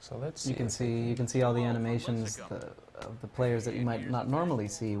 So let's see. You can see all the animations of the players that you might not normally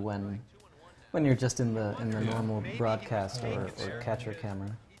see when you're just in the normal broadcast or catcher camera.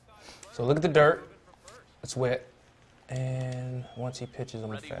 So look at the dirt. It's wet. And once he pitches, I'm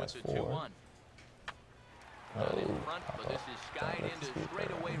going to fast forward. Oh, But this is skied into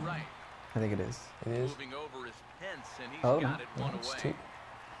straightaway right. I think it is. It is. Moving over is Pence, and he's Oh, got it one It's away. two.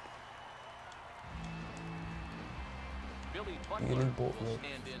 Billy Billy Butler Butler. will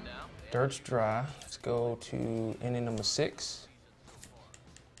stand in now. Dirt's dry. Let's go to inning number 6.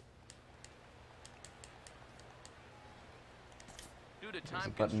 Due to There's time a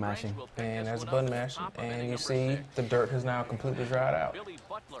button constraints, mashing. we'll pick And this there's one up button at the mashing. top of And inning you number see 6. the dirt has now completely dried out. Billy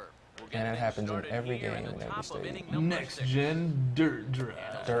Butler will get And that things happens in started every here game in in the every top of stadium. inning number Next 6. gen dirt dry.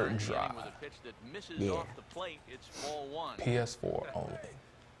 Dirt Inning dry. with a pitch that misses Yeah. off the plate. It's ball 1. PS4 only.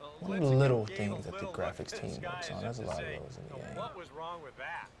 One of the little things that the graphics team works on. There's a lot of those in the game. What was wrong with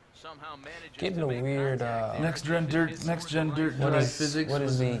that? Somehow manages Getting to a make weird, contact there. Next gen dirt What dry is, physics. what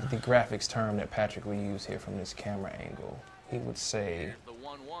is the graphics term that Patrick would use here from this camera angle? He would say, Here's the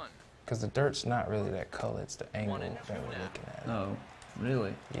 1-1. because the dirt's not really that color, it's the angle 1 and that 2 we're now. looking at. Oh,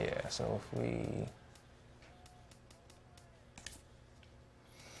 really? Yeah, so if we...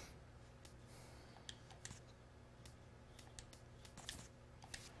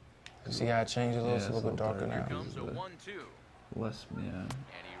 See how it changes? Yeah, It's a little bit darker now. Here comes a 1-2. Less, yeah. And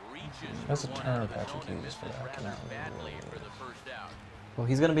he reaches That's a for one term out of his Patrick own and uses for misses that. I rather cannot remember badly what it for is. the first out. Well,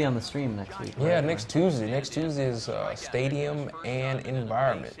 he's going to be on the stream next week. Yeah, right? next Tuesday. Next Tuesday is stadium and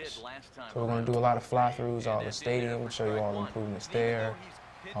environments. So we're going to do a lot of fly-throughs, all the stadium, show you all the improvements there.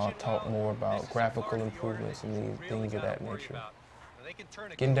 I'll talk more about graphical improvements and these things of that nature.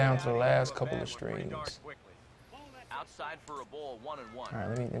 Getting down to the last couple of streams. Outside for a ball, 1-1. All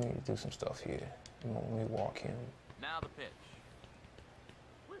right, let me do some stuff here. Let me walk him. Now the pitch.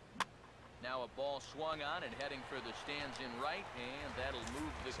 Now a ball swung on and heading for the stands in right, and that'll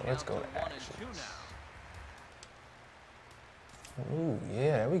move the So count let's go to to 1-2 now. Ooh,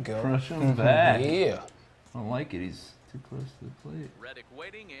 yeah, there we go. Crush him back. Yeah. I don't like it. He's too close to the plate. Reddick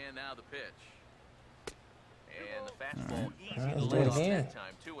waiting, and now the pitch. And the fastball easy All right, to let's do lay it off again. that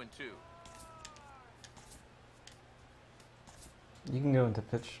time, 2-2. You can go into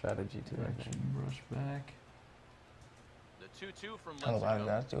pitch strategy too, I think. Action, brush back. The 2-2 from Oh, I Lincecum.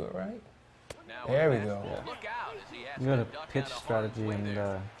 got to do it right. Now There a we go. fastball. Look out as he has You go to duck pitch out a hard strategy swing and,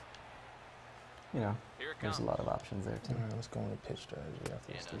 there. you know, Here it there's a comes. lot of options there too. All right, let's go into pitch strategy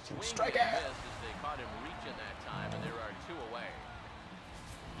after And this a 3-2. swing and Strike a out! miss as they caught him reaching that time, and there are 2 away.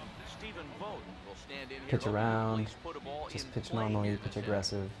 Stephen Vogt will stand in here Pitch hoping to at around, least put a ball just in pitch play normally, here pitch this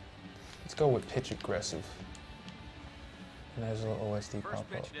aggressive. Let's go with pitch aggressive. And there's a little OSD inning. First pop up.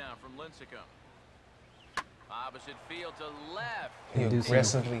 pitch down from Lincecum. Opposite field to left. He Inducing-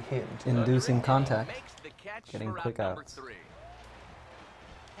 aggressively hit. Inducing contact, Makes the catch getting for quick out number outs. 3.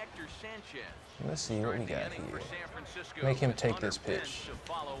 Hector Sanchez. Let's see what we Start the got inning for here. San Francisco Make him with take Hunter this Pence pitch. to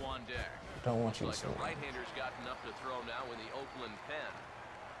follow on deck. Don't want you to Looks swing. like a right-hander's got enough to throw now with the Oakland pen.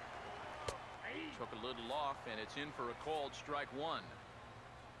 Took a little off, and it's in for a called strike 1.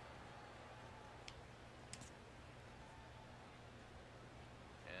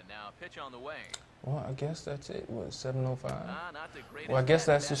 And now a pitch on the way. Well, I guess that's it. What, 7:05? Not the greatest Well, I guess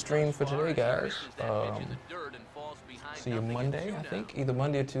at that's the bat stream thus for far today, as he guys. misses that pitch in the dirt and falls behind See you nothing in Monday, 2 I now. think. Either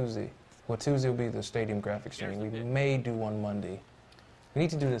Monday or Tuesday. Well, Tuesday will be the stadium graphics stream. We may do one Monday. We need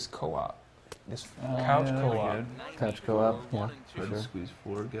to do this co-op. This couch yeah, co-op. good. Couch co-op, yeah, 1 and 2. Tried to sure. squeeze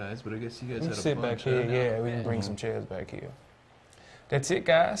 4 guys, but I guess you guys We had can a sit back bunch, here. huh? Yeah, we can bring some chairs back here. That's it,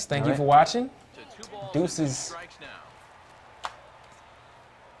 guys. Thank All you right. for watching. To 2 balls and 2 Deuces. strikes now.